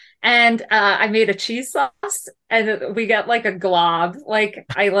one. And I made a cheese sauce and we got like a glob. Like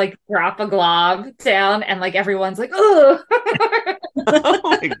I like drop a glob down and like everyone's like, oh, Oh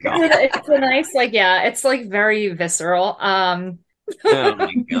my God. it's a nice, like, yeah, it's like very visceral. Oh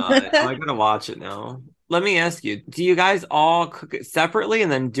my God. Oh, I gotta watch it now. Let me ask you, do you guys all cook it separately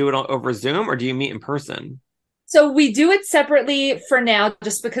and then do it over Zoom, or do you meet in person? So we do it separately for now,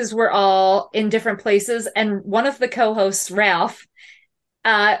 just because we're all in different places. And one of the co-hosts, Ralph,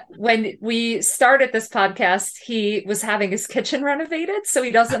 when we started this podcast, he was having his kitchen renovated, so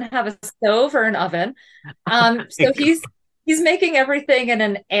he doesn't have a stove or an oven. So he's making everything in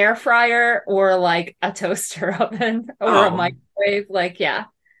an air fryer or like a toaster oven or a Oh, microwave. Like, yeah,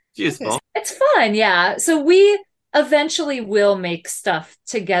 Okay. useful. it's fun. Yeah. So we eventually will make stuff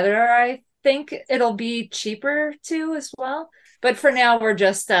together. I think it'll be cheaper too as well. But for now, we're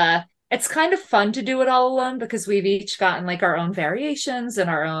just it's kind of fun to do it all alone because we've each gotten like our own variations and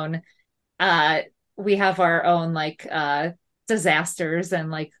our own uh we have our own like disasters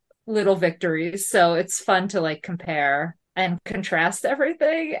and like little victories. So it's fun to like compare and contrast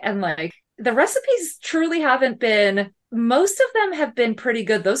everything. And like the recipes truly haven't been, most of them have been pretty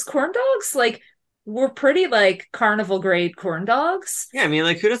good. Those corn dogs, like, were pretty like carnival grade corn dogs. Yeah, I mean,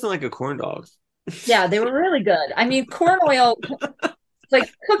 like, who doesn't like a corn dog? Yeah, they were really good. I mean, corn oil,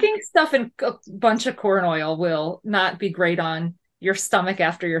 like cooking stuff in a bunch of corn oil will not be great on your stomach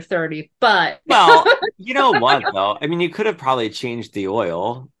after you're 30, but Well, you know what, though? I mean, you could have probably changed the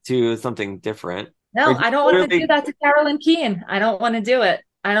oil to something different. Or no, just I don't want to do literally, that to Carolyn Keene. I don't want to do it.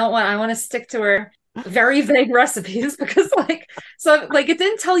 I want to stick to her very vague recipes because so like it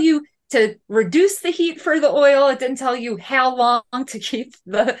didn't tell you to reduce the heat for the oil. It didn't tell you how long to keep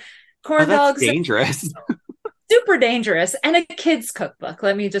the oh, corn that's dogs. dangerous. Super dangerous. And a kid's cookbook.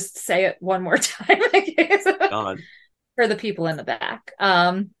 Let me just say it one more time God. for the people in the back.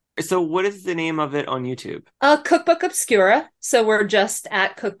 So, what is the name of it on YouTube? Cookbook Obscura. So we're just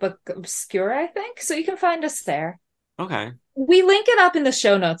at Cookbook Obscura, I think. So you can find us there. Okay. We link it up in the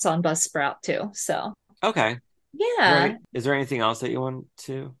show notes on Buzzsprout too. So Okay. yeah. Is there anything else that you want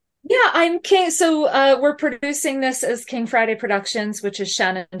to? Yeah, I'm King. So we're producing this as King Friday Productions, which is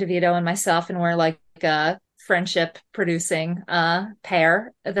Shannon DeVito and myself, and we're like a friendship producing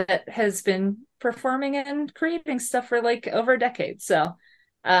pair that has been performing and creating stuff for like over a decade. So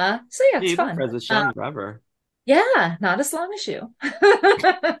so yeah, Yeah, it's you've been fun. friends with Shannon forever. Yeah, not as long as you.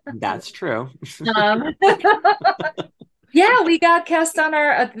 That's true. um Yeah, we got cast on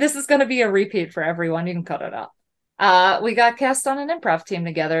our this is going to be a repeat for everyone. You can cut it out. We got cast on an improv team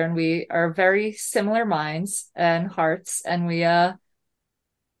together and we are very similar minds and hearts and we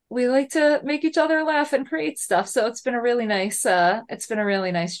like to make each other laugh and create stuff. So it's been a really nice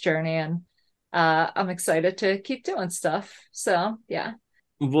journey and I'm excited to keep doing stuff. So, yeah.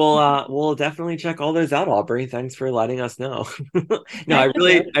 We'll definitely check all those out, Aubrey. Thanks for letting us know. No, Thank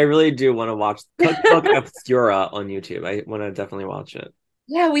you. I really do want to watch Cookbook Obscura on YouTube. I want to definitely watch it.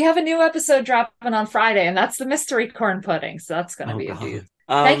 Yeah, we have a new episode dropping on Friday, and that's the mystery corn pudding. So that's going to Oh be a God. doozy.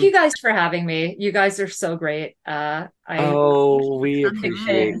 Thank you guys for having me. You guys are so great. I Oh, we Something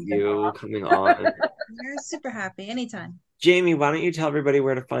appreciate wrong. you coming on. We're super happy anytime. Jamie, why don't you tell everybody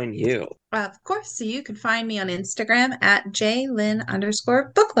where to find you? Of course. So you can find me on Instagram at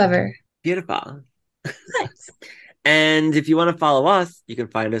jlyn_booklover. Beautiful. Nice. And if you want to follow us, you can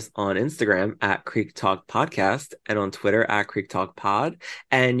find us on Instagram at Creek Talk Podcast and on Twitter at Creek Talk Pod.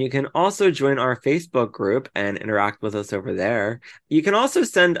 And you can also join our Facebook group and interact with us over there. You can also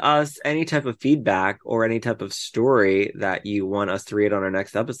send us any type of feedback or any type of story that you want us to read on our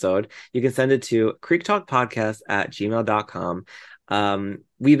next episode. You can send it to creektalkpodcast@gmail.com.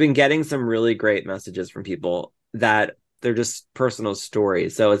 We've been getting some really great messages from people that they're just personal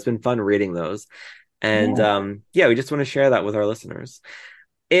stories. So it's been fun reading those. And yeah, we just want to share that with our listeners.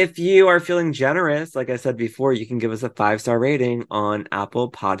 If you are feeling generous, like I said before, you can give us a 5-star rating on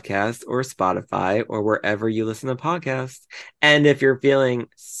Apple Podcasts or Spotify or wherever you listen to podcasts. And if you're feeling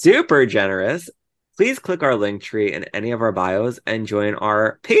super generous, please click our link tree in any of our bios and join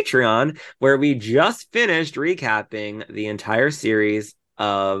our Patreon, where we just finished recapping the entire series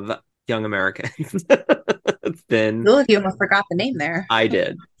of Young Americans. It's been, All of you almost forgot the name there. I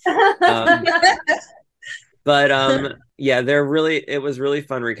did. Um, but yeah, it was really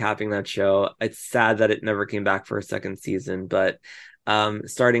fun recapping that show. It's sad that it never came back for a second season, but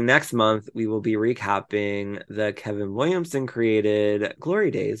starting next month, we will be recapping the Kevin Williamson created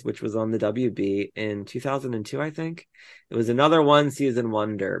Glory Days, which was on the WB in 2002, I think. It was another one season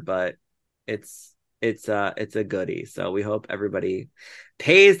wonder, but it's a goodie. So we hope everybody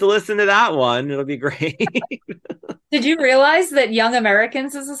pays to listen to that one. It'll be great. Did you realize that Young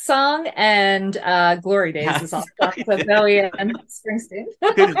Americans is a song and Glory Days Yes, is off with Bowie and Springsteen?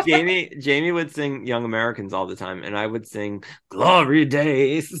 because Jamie would sing Young Americans all the time, and I would sing Glory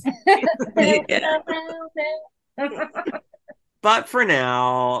Days. But for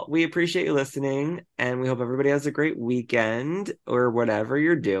now, we appreciate you listening, and we hope everybody has a great weekend or whatever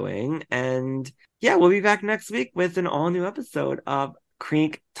you're doing. And yeah, we'll be back next week with an all new episode of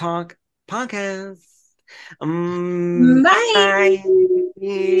Creek Talk Podcast. Bye.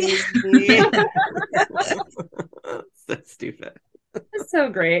 So stupid. It's so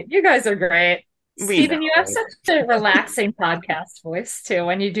great. You guys are great. We Steven, you have know. such a relaxing podcast voice too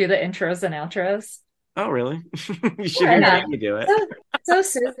when you do the intros and outros. Oh, really? You should Yeah. hear me do it. So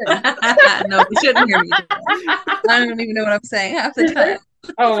Susan. No, you shouldn't hear me. I don't even know what I'm saying half the time.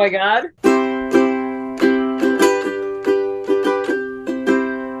 Oh my God.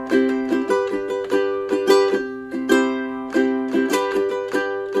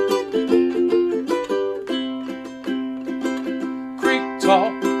 Creek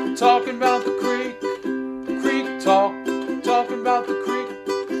talk, talking about the creek. Creek talk, talking about the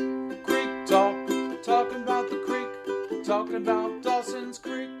creek. Creek talk, talking about the creek. Talking about Dawson's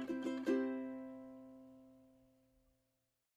Creek.